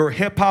 When you're a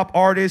hip hop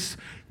artist,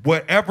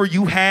 whatever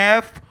you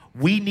have,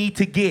 we need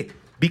to get.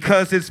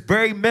 Because it's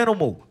very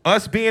minimal.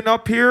 Us being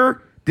up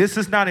here, this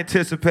is not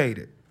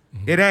anticipated.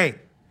 It ain't.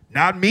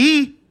 Not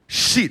me.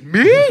 Shit,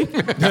 me?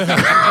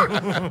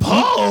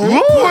 Paul?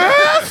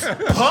 Louis?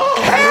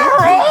 Paul?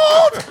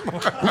 Harold?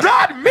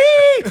 Not me!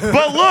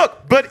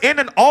 But in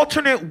an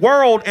alternate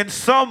world, in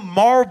some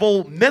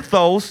Marvel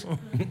mythos,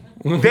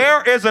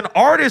 there is an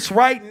artist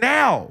right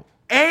now,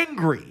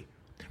 angry,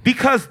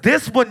 because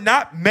this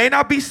may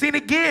not be seen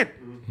again.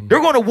 They're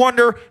going to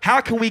wonder,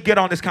 how can we get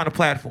on this kind of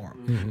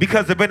platform?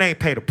 Because if it ain't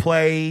pay to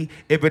play,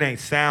 if it ain't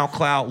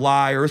SoundCloud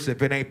liars,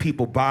 if it ain't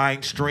people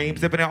buying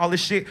streams, if it ain't all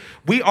this shit,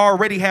 we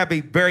already have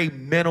a very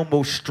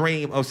minimal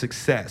stream of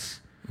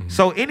success.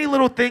 So any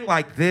little thing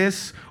like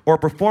this, or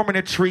performing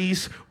at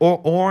Trees, or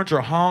Orange,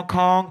 or Hong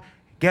Kong,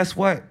 guess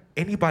what?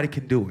 Anybody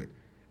can do it.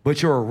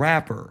 But you're a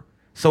rapper.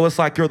 So it's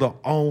like you're the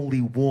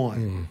only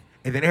one.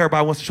 And then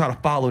everybody wants to try to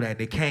follow that, and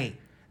they can't.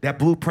 That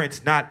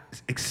blueprint's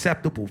not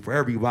acceptable for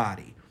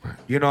everybody.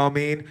 You know what I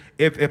mean?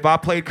 If I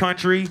played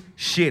country,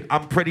 shit,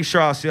 I'm pretty sure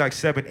I'll see like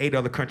 7, 8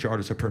 other country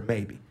artists up here,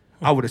 maybe.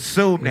 I would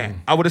assume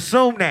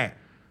that.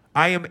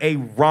 I am a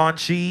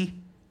raunchy,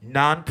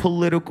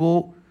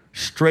 non-political,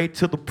 straight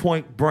to the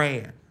point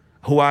brand.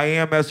 Who I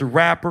am as a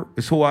rapper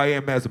is who I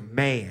am as a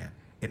man.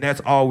 And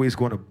that's always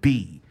going to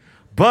be.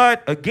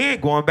 But again,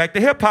 going back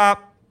to hip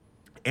hop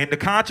and the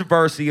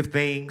controversy of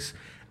things,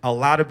 a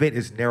lot of it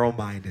is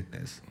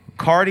narrow-mindedness.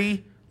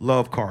 Cardi,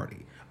 love Cardi.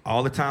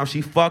 All the time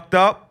she fucked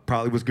up,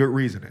 probably was good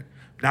reasoning.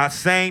 Not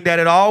saying that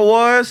it all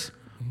was,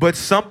 but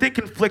something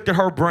conflicted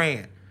her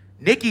brand.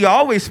 Nicki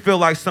always feel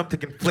like something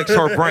conflicts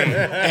her brand.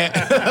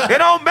 It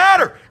don't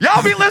matter.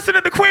 Y'all be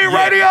listening to Queen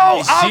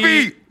Radio.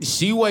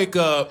 She wake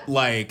up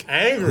like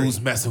angry. Who's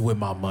messing with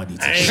my money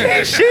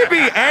today? She be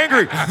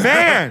angry.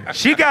 Man,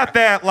 she got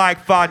that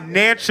like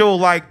financial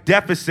like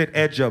deficit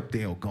edge up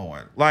deal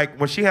going. Like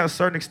when she has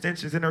certain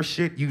extensions in her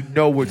shit, you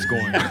know what's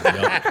going on.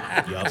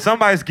 Yep.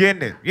 Somebody's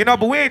getting it.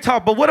 But we ain't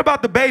talking. But what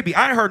about the baby?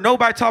 I ain't heard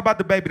nobody talk about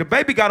the baby. The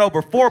baby got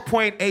over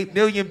 4.8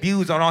 million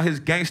views on all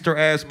his gangster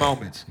ass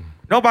moments.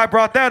 Nobody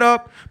brought that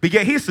up, but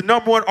yet he's the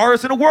 #1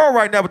 artist in the world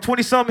right now with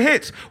 20-something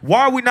hits.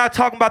 Why are we not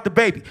talking about the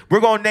baby?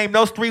 We're going to name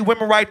those 3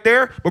 women right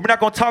there, but we're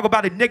not going to talk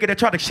about a nigga that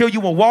tried to kill you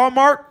in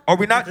Walmart? Are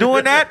we not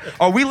doing that?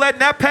 Are we letting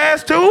that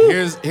pass too?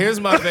 Here's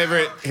my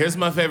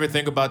favorite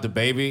thing about the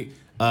baby.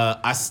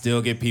 I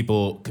still get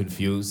people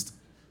confused.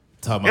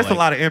 talking about It's a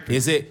lot of emphasis.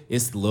 Is it?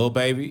 It's Lil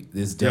Baby.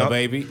 It's Del Yep.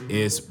 Baby.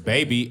 It's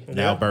Baby.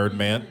 Now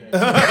Birdman.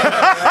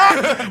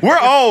 We're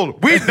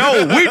old. We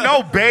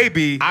know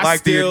Baby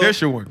the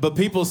initial one. But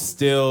people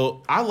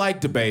still. I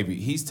like the Baby.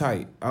 He's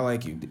tight. I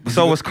like you.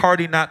 So was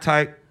Cardi not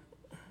tight?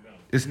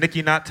 Is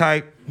Nicki not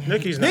tight?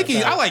 Nikki's not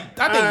Nicki. tight.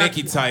 I think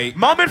Nicki tight.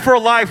 Moment for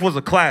Life was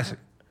a classic.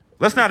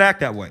 Let's not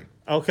act that way.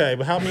 Okay,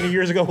 but how many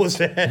years ago was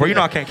that? Bro, you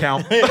know I can't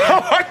count.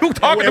 Why are you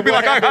talking to me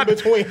What like I got? happened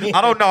between?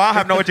 I don't know. I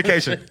have no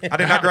education. I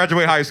did not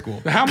graduate high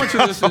school. How much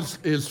of this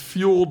is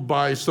fueled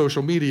by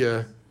social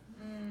media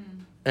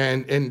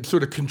and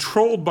sort of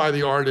controlled by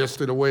the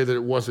artist in a way that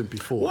it wasn't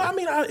before? Well, I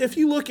mean, if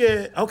you look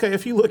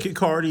at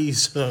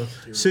Cardi's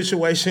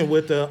situation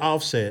with the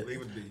Offset,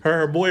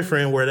 her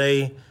boyfriend, where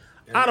they,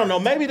 I don't know,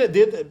 maybe they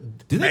did.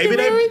 Did they maybe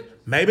get married?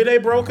 Maybe they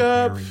broke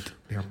up.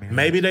 They're married.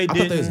 Maybe they I thought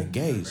they was didn't.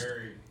 engaged.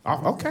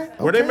 Oh, okay.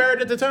 Were they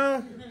married at the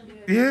time?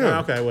 Yeah.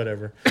 Okay,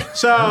 whatever.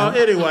 So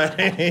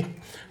anyway,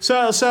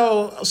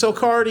 so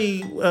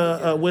Cardi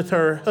with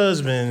her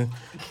husband,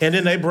 and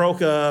then they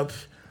broke up.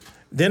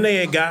 Then they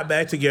had got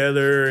back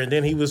together, and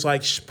then he was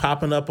like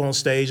popping up on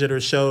stage at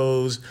her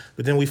shows.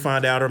 But then we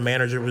find out her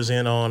manager was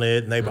in on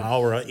it, and they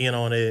all were in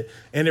on it,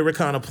 and they were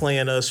kind of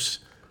playing us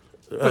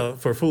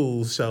for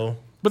fools. So.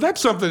 But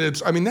that's something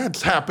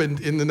that's happened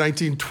in the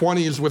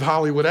 1920s with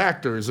Hollywood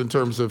actors in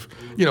terms of,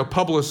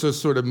 publicists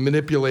sort of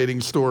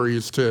manipulating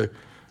stories to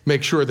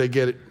make sure they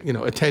get,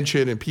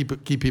 attention and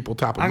keep people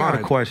top of I mind.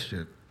 got a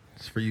question.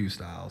 It's for you,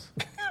 Styles.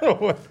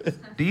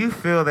 Do you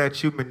feel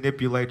that you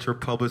manipulate your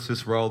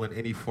publicist role in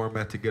any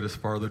format to get us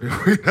further than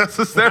we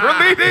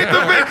necessarily need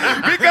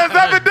to be? Because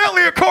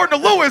evidently, according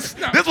to Lewis,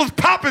 this was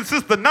popping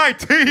since the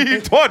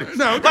 1920s.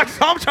 No.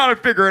 So I'm trying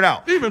to figure it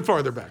out. Even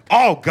farther back.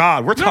 Oh,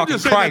 God, we're No, I'm talking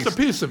just saying Christ. that's a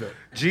piece of it.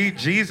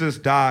 Jesus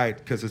died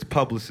because his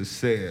publicist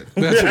said.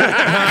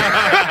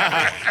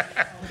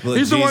 Look,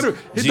 He's the one who-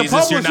 he's the Jesus,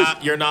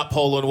 publicist- you're not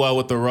polling well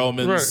with the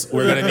Romans. Right.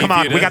 We're gonna need Come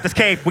on, you to, we got this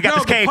cave. We got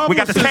this cave. We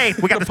got this cave.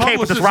 We got this cave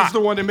with this The publicist rock. is the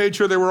one that made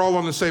sure they were all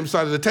on the same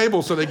side of the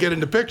table so they get in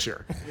the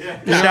picture.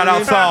 Shout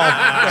out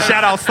Saul.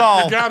 Shout out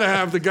Saul. You gotta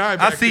have the guy I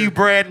back see you, there.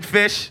 bread and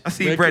fish. I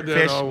see you, Making bread and that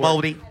fish. all work.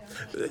 Moldy.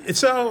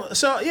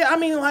 So yeah, I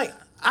mean, like,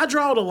 I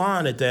draw the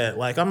line at that.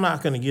 Like, I'm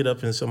not gonna get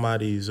up in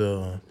somebody's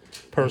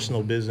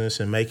personal business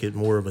and make it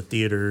more of a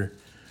theater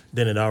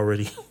than it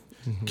already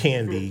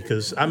can be.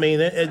 Because I mean,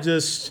 it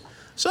just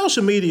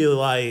social media.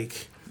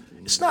 Like,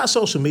 it's not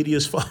social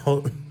media's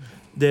fault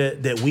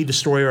that we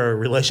destroy our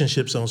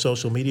relationships on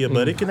social media,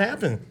 but it can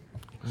happen.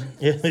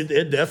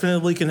 It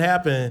definitely can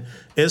happen.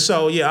 And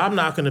so yeah, I'm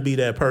not gonna be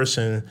that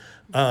person.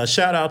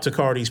 Shout out to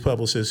Cardi's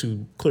publicist,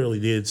 who clearly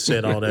did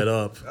set all that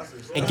up.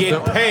 and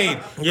get paid.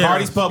 Yeah.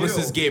 Cardi's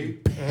publicists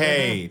get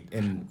paid,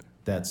 and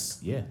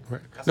that's Now,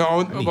 I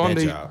on need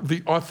that job.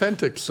 the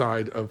authentic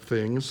side of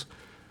things,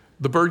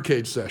 the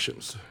birdcage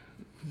sessions.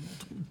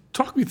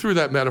 Talk me through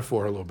that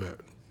metaphor a little bit.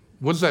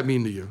 What does that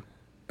mean to you?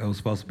 It was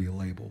supposed to be a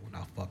label when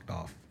I fucked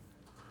off.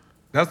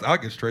 I'll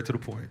get straight to the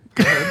point.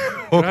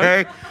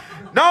 Okay?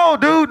 No,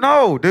 dude.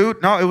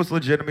 No, it was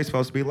legitimately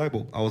supposed to be a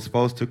label. I was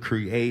supposed to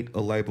create a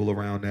label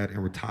around that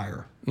and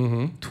retire.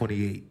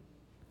 28.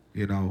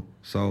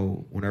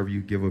 So whenever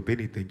you give up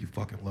anything you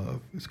fucking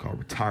love, it's called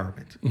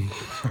retirement.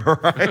 All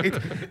right?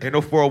 Ain't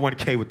no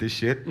 401k with this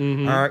shit.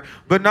 All right?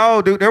 But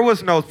no, dude, there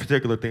was no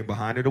particular thing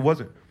behind it. It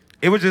wasn't.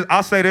 It was just,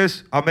 I'll say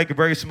this, I'll make it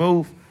very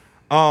smooth.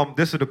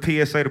 This is the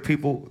PSA to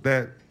people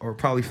that are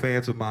probably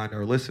fans of mine that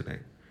are listening.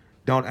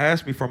 Don't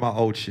ask me for my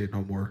old shit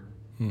no more.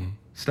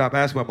 Stop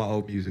asking about my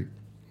old music.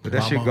 Let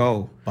that shit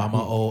go. Buy my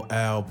old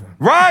album.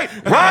 Right.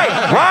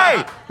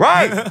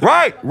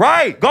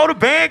 Go to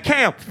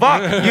Bandcamp.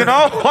 Fuck,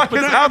 like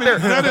it's out there.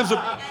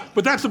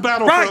 But that's a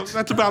battle. Right.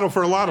 That's a battle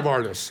for a lot of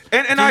artists.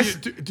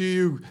 Do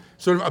you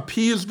sort of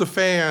appease the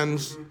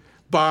fans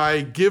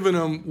by giving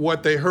them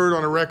what they heard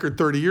on a record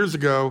 30 years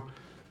ago,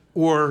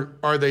 or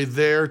are they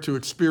there to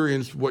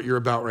experience what you're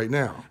about right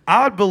now?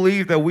 I would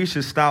believe that we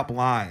should stop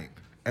lying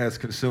as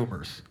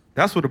consumers.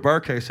 That's what the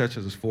Birdcage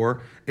Sessions is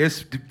for.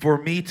 It's for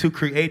me to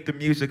create the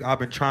music I've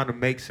been trying to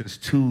make since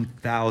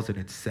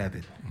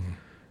 2007.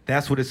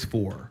 That's what it's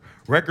for.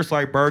 Records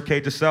like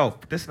Birdcage itself,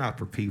 but that's not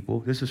for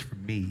people. This is for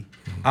me.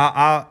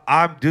 I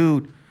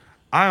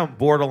am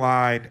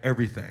borderline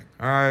everything,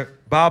 all right?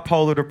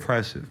 Bipolar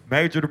depressive,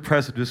 major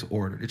depressive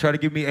disorder. They try to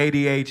give me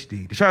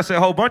ADHD. They try to say a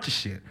whole bunch of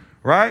shit,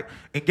 right?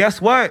 And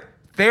guess what?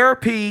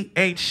 Therapy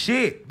ain't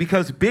shit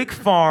because Big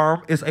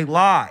Pharma is a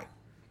lie.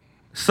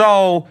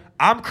 So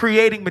I'm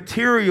creating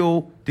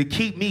material to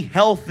keep me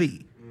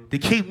healthy, to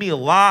keep me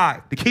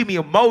alive, to keep me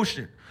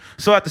emotion.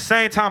 So at the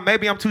same time,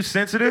 maybe I'm too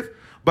sensitive,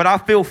 but I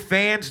feel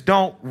fans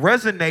don't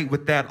resonate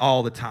with that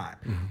all the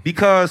time.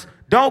 Because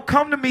don't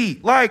come to me.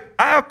 Like,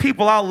 I have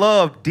people I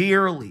love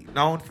dearly,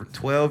 known for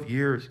 12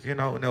 years, and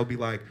they'll be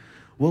like,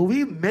 well,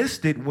 we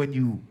missed it when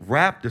you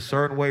rapped a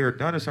certain way or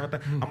done a certain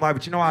thing. I'm like,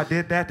 but I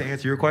did that to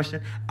answer your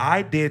question.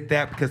 I did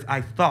that because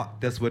I thought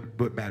that's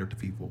what mattered to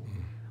people.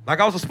 Like,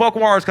 I was a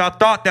spoken word artist because I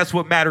thought that's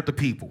what mattered to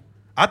people.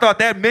 I thought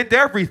that meant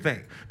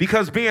everything.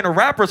 because being a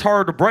rapper is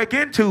harder to break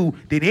into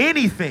than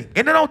anything.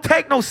 And it don't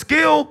take no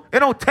skill. It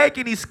don't take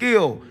any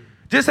skill.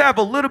 Just have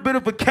a little bit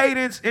of a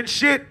cadence and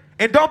shit,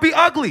 and don't be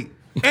ugly.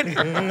 And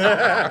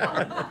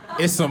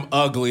It's some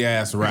ugly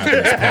ass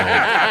rappers,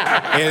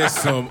 Paul. It is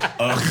some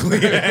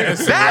ugly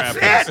ass that's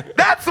rappers. it.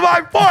 That's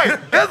my point.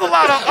 There's a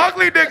lot of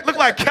ugly niggas look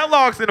like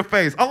Kellogg's in the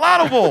face. A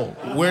lot of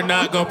them. We're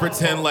not gonna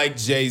pretend like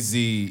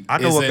Jay-Z. I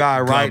know a isn't guy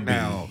right Gumby.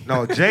 now.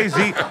 No,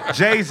 Jay-Z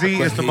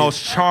is the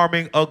most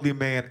charming ugly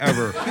man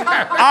ever.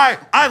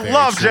 I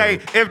love true. Jay.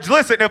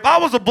 If I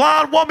was a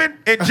blonde woman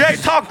and Jay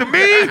talked to me,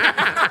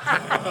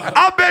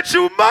 I bet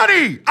you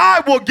money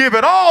I will give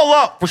it all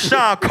up for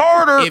Sean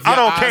Carter. If your I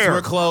don't eyes care.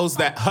 were closed,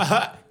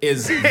 that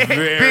is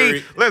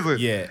very. Listen,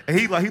 Yeah.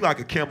 he like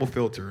a camel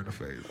filter in the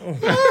face.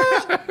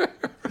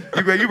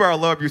 you better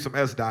love you some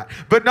S dot.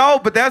 But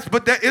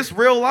that it's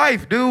real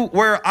life, dude.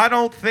 Where I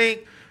don't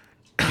think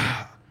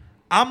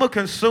I'm a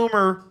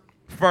consumer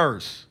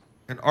first,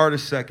 an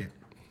artist second.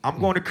 I'm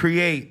going to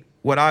create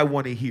what I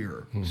want to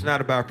hear. It's not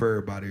about for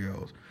everybody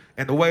else.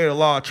 And the way the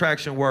law of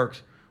attraction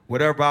works,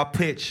 whatever I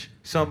pitch,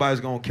 somebody's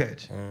gonna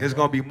catch. There's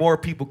gonna be more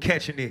people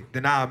catching it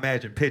than I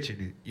imagine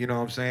pitching it. You know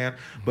what I'm saying?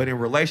 But in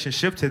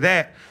relationship to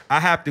that, I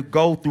have to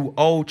go through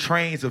old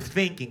trains of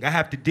thinking. I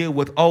have to deal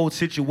with old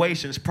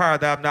situations prior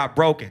that I'm not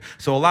broken.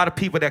 So a lot of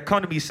people that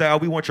come to me say, oh,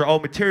 we want your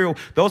old material.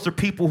 Those are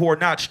people who are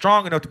not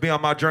strong enough to be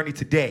on my journey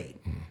today.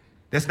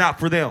 That's not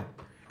for them.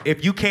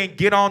 If you can't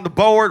get on the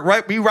board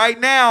right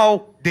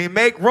now, then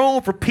make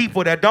room for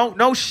people that don't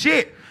know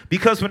shit.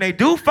 Because when they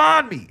do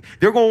find me,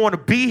 they're going to want to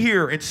be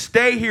here and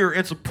stay here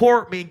and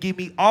support me and give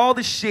me all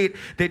the shit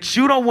that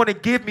you don't want to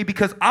give me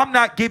because I'm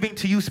not giving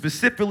to you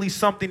specifically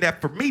something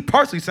that for me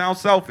personally sounds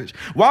selfish.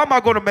 Why am I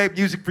going to make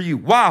music for you?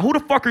 Why? Who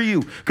the fuck are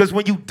you? Because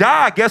when you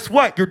die, guess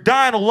what? You're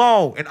dying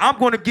alone. And I'm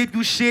going to give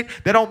you shit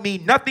that don't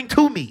mean nothing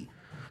to me.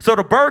 So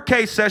the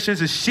Birdcage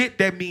sessions is shit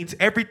that means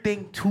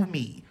everything to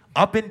me.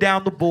 Up and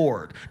down the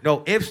board.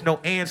 No ifs, no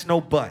ands, no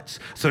buts.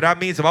 So that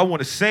means if I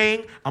want to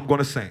sing, I'm going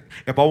to sing.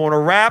 If I want to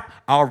rap,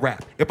 I'll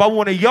rap. If I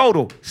want to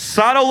yodel,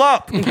 saddle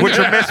up with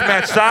your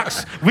mismatched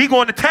socks. We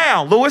going to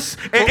town, Lewis.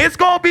 And it's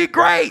going to be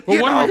great.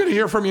 Well, what are we going to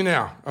hear from you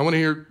now? I want to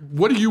hear,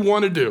 what do you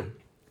want to do?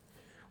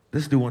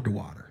 Let's do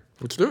Underwater.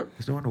 Let's do it.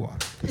 Let's do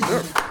Underwater. Let's do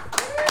it.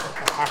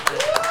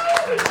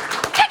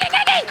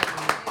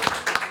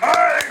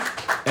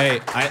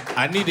 Hey,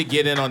 I need to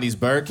get in on these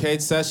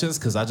Birdcage sessions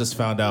because I just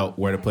found out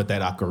where to put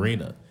that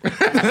ocarina.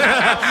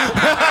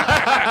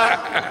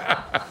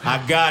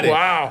 I got it.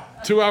 Wow.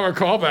 2-hour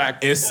callback.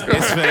 It's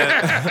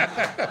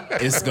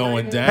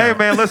going down. Hey,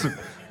 man, listen.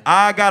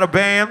 I got a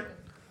band,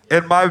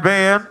 and my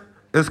band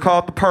is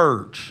called The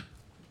Purge.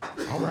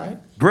 All right.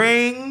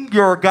 Bring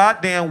your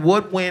goddamn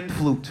woodwind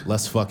flute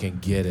Let's fucking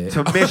get it.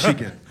 to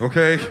Michigan,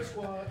 okay?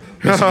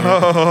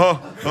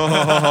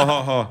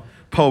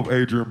 Pope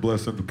Adrian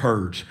Blessing, The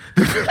Purge.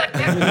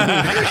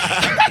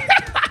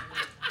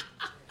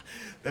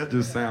 That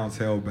just sounds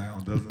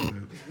hellbound, doesn't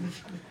it?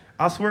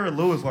 I swear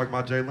Lewis like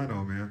my Jay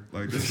Leno, man.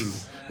 Like, this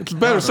is... It's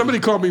better.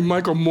 Somebody called me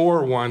Michael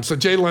Moore once, so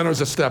Jay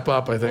Leno's a step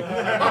up, I think.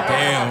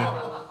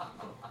 Damn.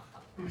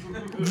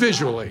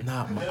 Visually.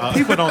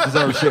 People don't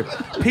deserve shit.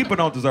 People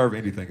don't deserve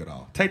anything at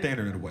all. Take the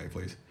internet away,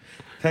 please.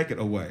 Take it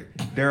away.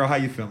 Daryl, how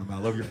you feeling, man?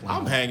 I love your flame.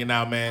 I'm hanging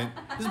out, man.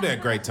 It's been a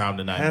great time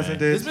tonight,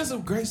 Hasn't man. it? It's been some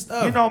great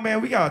stuff. You know,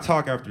 man, we gotta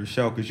talk after the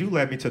show because you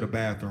led me to the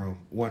bathroom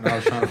when I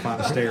was trying to find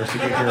the stairs to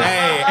get here.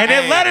 And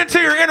it led into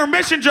your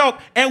intermission joke,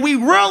 and we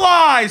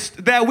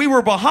realized that we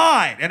were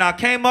behind. And I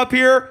came up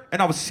here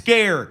and I was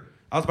scared.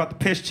 I was about to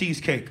piss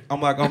cheesecake. I'm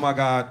like, oh my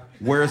God,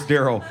 where's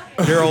Daryl?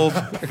 Daryl's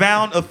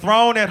found a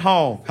throne at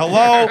home.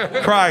 Hello,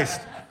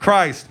 Christ.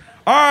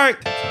 All right.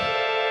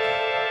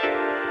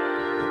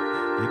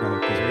 You know,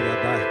 because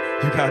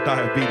you got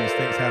diabetes,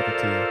 things happen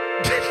to you.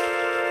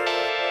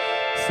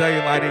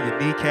 Cellulite in your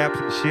kneecaps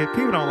and shit.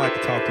 People don't like to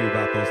talk to you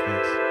about those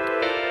things.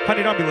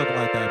 Honey, don't be looking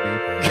like that, B.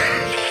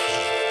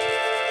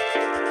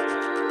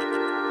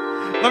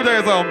 Let me tell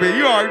you something, B.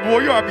 You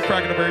ought to be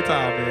cracking up every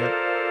time, man.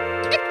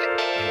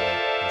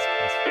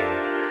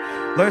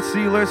 Let's see.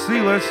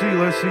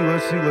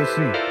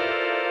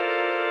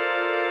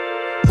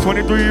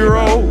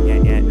 23-year-old,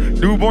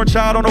 newborn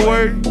child on the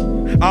way.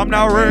 I'm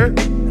not ready.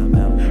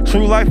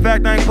 True life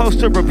fact, I ain't close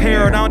to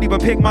repair, and I don't even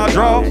pick my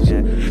draws.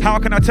 How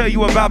can I tell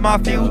you about my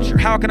future?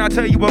 How can I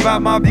tell you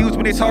about my views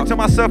when they talk to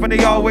myself and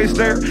they always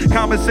there?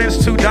 Common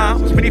sense, 2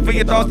 dimes. Penny for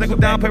your thoughts, nickel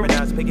down payment.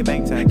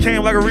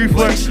 Came like a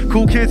reflex.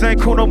 Cool kids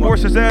ain't cool no more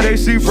since that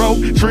AC broke.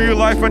 Tree your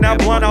life and that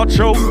blunt I'll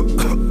choke.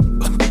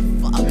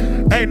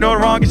 Ain't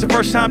nothing wrong, it's your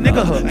first time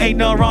niggahood. Ain't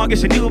nothing wrong,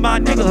 it's your new my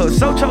niggahood.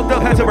 So choked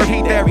up, had to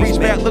repeat that. Reach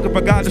back, looking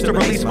for God just to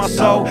release my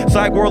soul.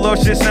 Psych world love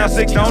shit sounds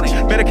sick, don't it?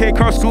 Medicaid,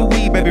 car, school,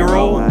 weed, baby,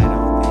 roll.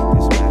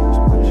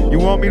 You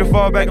want me to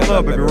fall back in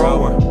love, baby,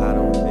 roll?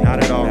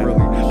 Not at all, really.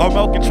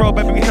 Remote control,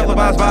 baby, we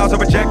televised vials of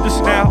rejectors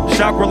now.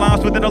 Chakra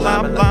lines within the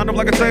line, lined up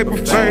like a table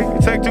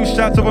buffet. Take 2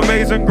 shots of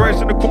Amazing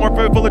Grace in the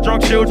cornfield full of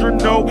drunk children.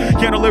 No,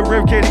 candlelit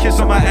ribcage, kiss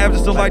on my abs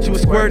just to light you a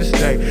square to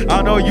stay.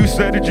 I know you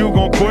said that you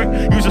gon' quit.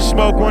 You just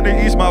smoke one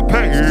to ease my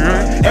pain.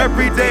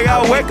 Every day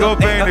I wake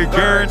up and a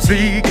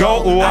guarantee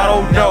go. I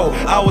don't know.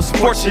 I was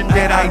fortunate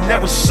I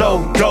never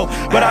sold dope,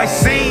 but I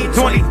seen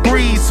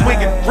 23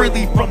 swinging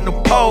freely from the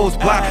poles.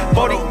 Block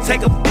 40,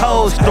 take a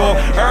pose store.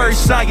 Every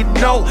sign you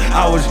know,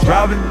 I was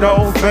driving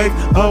no fake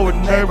over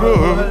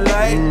neighborhood.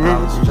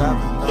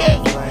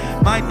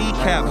 My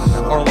kneecaps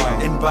are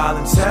like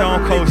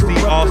Stone Cold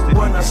Steve Austin.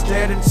 When I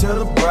stared into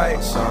the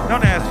bright sun.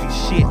 Don't ask me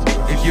shit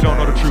if you don't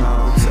know the truth.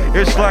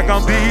 It's like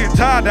I'm being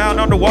tied down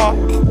on the wall.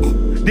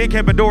 Dick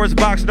in Pandora's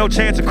box, no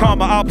chance of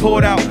karma, I'll pull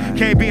it out.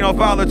 Can't be no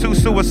father, 2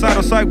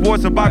 suicidal psych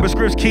wards and Bible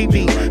scripts keep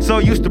me so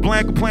used to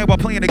blank and playing while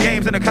playing the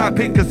games in the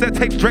cockpit. Cassette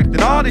tapes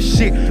directed all this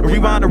shit.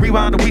 Rewind and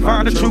we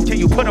find the truth. Can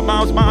you put a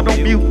mom's mind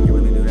on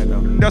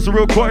mute? That's a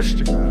real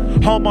question.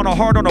 Home on a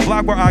heart on a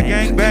block where I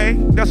gang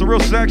bang. That's a real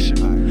section.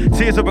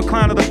 Tears of a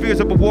clown of the fears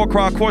of a war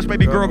cry. Of course,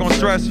 baby girl gon'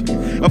 stress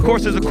me. Of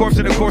course, there's a corpse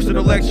in the course of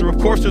the lecture. Of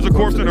course, there's a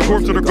corpse in the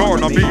corpse of the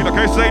garden. I mean, I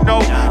can't say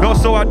no. No,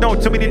 so I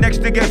don't. Too many next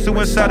to guess who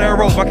inside that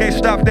rope. I can't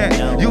stop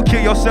that. You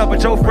kill yourself,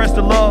 but your friends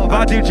to love.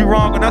 I did you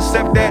wrong and I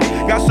accept that.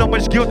 Got so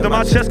much guilt that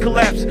my chest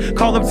collapsed.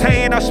 Call them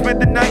Tay, I spent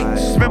the night.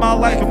 Spent my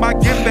life in my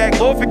gift bag.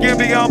 Lord, forgive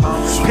me, I'm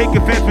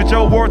picking fence with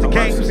your words and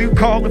games. You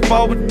call and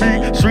fall with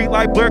me. Street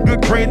light blur,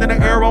 good green, and the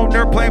air on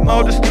airplane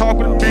mode. Just talk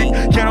with me.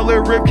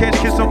 Candlelit ribcage,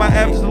 kiss on my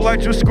abs to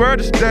light you square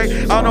to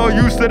stay. I know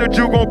you said that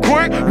you gon'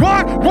 quit.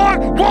 What?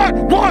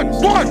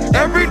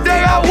 Every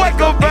day I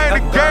wake up ain't a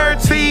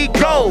guaranteed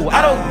goal.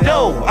 I don't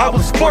know. I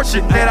was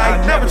fortunate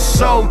I never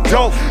sold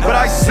dope, but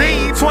I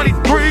seen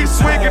 23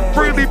 swinging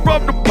freely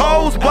from the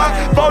poles. Block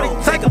 40,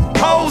 take a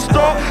pose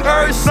store.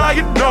 Every sign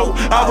you know,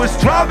 I was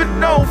driving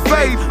no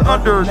faith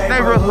under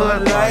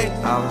neighborhood light.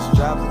 I was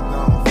driving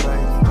no faith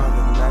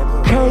under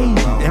neighborhood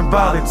light.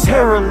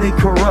 Involuntarily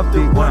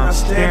corrupted when I'm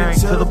staring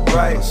to the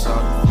bright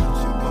sun.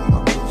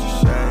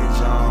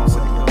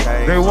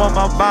 They want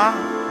my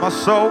mind, my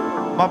soul,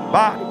 my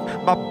body,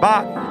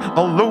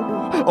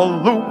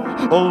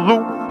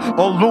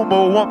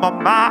 Illuma want my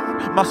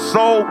mind, my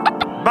soul,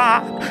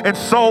 mind and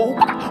soul,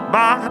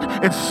 mind.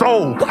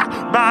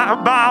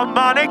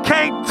 They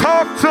can't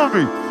talk to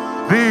me.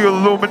 The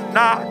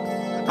Illuminati,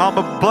 I'm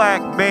a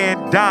black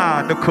man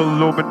dying. The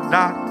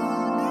Illuminati,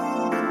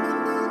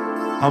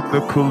 I'm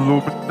the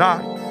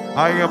Illuminati.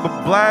 I am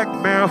a black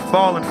man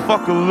falling.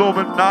 Fuck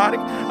Illuminati.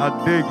 I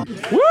dig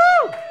it. Woo!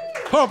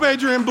 Pope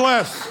Adrian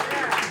Bless.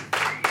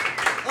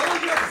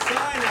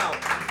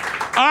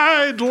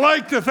 I'd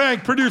like to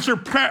thank producer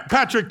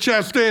Patrick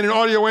Chastain and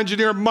audio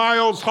engineer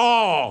Miles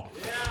Hall.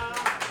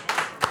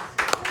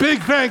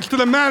 Big thanks to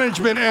the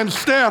management and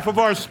staff of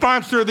our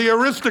sponsor, The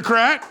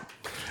Aristocrat.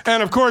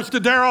 And of course to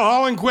Daryl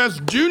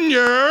Hollenquist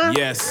Jr.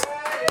 Yes.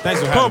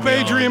 Thanks for having Pope me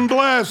Adrian on.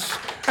 Bless.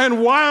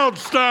 And Wild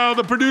Style,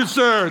 the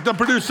producer.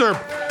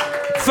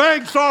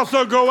 Thanks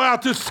also go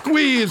out to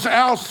Squeeze,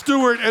 Al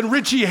Stewart, and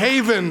Richie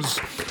Havens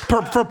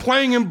for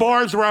playing in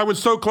bars where I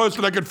was so close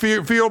that I could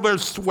feel their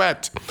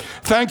sweat.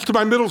 Thanks to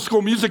my middle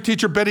school music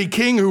teacher, Betty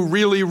King, who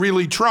really,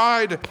 really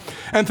tried.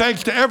 And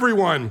thanks to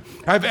everyone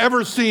I've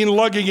ever seen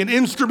lugging an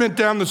instrument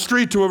down the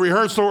street to a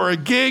rehearsal or a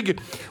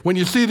gig. When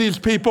you see these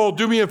people,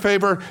 do me a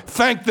favor,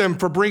 thank them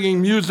for bringing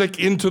music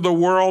into the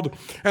world.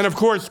 And of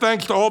course,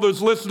 thanks to all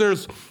those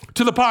listeners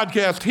to the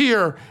podcast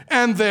here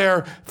and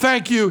there.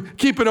 Thank you.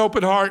 Keep an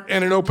open heart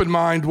and an open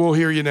mind. We'll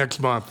hear you next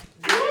month.